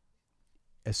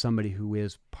as somebody who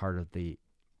is part of the,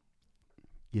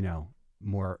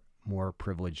 more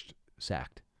privileged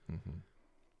sect,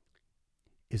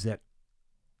 is that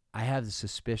I have the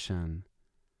suspicion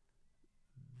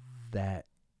that,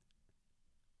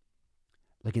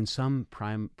 like in some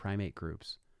primate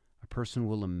groups, a person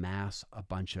will amass a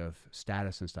bunch of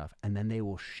status and stuff, and then they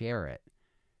will share it,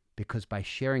 because by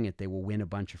sharing it, they will win a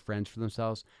bunch of friends for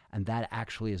themselves, and that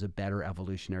actually is a better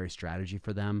evolutionary strategy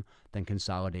for them than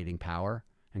consolidating power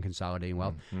and consolidating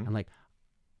wealth. Mm-hmm. And like,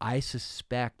 I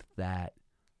suspect that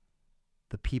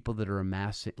the people that are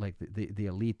amassing, like the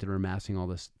elite that are amassing all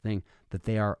this thing, that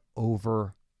they are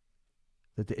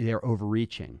they're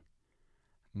overreaching.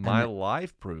 My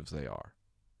life proves they are.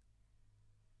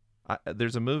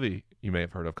 There's a movie you may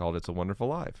have heard of called It's a Wonderful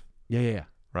Life. Yeah.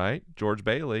 Right? George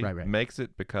Bailey Right. makes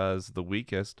it because the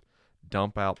weakest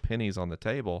dump out pennies on the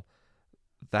table.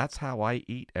 That's how I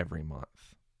eat every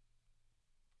month.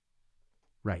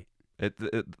 Right.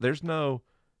 There's no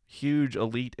huge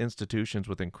elite institutions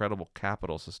with incredible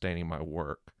capital sustaining my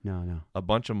work. No. A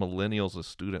bunch of millennials with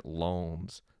student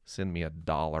loans send me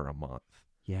 $1 a month.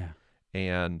 Yeah.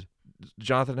 And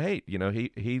Jonathan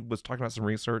Haidt, he was talking about some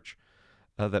research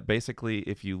that basically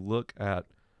if you look at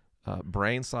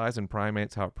brain size in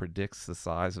primates, how it predicts the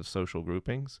size of social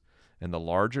groupings, and the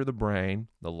larger the brain,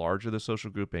 the larger the social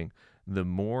grouping, the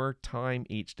more time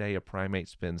each day a primate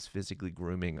spends physically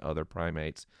grooming other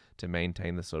primates to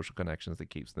maintain the social connections that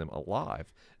keeps them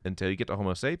alive, until you get to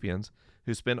Homo sapiens,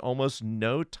 who spend almost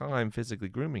no time physically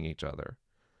grooming each other.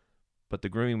 But the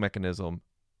grooming mechanism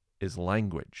is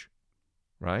language,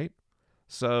 right?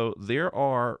 So there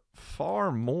are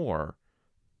far more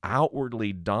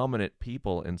outwardly dominant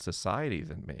people in society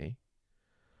than me,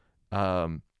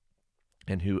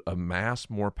 and who amass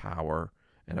more power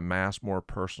and amass more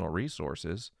personal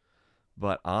resources.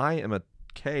 But I am a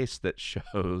case that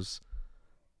shows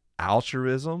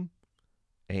altruism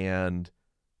and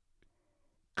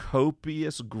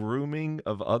copious grooming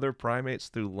of other primates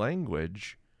through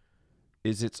language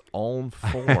is its own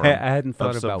form I hadn't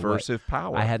thought of about subversive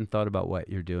power. I hadn't thought about what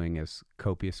you're doing as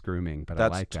copious grooming, but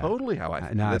That's I like that. totally how I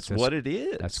think. No, That's what it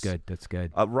is. That's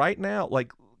good. Right now,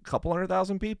 like a couple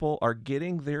 100,000 people are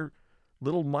getting their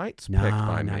little mites picked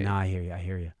by me. No, I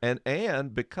hear you.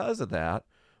 And because of that,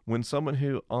 when someone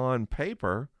who on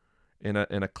paper in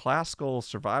a classical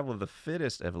survival of the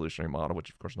fittest evolutionary model,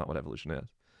 which of course is not what evolution is,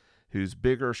 who's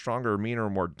bigger, stronger, meaner,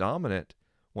 more dominant,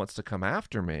 wants to come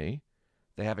after me,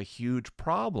 they have a huge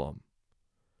problem.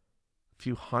 A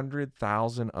few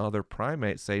 100,000 other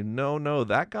primates say, no,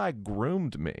 that guy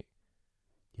groomed me.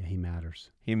 Yeah, he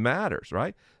matters. He matters,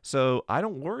 right? So I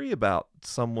don't worry about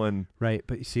someone. Right,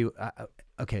 but you see,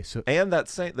 okay, so And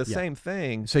same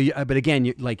thing. So, but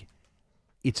again,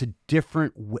 it's a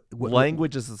different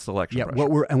Language is the selection. Yeah, pressure.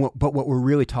 what we're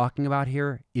really talking about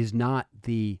here is not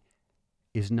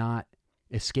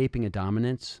escaping a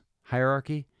dominance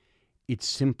hierarchy. It's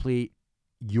simply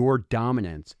your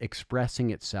dominance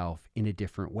expressing itself in a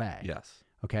different way. Yes.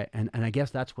 Okay, and I guess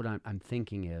that's what I'm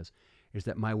thinking is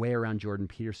that my way around Jordan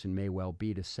Peterson may well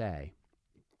be to say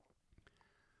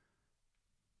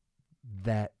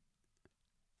that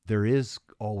there is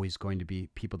always going to be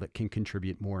people that can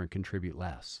contribute more and contribute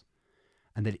less.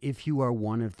 And that if you are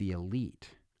one of the elite,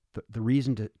 the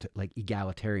reason to like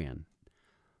egalitarian,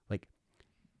 like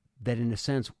that in a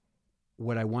sense,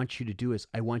 what I want you to do is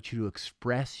I want you to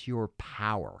express your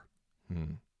power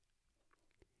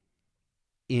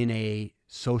in a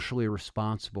socially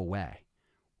responsible way,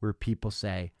 where people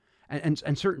say, and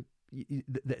certain,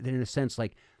 that in a sense,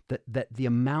 like that the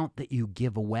amount that you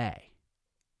give away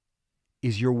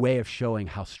is your way of showing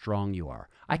how strong you are.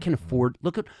 I can afford,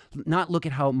 look at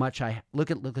how much look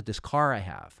at this car I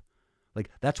have. Like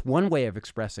that's one way of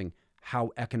expressing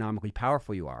how economically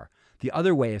powerful you are. The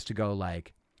other way is to go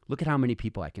like, look at how many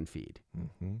people I can feed.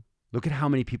 Mm-hmm. Look at how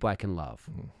many people I can love.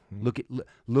 Mm-hmm.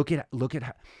 Look at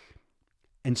how,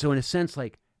 and so in a sense,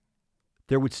 like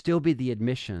there would still be the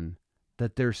admission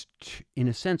that there's, in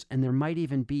a sense, and there might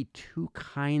even be two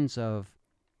kinds of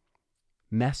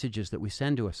messages that we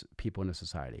send to us people in a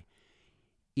society.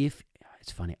 If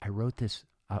it's funny, I wrote this.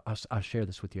 I'll share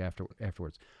this with you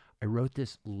afterwards. I wrote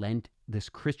this This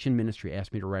Christian ministry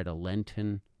asked me to write a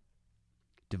Lenten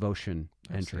devotion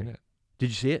I've entry. seen it. Did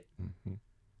you see it? Mm-hmm.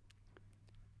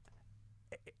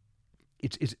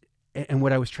 It's and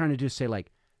what I was trying to do is say,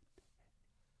 like,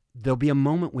 there'll be a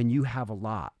moment when you have a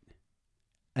lot,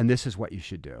 and this is what you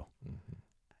should do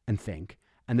and think.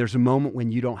 And there's a moment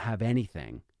when you don't have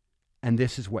anything, and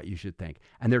this is what you should think.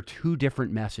 And they're two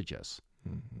different messages.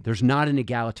 Mm-hmm. There's not an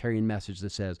egalitarian message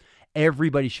that says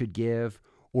everybody should give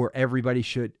or everybody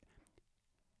should.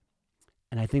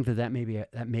 And I think that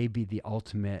may be the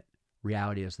ultimate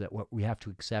reality, is that what we have to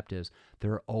accept is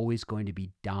there are always going to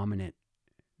be dominant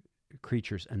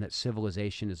creatures, and that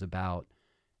civilization is about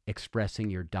expressing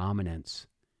your dominance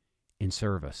in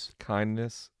service.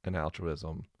 Kindness and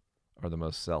altruism are the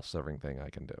most self-serving thing I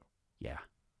can do. Yeah.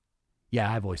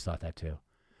 Yeah, I've always thought that too.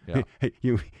 Yeah.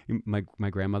 My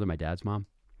grandmother, my dad's mom,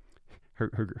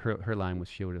 her line was,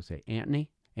 she would say, Anthony,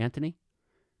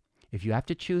 if you have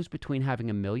to choose between having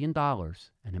 $1 million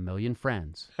and 1 million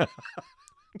friends,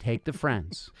 take the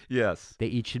friends. Yes. They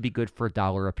each should be good for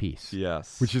 $1 a piece.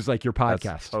 Yes. Which is like your podcast.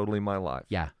 That's totally my life.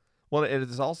 Yeah. Well, it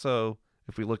is also,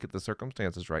 if we look at the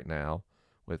circumstances right now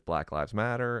with Black Lives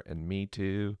Matter and Me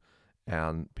Too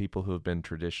and people who have been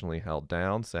traditionally held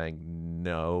down saying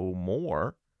no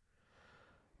more,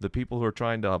 the people who are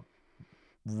trying to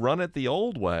run it the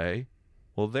old way,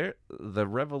 well, the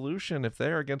revolution, if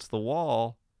they're against the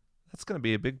wall, that's going to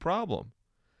be a big problem.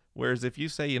 Whereas if you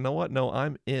say, you know what, no,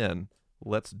 I'm in,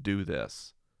 let's do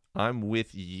this, I'm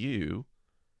with you,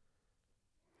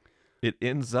 it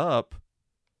ends up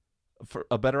for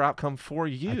a better outcome for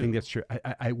you. I think that's true.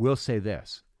 I will say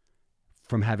this,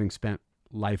 from having spent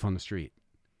life on the street,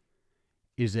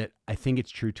 is that I think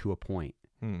it's true to a point.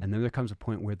 And then there comes a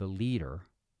point where the leader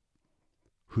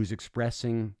who's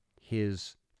expressing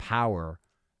his power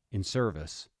in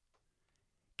service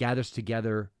gathers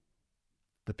together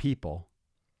the people,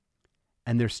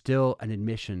 and there's still an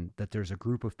admission that there's a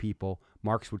group of people,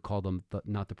 Marx would call them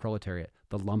not the proletariat,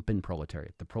 the lumpen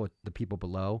proletariat, the people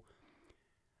below,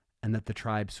 and that the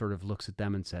tribe sort of looks at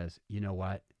them and says, you know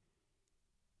what,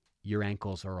 your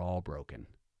ankles are all broken,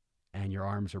 and your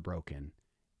arms are broken,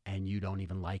 and you don't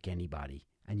even like anybody,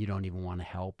 and you don't even want to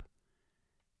help,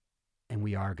 and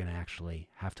we are going to actually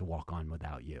have to walk on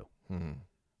without you.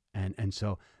 And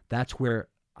so that's where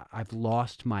I've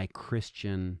lost my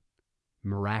Christian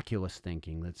miraculous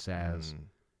thinking that says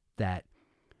that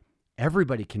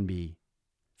everybody can be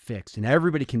fixed and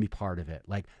everybody can be part of it.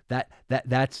 Like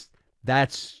that's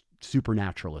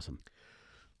supernaturalism.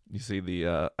 You see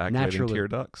the activating tear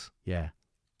ducts? Yeah.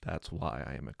 That's why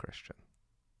I am a Christian.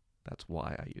 That's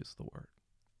why I use the word.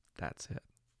 That's it.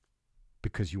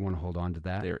 Because you want to hold on to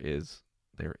that? There is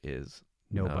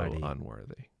Nobody. no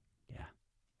unworthy. Yeah.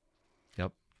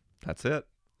 Yep. That's it.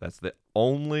 That's the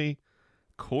only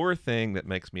core thing that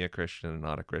makes me a Christian and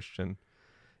not a Christian.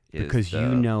 Because you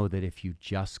know that if you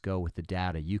just go with the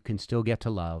data, you can still get to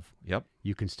love. Yep.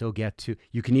 You can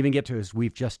even get to, as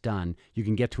we've just done, you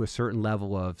can get to a certain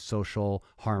level of social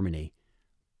harmony,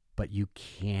 but you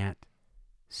can't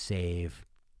save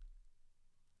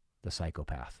the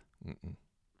psychopath. Mm-mm.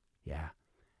 Yeah.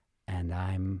 And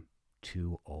I'm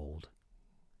too old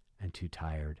and too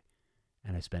tired,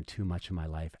 and I spent too much of my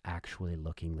life actually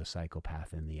looking the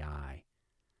psychopath in the eye.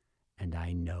 And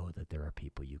I know that there are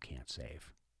people you can't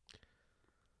save.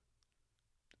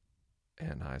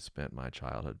 And I spent my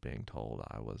childhood being told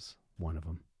I was One of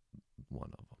them.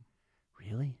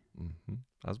 Really? Mm-hmm.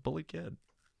 I was a bully kid,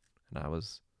 and I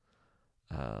was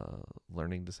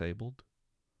learning disabled,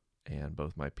 and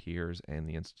both my peers and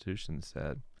the institution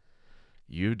said,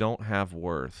 you don't have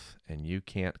worth, and you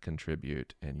can't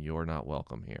contribute, and you're not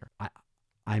welcome here.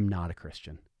 I'm not a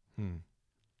Christian.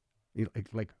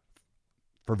 Like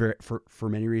for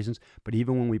many reasons, but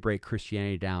even when we break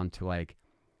Christianity down to like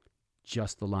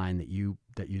just the line that you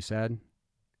said,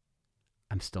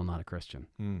 I'm still not a Christian.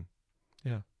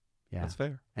 Yeah, that's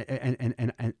fair.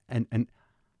 And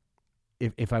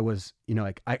if I was,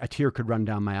 like a tear could run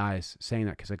down my eyes saying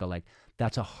that, because I go like,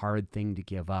 that's a hard thing to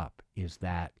give up, is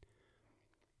that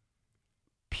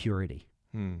purity.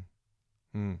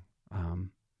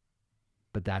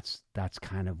 But that's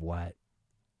kind of what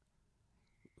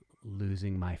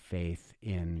losing my faith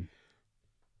in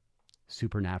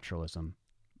supernaturalism,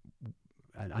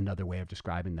 another way of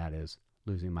describing that is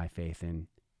losing my faith in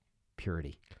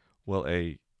purity. Well,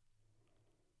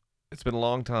 It's been a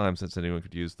long time since anyone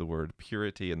could use the word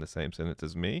purity in the same sentence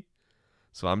as me.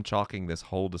 So I'm chalking this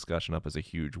whole discussion up as a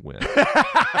huge win.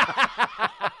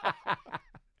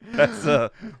 That's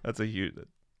a huge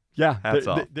Yeah. hats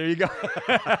off. There you go.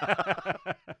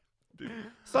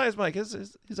 Science Mike,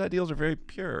 his ideals are very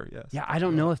pure. Yes. Yeah, I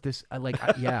don't know if this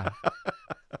yeah.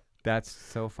 That's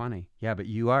so funny. Yeah, but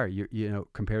you're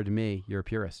compared to me, you're a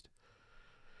purist.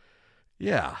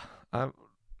 Yeah.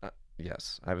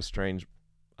 Yes.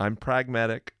 I'm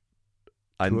pragmatic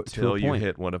until you point.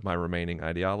 hit one of my remaining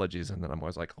ideologies, and then I'm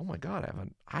always like, oh my God,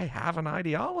 I have an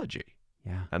ideology.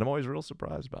 Yeah. And I'm always real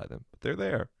surprised by them. But they're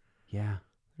there. Yeah.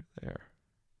 They're there.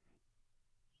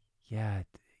 Yeah.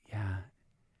 Yeah.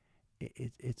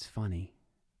 It's funny.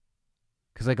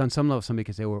 Because like on some level, somebody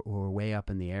could say we're way up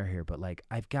in the air here, but like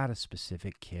I've got a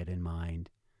specific kid in mind.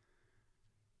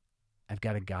 I've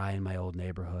got a guy in my old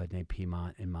neighborhood named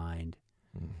Piedmont in mind.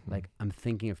 Mm-hmm. Like I'm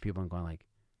thinking of people and going like,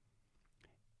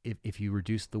 if you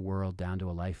reduce the world down to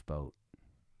a lifeboat,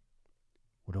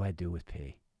 what do I do with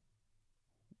P?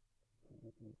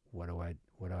 What do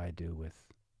I do with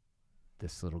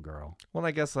this little girl? Well,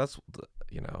 I guess that's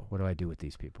What do I do with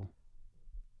these people?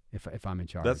 If I'm in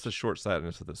charge, that's the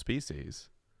short-sightedness of the species.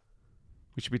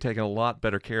 We should be taking a lot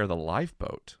better care of the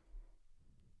lifeboat.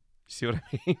 You see what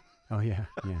I mean? Oh yeah,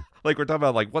 yeah. Like we're talking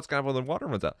about like what's going to happen when the water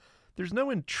runs out. There's no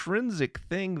intrinsic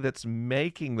thing that's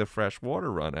making the fresh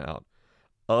water run out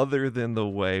other than the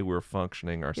way we're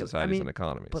functioning our societies and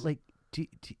economies. But like, do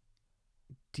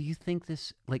you think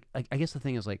this, like, I guess the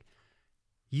thing is like,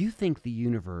 you think the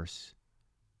universe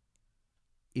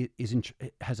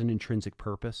has an intrinsic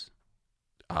purpose?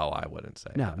 Oh, I wouldn't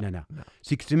say No. that.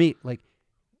 See, 'cause to me, like,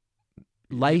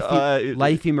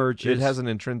 life emerges. It has an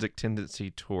intrinsic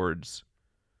tendency towards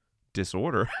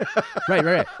disorder.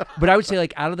 right. But I would say,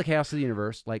 like, out of the chaos of the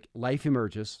universe, like, life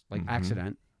emerges, like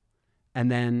accident,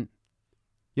 and then,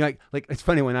 like it's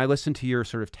funny when I listen to your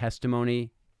sort of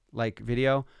testimony, like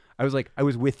video. I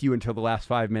was with you until the last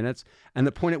 5 minutes, and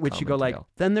the point at which you go like,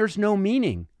 then there's no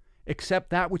meaning except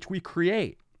that which we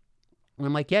create. And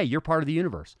I'm like, yeah, you're part of the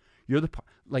universe. You're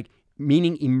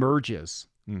meaning emerges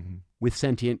with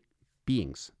sentient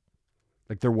beings.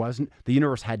 Like the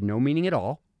universe had no meaning at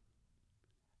all,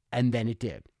 and then it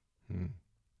did.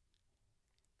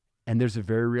 And there's a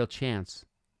very real chance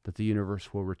that the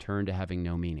universe will return to having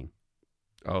no meaning.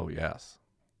 Oh yes.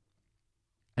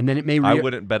 And then it may I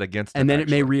wouldn't bet against it. And then it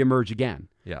may reemerge again.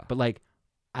 Yeah. But like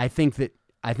I think that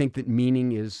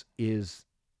meaning is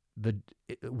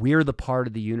we're the part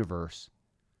of the universe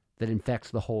that infects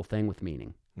the whole thing with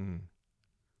meaning.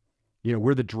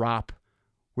 We're the drop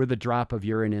of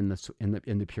urine in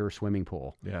the pure swimming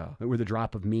pool. Yeah. We're the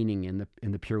drop of meaning in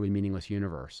the purely meaningless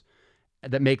universe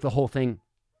that make the whole thing,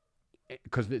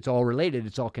 because it's all related,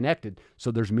 it's all connected.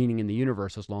 So there's meaning in the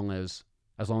universe as long as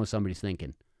somebody's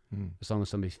thinking, as long as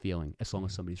somebody's feeling, as long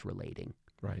as somebody's relating.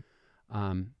 Right.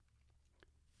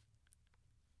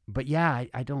 But yeah,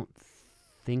 I don't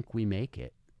think we make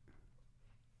it.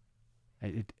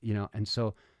 And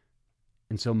so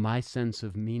my sense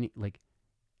of meaning, like,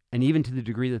 and even to the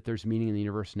degree that there's meaning in the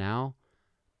universe now,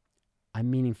 I'm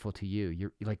meaningful to you.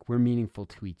 You're like, we're meaningful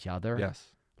to each other.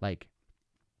 Yes. Like,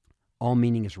 all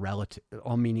meaning is relative.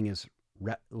 All meaning is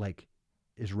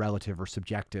relative or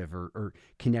subjective or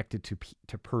connected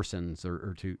to persons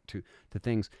or to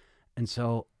things, and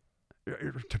so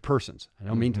to persons. I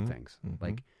don't mean to things.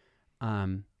 Like,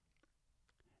 and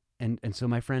so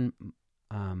my friend,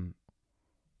 I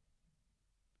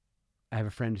have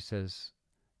a friend who says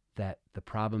that the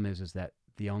problem is that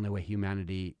the only way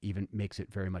humanity even makes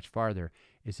it very much farther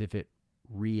is if it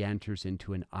re-enters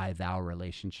into an I-thou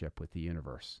relationship with the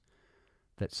universe.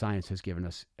 That science has given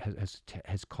us,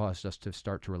 has caused us to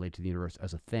start to relate to the universe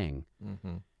as a thing,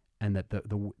 and that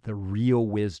the real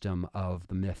wisdom of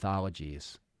the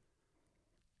mythologies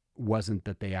wasn't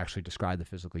that they actually described the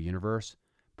physical universe,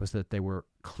 but that they were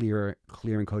clear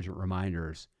and cogent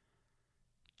reminders.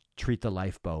 Treat the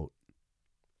lifeboat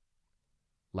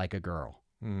like a girl,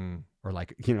 or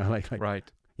like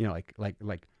right,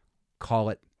 like call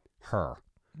it her,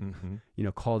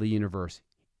 call the universe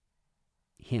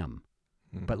him.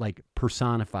 But like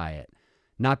personify it,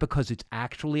 not because it's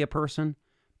actually a person,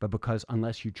 but because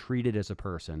unless you treat it as a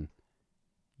person,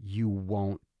 you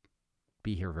won't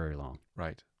be here very long.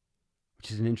 Right.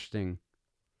 Which is an interesting.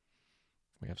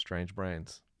 We have strange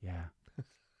brains. Yeah.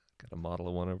 Got a model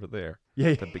of one over there.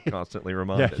 Yeah. To be constantly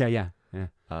reminded. Yeah.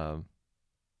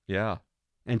 Yeah.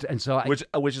 And so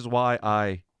which is why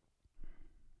I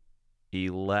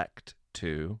elect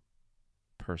to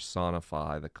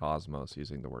personify the cosmos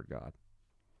using the word God.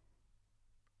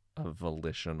 A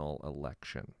volitional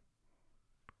election.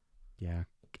 Yeah.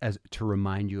 As to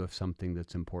remind you of something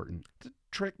that's important. To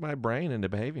trick my brain into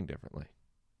behaving differently.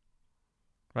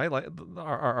 Right? Like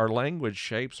our language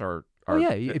shapes our Oh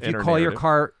yeah, if you call your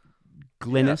car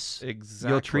Glynis,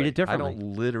 exactly. you'll treat it differently. I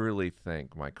don't literally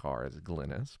think my car is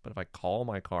Glynis, but if I call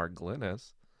my car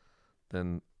Glynis,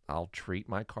 then I'll treat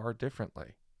my car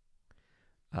differently.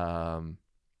 And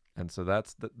so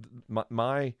that's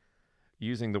my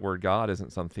using the word God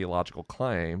isn't some theological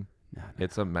claim. No.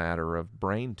 It's a matter of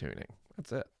brain tuning.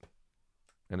 That's it.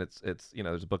 And it's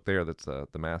there's a book there that's The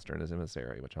Master and His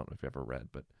Emissary, which I don't know if you've ever read,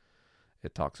 but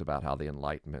it talks about how the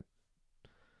Enlightenment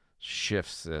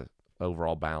shifts the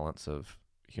overall balance of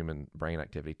human brain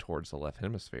activity towards the left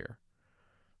hemisphere,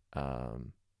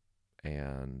 and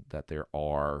that there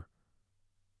are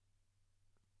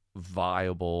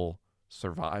viable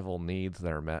survival needs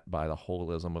that are met by the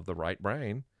holism of the right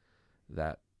brain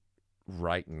that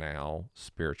right now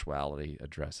spirituality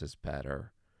addresses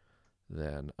better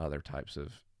than other types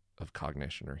of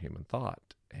cognition or human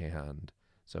thought. And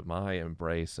so my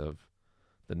embrace of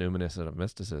the numinous of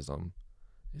mysticism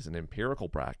is an empirical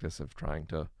practice of trying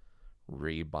to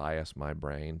rebias my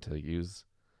brain to use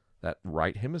that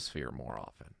right hemisphere more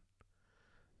often.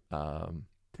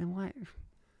 Then why?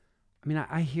 I mean,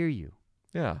 I hear you.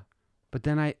 Yeah. But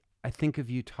then I think of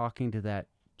you talking to that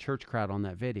church crowd on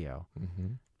that video.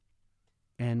 Mm-hmm.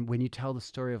 And when you tell the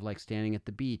story of like standing at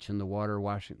the beach and the water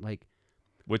washing, like,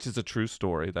 Which is a true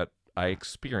story that I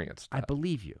experienced. I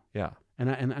believe you. Yeah. And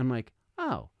I'm like,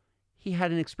 oh, he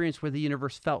had an experience where the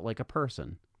universe felt like a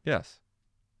person, Yes.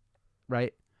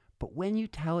 right? But when you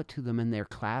tell it to them and they're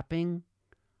clapping,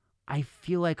 I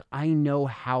feel like I know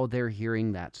how they're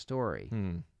hearing that story.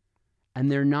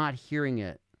 And they're not hearing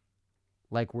it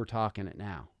like we're talking it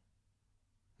now.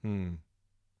 And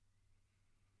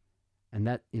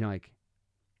that, like,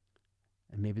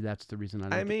 and maybe that's the reason I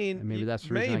don't. Maybe that's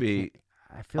the reason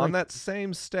I feel on like that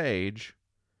same stage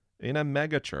in a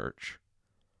mega church,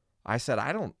 I said,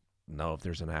 I don't know if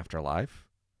there's an afterlife.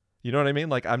 You know what I mean?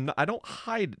 Like I don't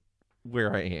hide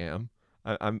where I am.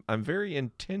 I'm very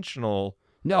intentional.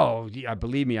 No,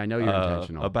 believe me, I know you're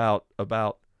intentional about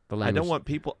the language. I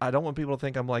don't want people to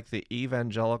think I'm like the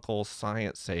evangelical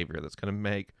science savior that's going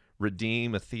to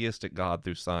redeem a theistic God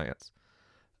through science.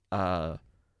 Yeah.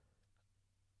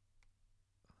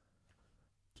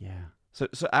 So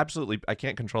absolutely, I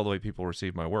can't control the way people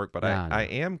receive my work, but I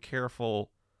am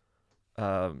careful.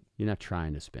 You're not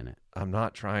trying to spin it. I'm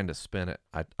not trying to spin it.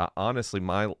 I honestly,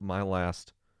 my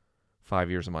last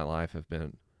 5 years of my life have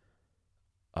been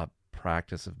a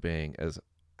practice of being as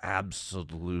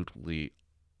absolutely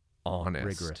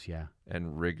honest, Rigorous, yeah.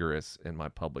 and rigorous in my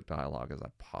public dialogue as I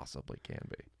possibly can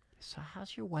be. So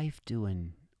how's your wife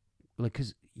doing? Like,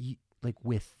 cause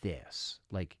with this,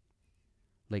 like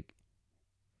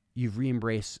you've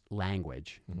re-embraced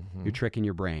language. Mm-hmm. You're tricking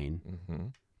your brain, Mm-hmm.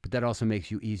 but that also makes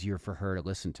you easier for her to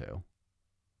listen to.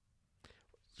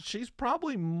 She's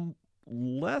probably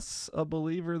less a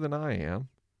believer than I am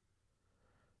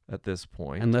at this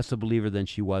point. And less a believer than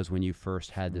she was when you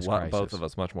first had this crisis. Both of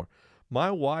us, much more.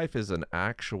 My wife is an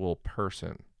actual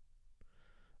person.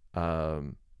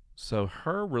 So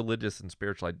her religious and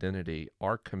spiritual identity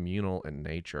are communal in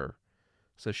nature.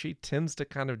 So she tends to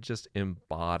kind of just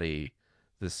embody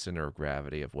the center of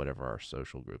gravity of whatever our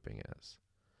social grouping is.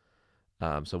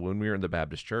 So when we were in the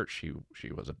Baptist church,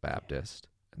 she was a Baptist,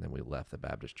 and then we left the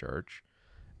Baptist church,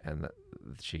 and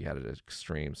she had an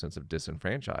extreme sense of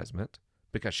disenfranchisement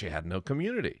because she had no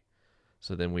community.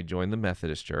 So then we joined the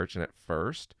Methodist church, and at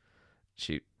first,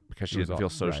 because she didn't feel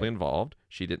socially involved,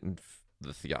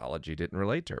 the theology didn't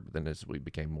relate to her. But then as we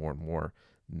became more and more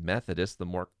Methodist, the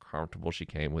more comfortable she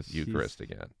came with Eucharist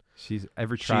again.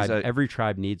 Every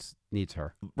tribe needs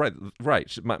her. Right.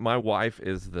 My wife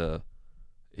is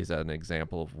an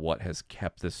example of what has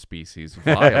kept this species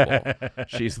viable.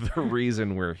 She's the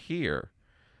reason we're here.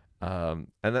 And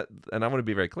I want to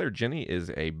be very clear. Jenny is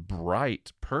a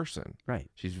bright person. Right.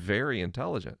 She's very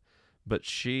intelligent, but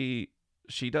she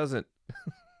doesn't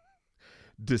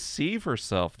deceive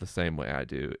herself the same way I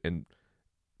do and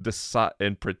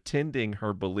pretending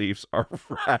her beliefs are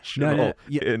rational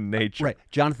in nature. Right.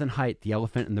 Jonathan Haidt, The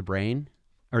Elephant in the Brain,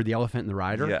 or The Elephant in the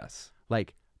Rider. Yes.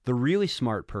 Like, the really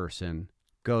smart person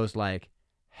goes like,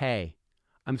 hey,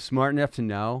 I'm smart enough to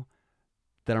know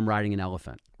that I'm riding an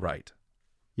elephant. Right.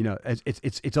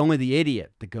 It's only the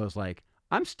idiot that goes like,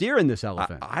 I'm steering this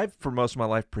elephant. I've for most of my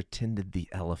life pretended the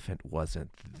elephant wasn't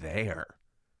there.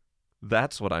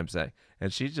 That's what I'm saying.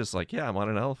 And she's just like, yeah, I'm on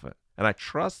an elephant. And I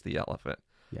trust the elephant.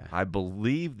 Yeah. I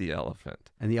believe the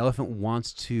elephant. And the elephant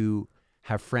wants to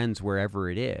have friends wherever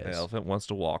it is. The elephant wants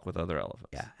to walk with other elephants.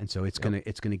 Yeah, and so it's gonna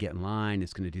get in line.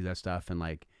 It's gonna do that stuff, and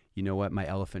like, you know what? My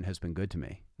elephant has been good to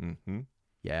me. Mm-hmm.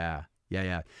 Yeah.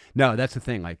 No, that's the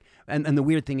thing. Like, and the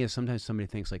weird thing is sometimes somebody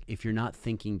thinks like if you're not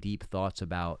thinking deep thoughts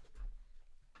about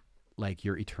like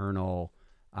your eternal,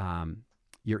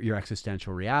 your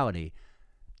existential reality,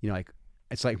 you know, like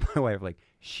it's like my wife, like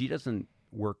she doesn't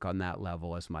work on that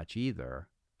level as much either.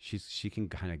 She can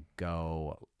kind of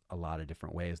go a lot of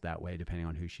different ways that way depending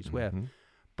on who she's with.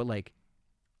 But like,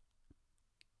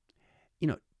 you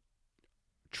know,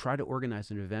 try to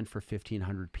organize an event for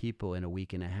 1,500 people in a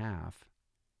week and a half,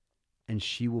 and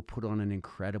she will put on an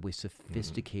incredibly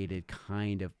sophisticated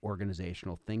kind of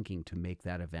organizational thinking to make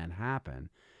that event happen.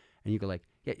 And you go like,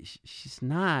 yeah, she's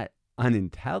not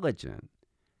unintelligent.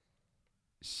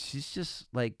 She's just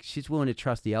like, she's willing to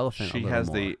trust the elephant a She little has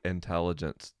more. the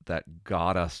intelligence that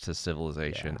got us to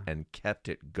civilization and kept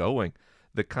it going.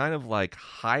 The kind of like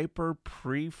hyper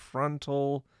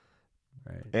prefrontal,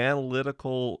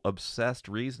 analytical, obsessed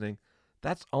reasoning,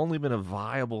 that's only been a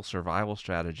viable survival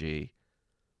strategy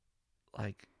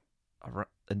like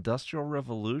industrial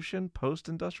revolution,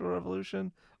 post-industrial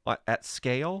revolution, at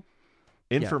scale,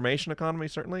 information economy,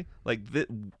 certainly. Like the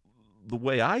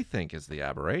way I think is the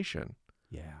aberration.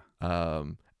 Yeah.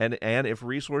 And if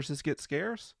resources get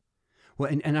scarce. Well,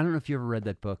 and I don't know if you ever read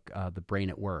that book, The Brain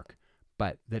at Work,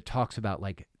 but that talks about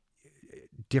like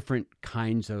different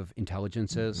kinds of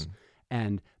intelligences,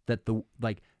 and that the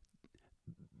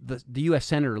U.S.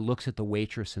 senator looks at the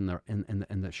waitress in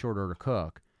the short order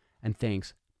cook and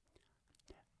thinks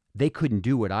they couldn't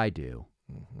do what I do,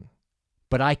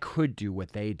 but I could do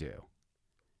what they do.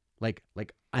 Like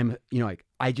I'm, you know, like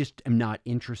I just am not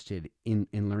interested in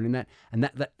learning that. And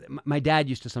that my dad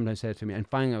used to sometimes say it to me. And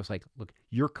finally I was like, look,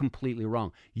 you're completely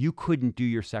wrong. You couldn't do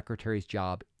your secretary's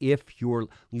job if your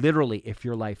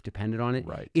life depended on it.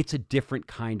 Right. It's a different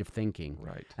kind of thinking.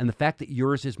 Right. And the fact that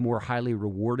yours is more highly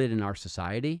rewarded in our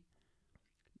society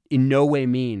in no way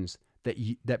means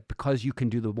that because you can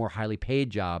do the more highly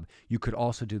paid job, you could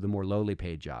also do the more lowly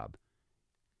paid job.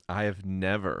 I have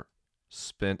never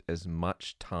spent as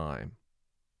much time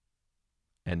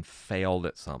and failed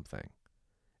at something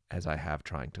as I have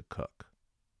trying to cook.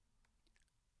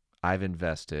 I've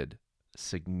invested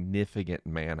significant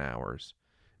man hours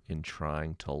in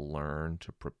trying to learn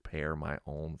to prepare my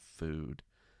own food,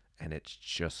 and it's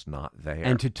just not there.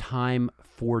 And to time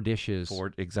 4 dishes.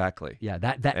 Exactly. Yeah,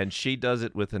 that and she does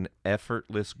it with an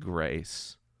effortless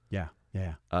grace. Yeah.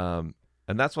 And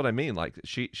that's what I mean. Like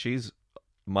she's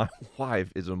my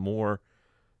wife is a more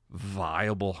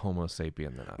viable Homo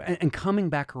sapien than I am. And coming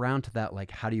back around to that,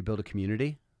 like, how do you build a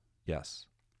community? Yes.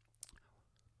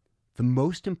 The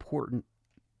most important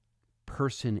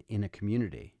person in a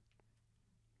community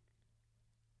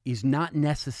is not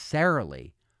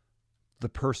necessarily the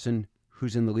person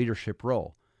who's in the leadership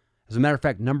role. As a matter of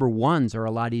fact, number ones are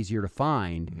a lot easier to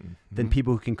find than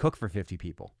people who can cook for 50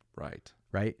 people. Right.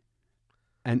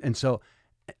 And so,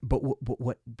 but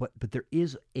there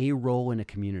is a role in a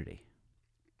community.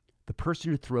 The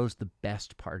person who throws the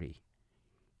best party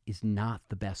is not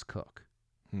the best cook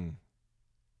and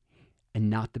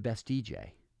not the best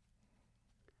DJ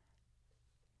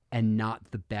and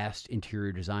not the best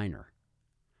interior designer.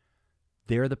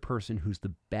 They're the person who's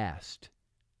the best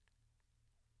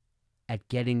at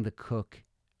getting the cook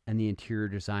and the interior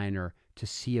designer to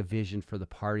see a vision for the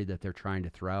party that they're trying to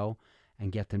throw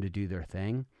and get them to do their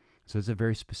thing. So it's a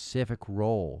very specific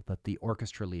role that the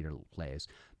orchestra leader plays,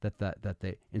 that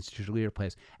the institutional leader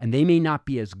plays. And they may not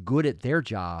be as good at their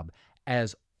job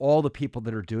as all the people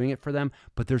that are doing it for them,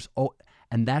 but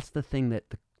and that's the thing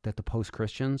that the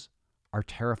post-Christians are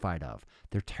terrified of.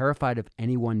 They're terrified of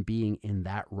anyone being in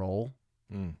that role.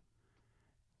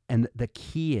 And the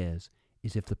key is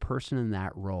if the person in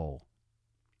that role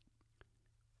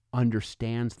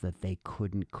understands that they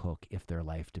couldn't cook if their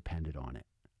life depended on it,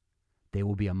 they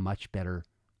will be a much better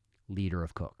leader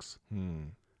of cooks.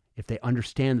 If they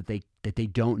understand that they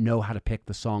don't know how to pick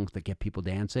the songs that get people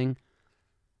dancing,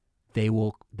 they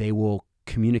will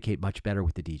communicate much better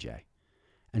with the DJ.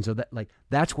 And so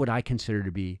that's what I consider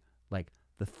to be like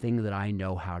the thing that I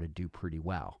know how to do pretty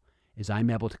well, is I'm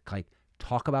able to like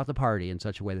talk about the party in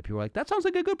such a way that people are like, that sounds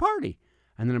like a good party.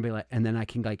 And then I'll be like, and then I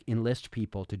can like enlist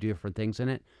people to do different things in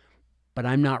it. But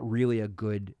I'm not really a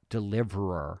good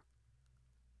deliverer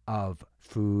of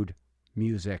food,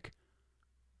 music,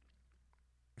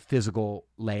 physical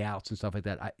layouts and stuff like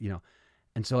that.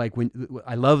 And so like when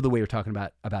I love the way you're talking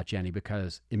about Jenny,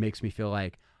 because it makes me feel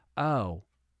like, oh,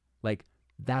 like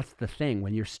that's the thing.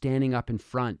 When you're standing up in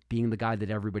front, being the guy that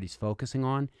everybody's focusing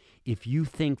on, if you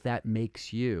think that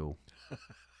makes you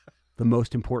the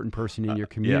most important person in your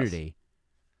community,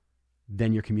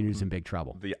 then your community's in big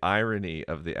trouble. The irony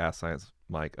of the Ask Science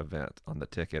Mike event, on the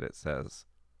ticket it says,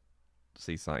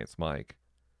 "See Science Mike."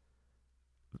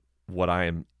 What I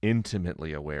am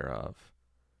intimately aware of,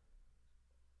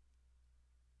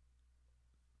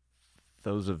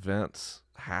 those events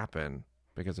happen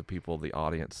because of people the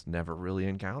audience never really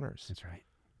encounters. That's right.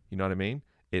 You know what I mean?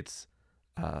 It's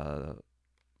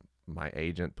my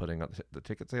agent putting the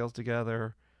ticket sales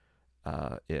together.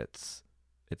 It's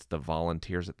the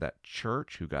volunteers at that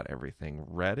church who got everything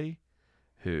ready,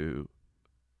 who,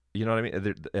 you know what I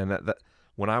mean? And that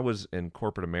when I was in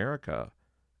corporate America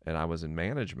and I was in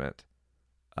management,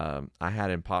 I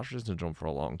had imposter syndrome for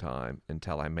a long time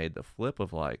until I made the flip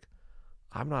of like,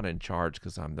 I'm not in charge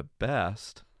because I'm the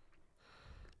best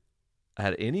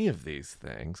at any of these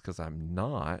things, because I'm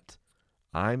not.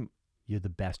 You're the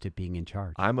best at being in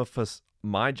charge.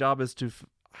 My job is to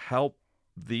help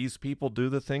these people do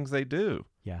the things they do.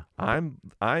 Yeah. I'm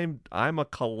a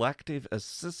collective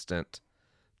assistant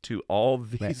to all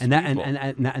these Right. people.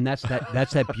 And that's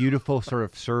that beautiful sort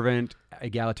of servant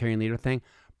egalitarian leader thing.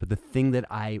 But the thing that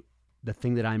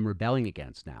I'm rebelling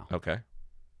against now, Okay.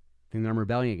 the thing that I'm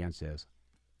rebelling against is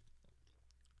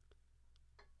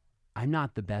I'm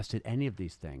not the best at any of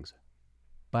these things,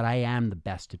 but I am the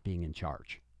best at being in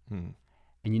charge. And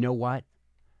you know what?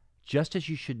 Just as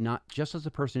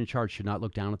the person in charge should not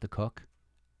look down at the cook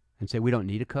and say, we don't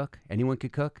need a cook. Anyone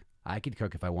could cook. I could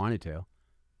cook if I wanted to.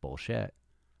 Bullshit.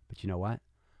 But you know what?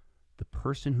 The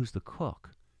person who's the cook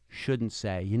shouldn't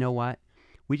say, you know what?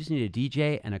 We just need a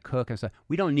DJ and a cook. And stuff.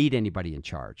 We don't need anybody in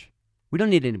charge. We don't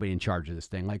need anybody in charge of this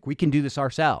thing. Like, we can do this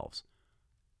ourselves.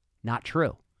 Not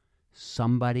true.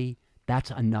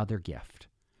 That's another gift.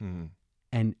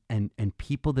 And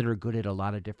people that are good at a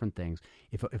lot of different things,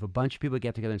 if a bunch of people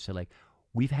get together and say, like,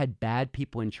 we've had bad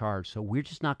people in charge, so we're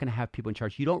just not going to have people in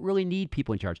charge. You don't really need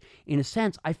people in charge. In a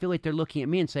sense, I feel like they're looking at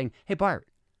me and saying, hey, Bart,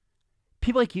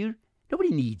 people like you,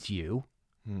 nobody needs you.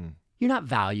 You're not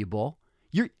valuable.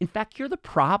 In fact, you're the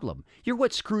problem. You're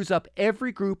what screws up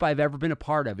every group I've ever been a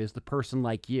part of, is the person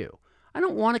like you. I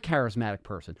don't want a charismatic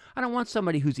person. I don't want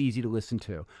somebody who's easy to listen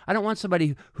to. I don't want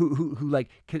somebody who like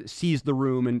sees the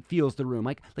room and feels the room.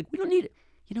 Like we don't need it.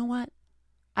 You know what?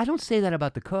 I don't say that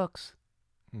about the cooks.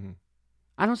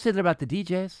 I don't say that about the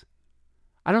DJs.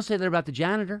 I don't say that about the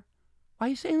janitor. Why are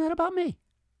you saying that about me?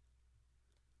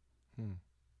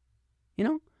 You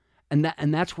know?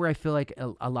 And that's where I feel like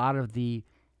a lot of the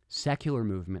secular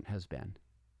movement has been.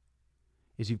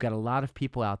 Is you've got a lot of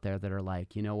people out there that are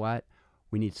like, you know what?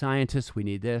 We need scientists, we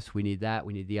need this, we need that,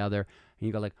 we need the other. And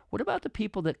you go like, what about the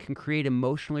people that can create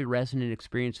emotionally resonant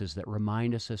experiences that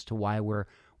remind us as to why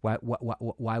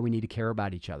we need to care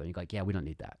about each other? And you go like, yeah, we don't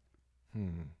need that.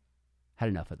 Had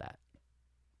enough of that.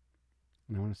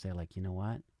 And I want to say, like, you know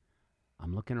what?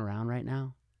 I'm looking around right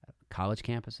now at college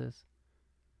campuses.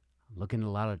 I'm looking at a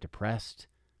lot of depressed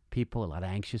people, a lot of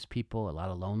anxious people, a lot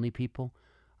of lonely people.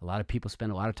 A lot of people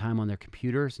spend a lot of time on their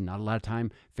computers and not a lot of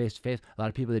time face-to-face. A lot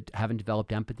of people that haven't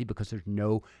developed empathy because there's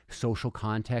no social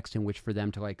context in which for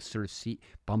them to like sort of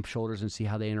bump shoulders and see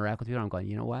how they interact with you. And I'm going,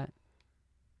 you know what?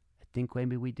 I think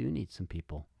maybe we do need some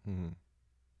people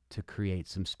to create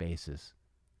some spaces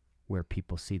where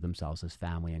people see themselves as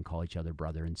family and call each other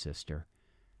brother and sister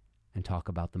and talk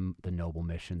about the noble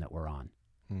mission that we're on.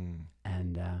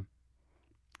 And,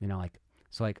 you know, like,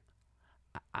 so like,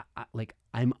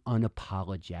 I'm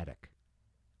unapologetic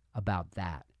about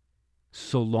that,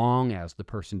 so long as the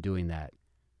person doing that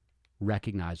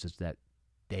recognizes that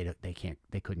they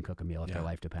couldn't cook a meal if their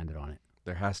life depended on it.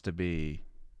 There has to be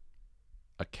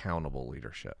accountable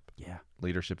leadership. Yeah,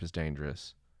 leadership is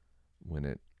dangerous when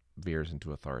it veers into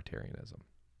authoritarianism.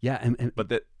 Yeah, but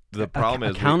the problem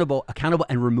is accountable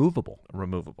and removable.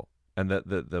 And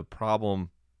the problem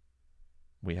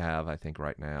we have, I think,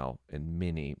 right now in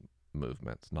many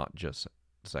movements, not just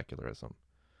secularism,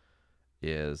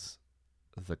 is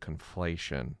the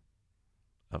conflation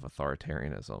of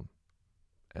authoritarianism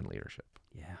and leadership.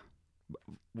 Yeah.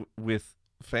 With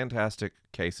fantastic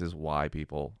cases why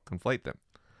people conflate them.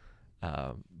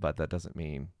 But that doesn't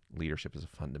mean leadership is a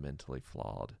fundamentally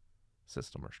flawed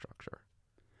system or structure.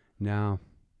 No,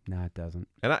 it doesn't.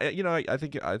 And I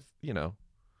think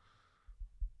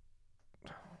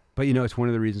But it's one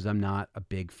of the reasons I'm not a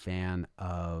big fan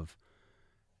of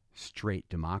straight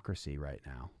democracy right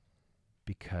now,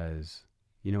 because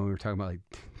we were talking about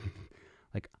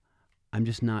like I'm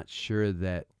not sure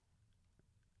that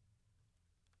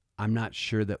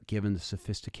given the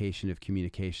sophistication of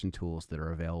communication tools that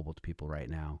are available to people right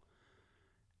now,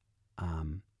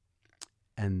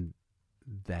 and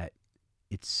that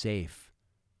it's safe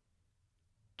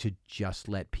to just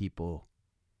let people,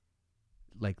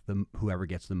 like whoever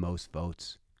gets the most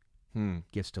votes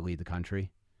gets to lead the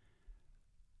country.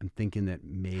 I'm thinking that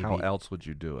maybe. How else would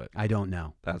you do it? I don't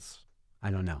know. I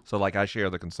don't know. So like I share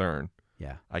the concern.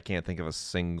 Yeah. I can't think of a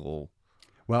single.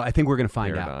 Well, I think we're going to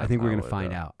find out. paradigm I think we're I going to would,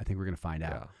 find out. I think we're going to find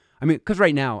out. Yeah. I mean, because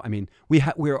right now, I mean,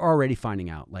 we're already finding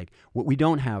out. Like, what we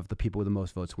don't have, the people with the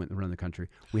most votes run the country.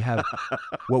 We have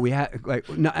what we have. Like,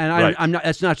 no, and Right. I'm not.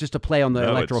 That's not just a play on the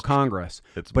No, electoral it's- Congress.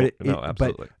 It's But absolutely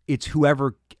but it's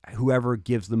whoever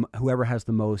gives them, whoever has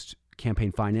the most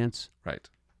campaign finance right.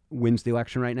 wins the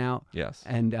election right now. Yes.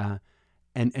 And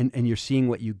you're seeing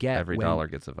what you get. Every when, dollar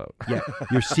gets a vote. Yeah,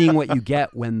 you're seeing what you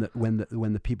get when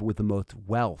the people with the most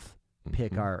wealth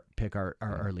pick Mhm.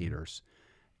 our leaders.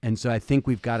 And so I think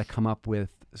we've got to come up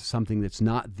with something that's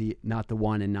not the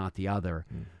one and not the other.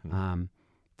 Mhm.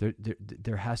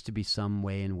 There has to be some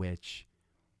way in which,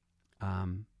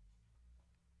 I'm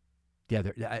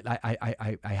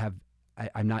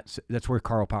not. That's where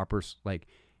Karl Popper's like,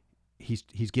 he's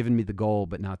given me the goal,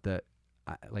 but not the,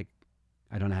 I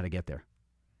don't know how to get there.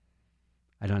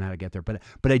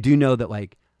 But I do know that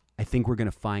like, I think we're going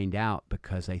to find out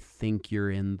because I think you're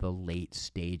in the late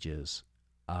stages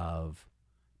of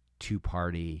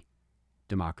two-party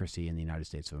democracy in the United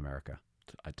States of America.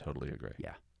 I totally agree.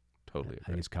 Yeah. Totally I think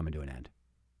agree. it's coming to an end.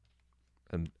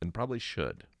 And probably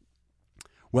should.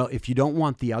 Well, if you don't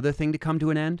want the other thing to come to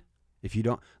an end, if you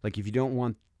don't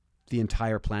want the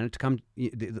entire planet to come,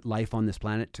 the life on this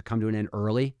planet to come to an end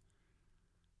early,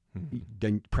 Mhm.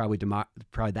 then probably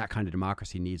that kind of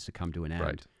democracy needs to come to an end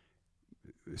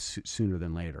Right. sooner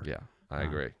than later. Yeah, I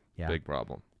agree. Yeah. Big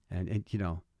problem. And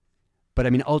but I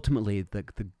mean, ultimately,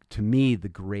 to me, the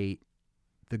great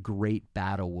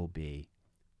battle will be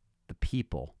the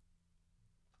people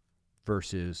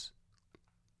versus,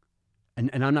 and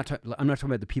I'm not talking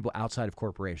about the people outside of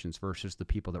corporations versus the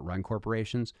people that run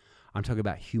corporations. I'm talking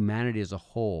about humanity as a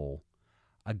whole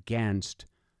against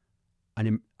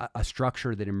a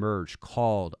structure that emerged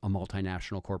called a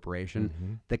multinational corporation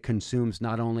Mhm. that consumes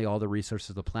not only all the resources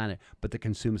of the planet, but that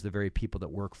consumes the very people that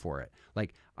work for it.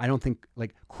 Like, I don't think,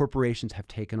 like, corporations have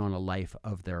taken on a life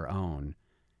of their own,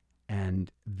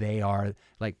 and they are,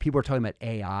 like, people are talking about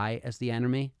AI as the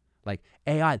enemy. Like,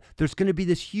 AI, there's going to be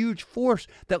this huge force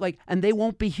that, like, and they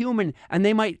won't be human, and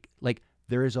they might, like,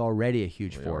 there is already a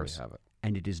huge We already force, have it.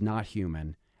 and it is not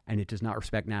human, and it does not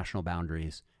respect national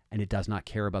boundaries, and it does not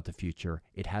care about the future.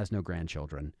 It has no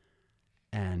grandchildren.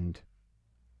 And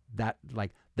that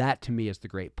to me is the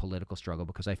great political struggle,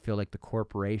 because I feel like the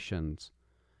corporations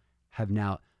have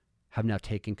now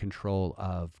taken control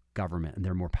of government, and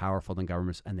they're more powerful than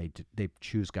governments, and they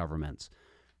choose governments.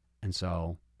 And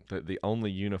so The only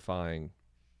unifying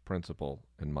principle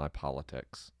in my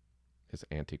politics is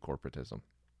anti-corporatism.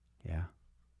 yeah.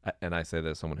 And I say that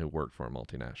as someone who worked for a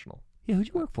multinational. Yeah, who'd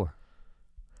you work for?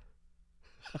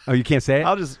 Oh, you can't say it?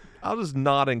 I'll just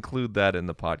not include that in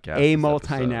the podcast. A this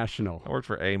episode. multinational. I worked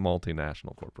for a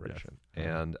multinational corporation, Yes.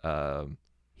 and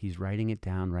He's writing it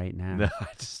down right now. no, I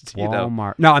just you know,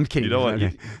 Walmart. No, I'm kidding. you don't want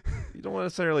Okay. you don't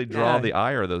necessarily draw Yeah. the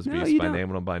ire of those No, beasts you by don't.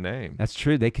 naming them by name. That's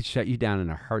true. They could shut you down in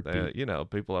a heartbeat.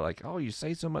 People are like, "Oh, you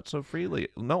say so much so freely."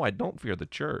 No, I don't fear the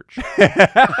church.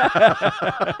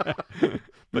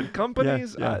 But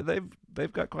companies, yeah.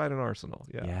 They've got quite an arsenal.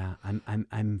 Yeah. Yeah,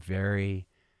 I'm very.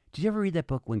 Did you ever read that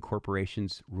book When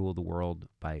Corporations Rule the World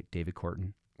by David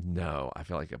Corton? No, I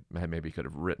feel like I maybe could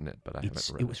have written it, but I haven't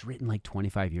read It was written like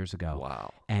 25 years ago.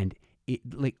 Wow. And it,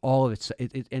 like, all of it's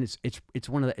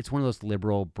one of those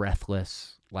liberal,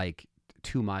 breathless, like,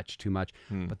 too much.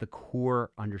 Hmm. But the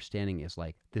core understanding is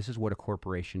like, this is what a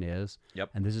corporation is. Yep.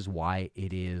 And this is why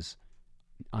it is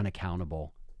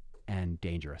unaccountable and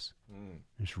dangerous.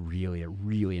 It's really a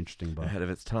really interesting book. Ahead of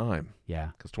its time. Yeah,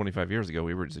 Because 25 years ago,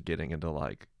 we were just getting into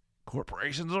like,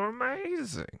 corporations are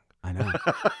amazing. I know.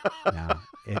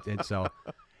 So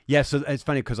it's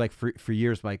funny because like for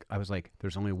years, like I was like,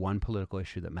 there's only one political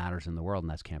issue that matters in the world,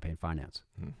 and that's campaign finance.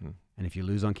 Mm-hmm. And if you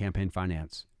lose on campaign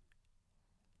finance,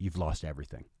 you've lost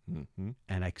everything. Mm-hmm.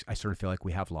 And I sort of feel like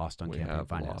we have lost on We campaign have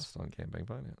finance. lost on campaign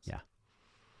finance. Yeah.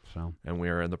 So And we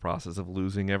are in the process of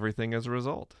losing everything as a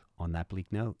result. on that bleak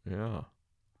note, Yeah.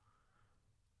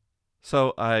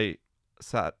 So I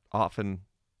often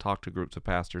talk to groups of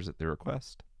pastors at their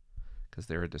request because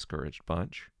they're a discouraged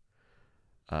bunch.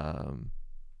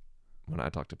 When I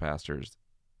talk to pastors,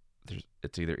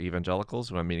 it's either evangelicals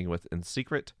who I'm meeting with in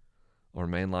secret or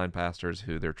mainline pastors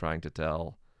who they're trying to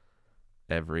tell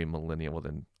every millennial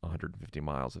within 150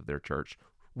 miles of their church,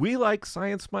 we like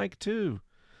Science Mike too.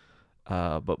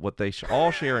 But what they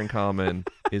all share in common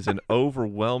is an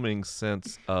overwhelming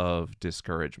sense of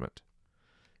discouragement.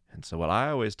 And so what I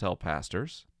always tell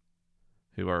pastors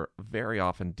who are very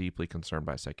often deeply concerned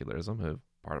by secularism, who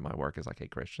part of my work is like, hey,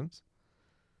 Christians,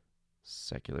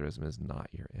 secularism is not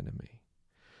your enemy.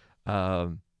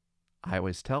 I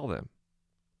always tell them,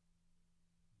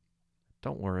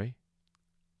 don't worry.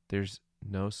 There's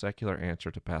no secular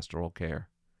answer to pastoral care.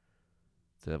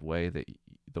 The way that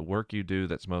the work you do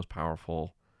that's most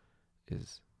powerful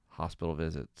is hospital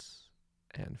visits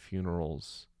and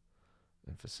funerals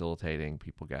and facilitating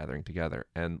people gathering together.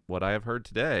 And what I have heard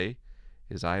today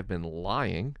is I have been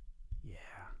lying. Yeah.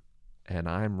 And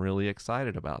I'm really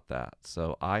excited about that.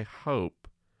 So I hope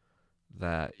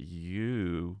that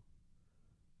you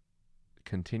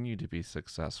continue to be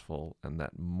successful and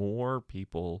that more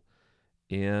people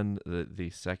in the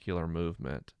secular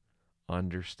movement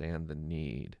understand the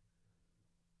need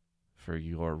for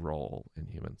your role in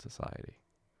human society.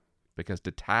 Because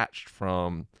detached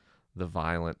from the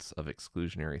violence of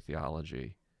exclusionary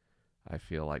theology, I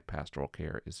feel like pastoral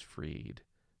care is freed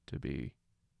to be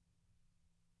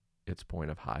its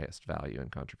point of highest value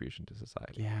and contribution to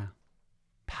society. Yeah.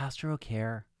 Pastoral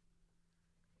care,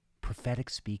 prophetic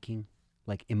speaking,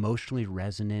 like emotionally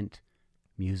resonant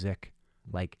music,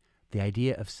 like the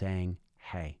idea of saying,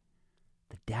 hey,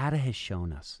 the data has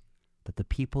shown us that the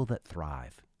people that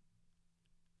thrive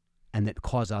and that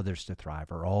cause others to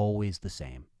thrive are always the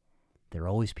same. They're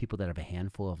always people that have a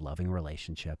handful of loving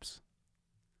relationships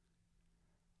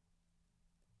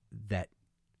that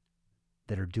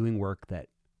are doing work that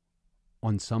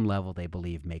on some level they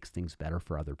believe makes things better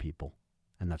for other people,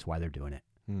 and that's why they're doing it.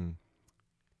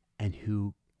 And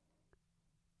who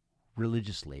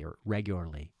religiously or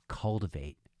regularly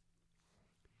cultivate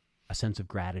a sense of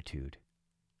gratitude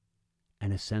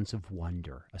and a sense of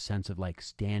wonder, a sense of like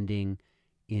standing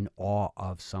in awe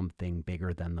of something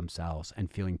bigger than themselves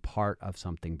and feeling part of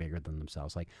something bigger than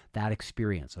themselves. Like that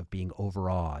experience of being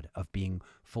overawed, of being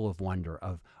full of wonder,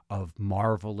 of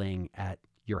marveling at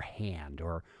your hand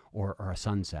or a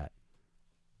sunset.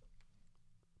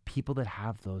 People that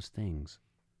have those things,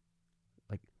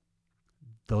 like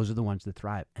those are the ones that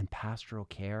thrive. And pastoral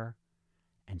care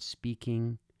and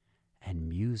speaking and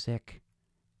music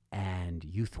and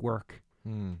youth work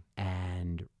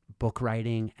and book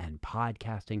writing and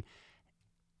podcasting,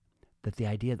 that the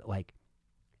idea that like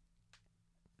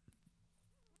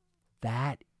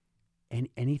that and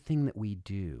anything that we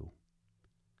do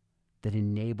that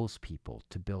enables people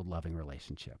to build loving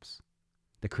relationships,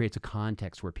 that creates a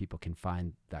context where people can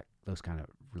find those kind of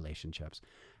relationships,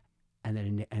 and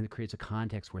it creates a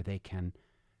context where they can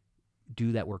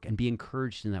do that work and be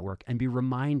encouraged in that work and be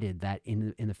reminded that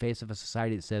in the face of a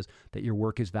society that says that your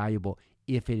work is valuable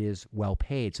if it is well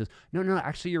paid, says no,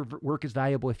 actually your work is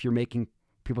valuable if you're making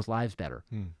people's lives better.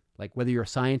 Like whether you're a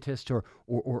scientist or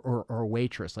a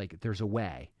waitress, like there's a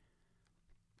way.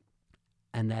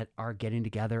 And that are getting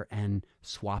together and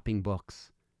swapping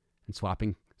books and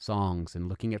swapping songs and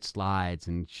looking at slides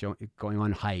and going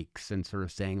on hikes and sort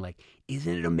of saying like,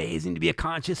 isn't it amazing to be a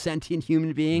conscious, sentient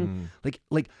human being?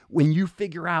 Like when you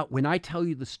figure out, when I tell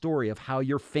you the story of how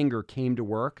your finger came to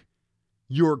work,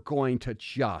 you're going to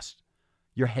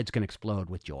your head's going to explode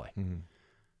with joy.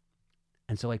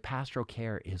 And so like pastoral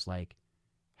care is like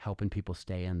helping people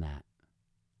stay in that.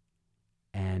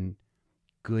 And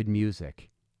good music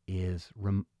is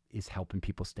helping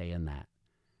people stay in that.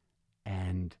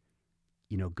 And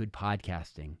good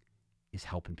podcasting is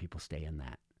helping people stay in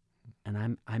that.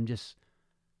 And I'm just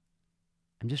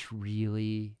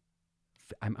really,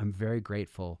 I'm very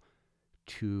grateful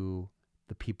to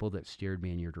the people that steered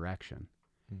me in your direction,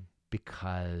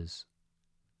 because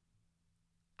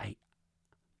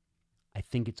I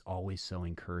think it's always so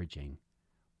encouraging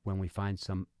when we find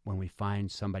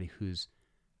somebody who's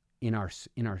in our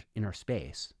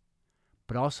space.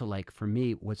 But also, like, for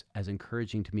me, what's as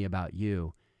encouraging to me about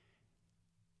you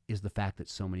is the fact that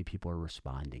so many people are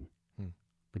responding.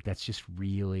 Like, that's just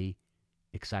really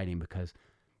exciting, because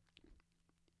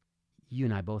you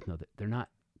and I both know that they're not,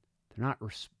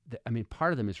 I mean,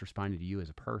 part of them is responding to you as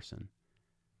a person,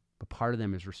 but part of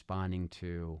them is responding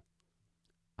to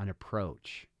an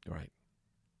approach. Right.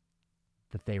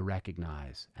 That they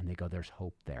recognize, and they go, there's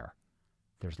hope there.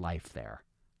 There's life there.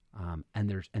 And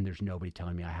there's nobody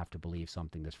telling me I have to believe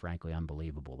something that's frankly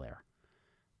unbelievable there.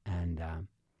 And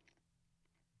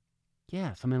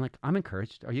yeah, so I mean, like, I'm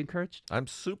encouraged. Are you encouraged? I'm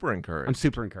super encouraged. I'm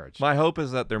super encouraged. My hope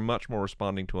is that they're much more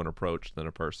responding to an approach than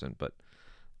a person, but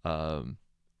I'm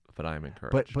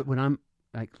encouraged. But when I'm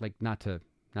like not to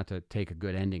take a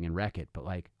good ending and wreck it, but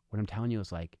like what I'm telling you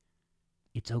is like,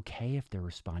 it's okay if they're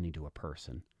responding to a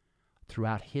person.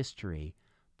 Throughout history,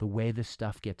 the way this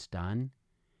stuff gets done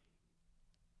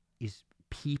is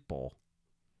people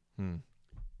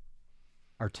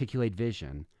articulate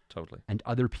vision, Totally. and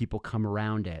other people come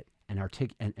around it and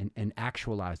and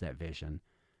actualize that vision.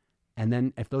 And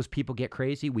then if those people get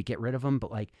crazy, we get rid of them.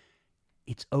 But like,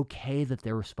 it's okay that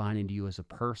they're responding to you as a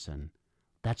person.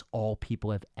 That's all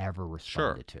people have ever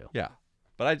responded to. Yeah.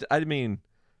 But I mean,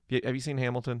 have you seen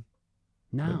Hamilton?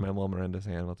 No, Manuel Miranda's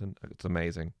Hamilton. It's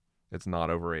amazing. It's not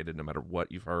overrated, no matter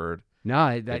what you've heard. no,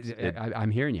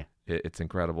 I'm hearing you. It's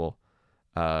incredible.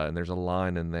 And there's a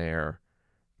line in there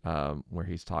where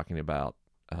he's talking about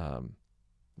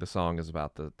the song is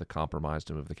about the compromise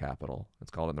to move the capital.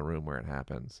 It's called In the Room Where It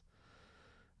Happens.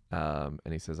 And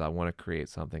he says, I want to create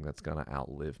something that's going to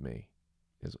outlive me,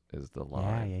 is the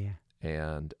line. Yeah.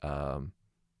 And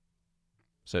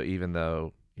so even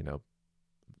though,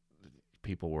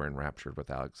 people were enraptured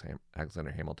with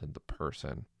Alexander Hamilton, the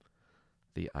person,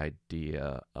 the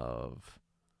idea of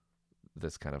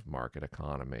this kind of market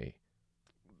economy,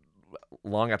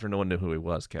 long after no one knew who he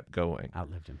was, kept going.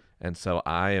 Outlived him. And so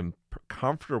I am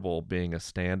comfortable being a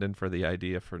stand-in for the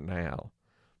idea for now,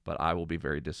 but I will be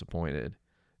very disappointed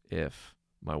if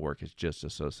my work is just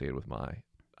associated with my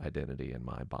identity and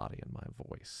my body and my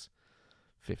voice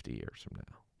 50 years from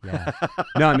now. Yeah.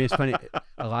 No, I mean, it's funny.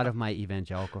 A lot of my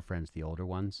evangelical friends, the older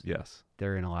ones, Yes.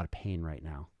 they're in a lot of pain right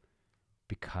now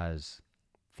because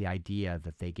the idea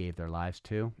that they gave their lives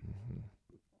to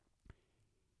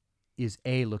is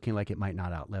looking like it might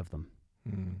not outlive them.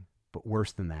 But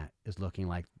worse than that is looking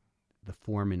like the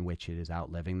form in which it is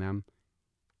outliving them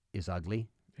is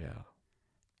ugly. Yeah.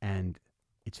 And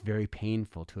it's very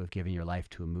painful to have given your life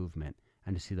to a movement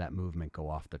and to see that movement go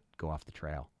off the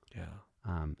trail. Yeah.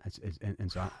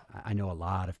 And so I know a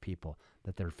lot of people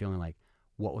that they're feeling like,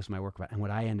 what was my work about? And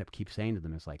what I end up keep saying to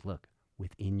them is like, look,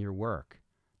 within your work,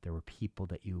 there were people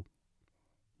that you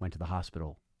went to the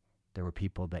hospital. There were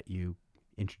people that you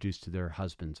introduced to their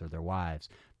husbands or their wives.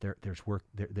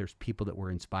 There's people that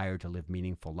were inspired to live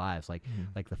meaningful lives. Like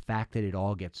the fact that it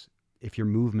all gets, if your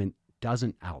movement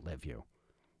doesn't outlive you,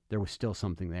 there was still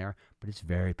something there, but it's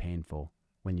very painful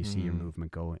when you see your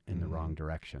movement go in the wrong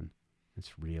direction.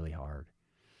 It's really hard.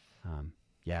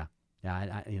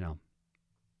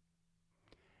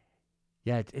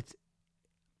 It's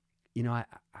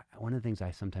one of the things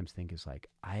I sometimes think is like,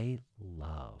 I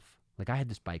had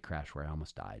this bike crash where I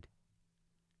almost died.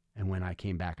 And when I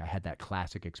came back, I had that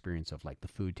classic experience of like the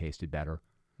food tasted better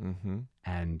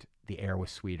and the air was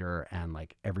sweeter and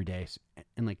like every day.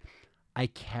 And like, I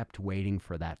kept waiting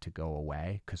for that to go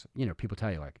away because, people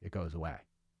tell you like it goes away.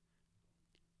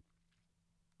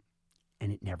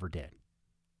 And it never did.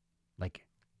 Like,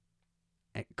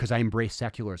 because I embraced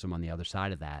secularism on the other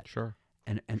side of that. Sure.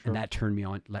 And that turned me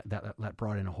on. That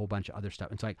brought in a whole bunch of other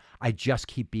stuff. It's like, I just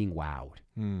keep being wowed.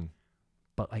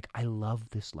 But like, I love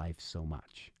this life so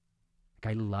much.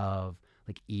 Like, I love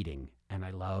like eating and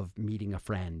I love meeting a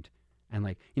friend. And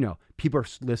like, people are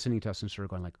listening to us and sort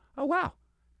of going like, oh, wow.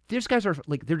 These guys are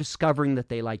like, they're discovering that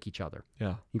they like each other.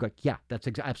 Yeah. You go like, yeah, that's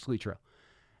absolutely true.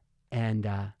 And,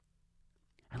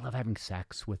 I love having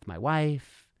sex with my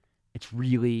wife. It's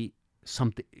really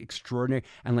something extraordinary.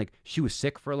 And like, she was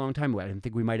sick for a long time. I didn't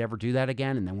think we might ever do that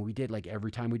again. And then when we did, like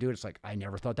every time we do it, it's like, I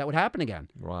never thought that would happen again.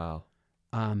 Wow.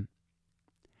 And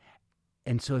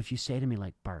so if you say to me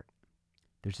like, Bart,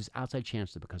 there's this outside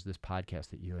chance that because of this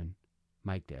podcast that you and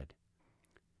Mike did,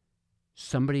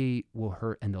 somebody will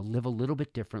hurt and they'll live a little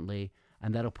bit differently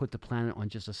and that'll put the planet on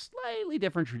just a slightly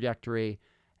different trajectory.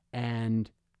 And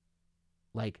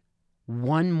like,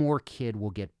 one more kid will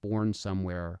get born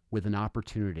somewhere with an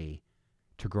opportunity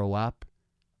to grow up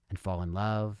and fall in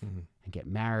love and get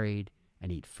married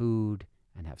and eat food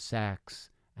and have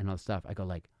sex and all that stuff. I go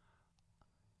like,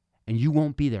 and you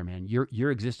won't be there, man.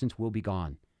 Your existence will be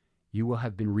gone. You will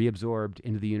have been reabsorbed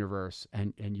into the universe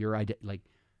and your idea, like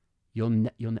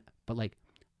but like,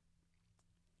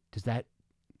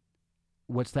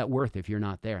 what's that worth if you're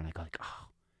not there? And I go like, oh,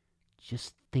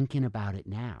 just thinking about it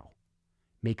now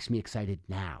makes me excited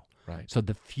now. Right. So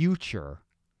the future,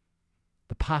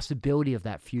 the possibility of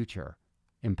that future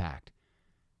impact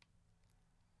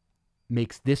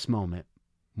makes this moment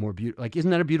more beautiful. Like, isn't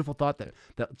that a beautiful thought that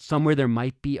somewhere there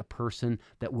might be a person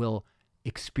that will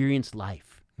experience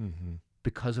life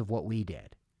because of what we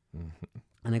did?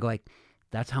 And I go like,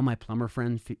 that's how my plumber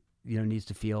friend, needs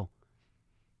to feel.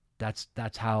 That's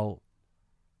how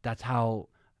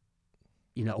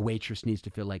a waitress needs to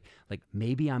feel like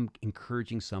maybe I'm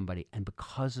encouraging somebody and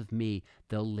because of me,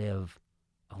 they'll live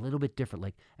a little bit different.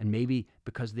 Like, and maybe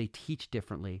because they teach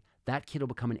differently, that kid will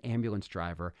become an ambulance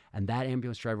driver and that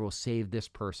ambulance driver will save this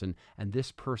person and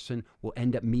this person will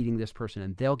end up meeting this person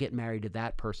and they'll get married to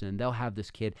that person and they'll have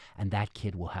this kid and that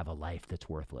kid will have a life that's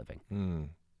worth living.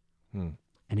 Hmm.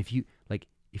 And if you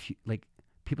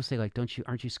people say like,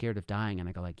 aren't you scared of dying? And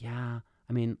I go like, yeah,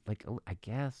 I mean, like, I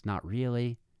guess not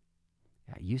really.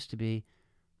 Yeah, I used to be.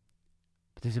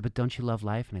 But they say, but don't you love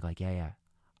life? And I go like, yeah.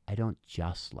 I don't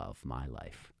just love my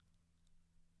life.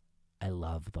 I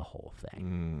love the whole thing.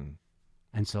 Mm.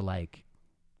 And so like,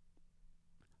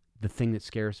 the thing that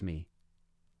scares me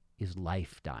is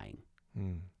life dying.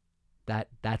 Mm.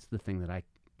 That's the thing that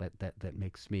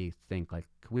makes me think like,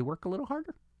 could we work a little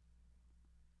harder?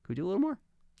 Could we do a little more?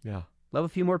 Yeah. Love a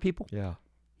few more people? Yeah.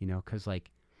 You know, because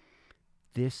like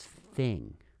this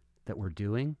thing that we're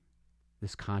doing,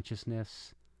 this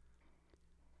consciousness,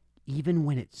 even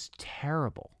when it's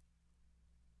terrible,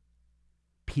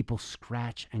 people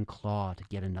scratch and claw to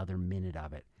get another minute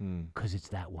of it Mm. because it's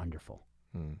that wonderful.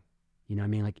 Mm. You know what I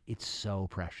mean? Like, it's so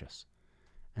precious.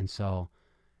 And so,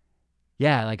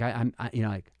 yeah, like I'm you know,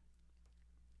 like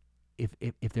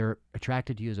if they're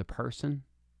attracted to you as a person,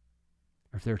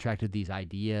 or if they're attracted to these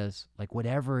ideas, like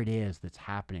whatever it is that's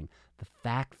happening, the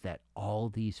fact that all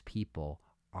these people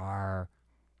are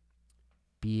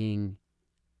being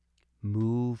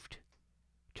moved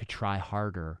to try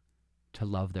harder to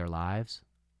love their lives,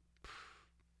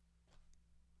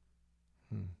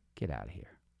 get out of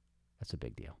here. That's a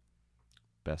big deal.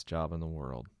 Best job in the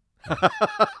world.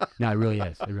 No, it really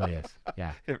is. It really is.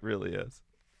 Yeah. It really is.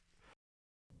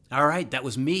 All right, that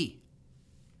was me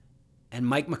and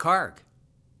Mike McHargue,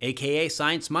 a.k.a.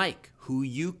 Science Mike, who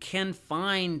you can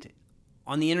find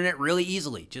on the internet really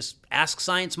easily. Just ask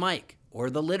Science Mike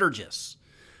or The Liturgists.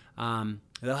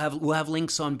 We'll have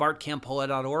links on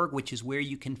bartcampola.org, which is where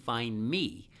you can find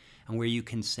me and where you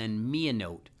can send me a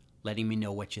note letting me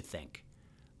know what you think.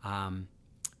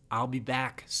 I'll be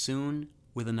back soon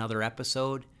with another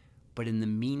episode, but in the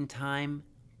meantime,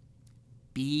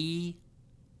 I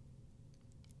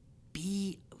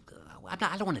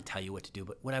don't want to tell you what to do,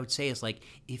 but what I would say is like,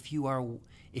 if you're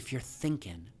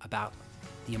thinking about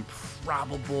the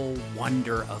improbable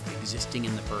wonder of existing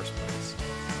in the first place,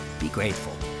 be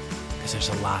grateful, because there's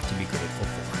a lot to be grateful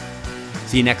for.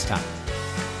 See you next time.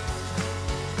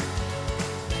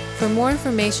 For more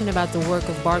information about the work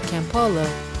of Bart Campolo,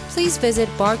 please visit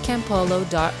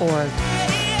bartcampolo.org.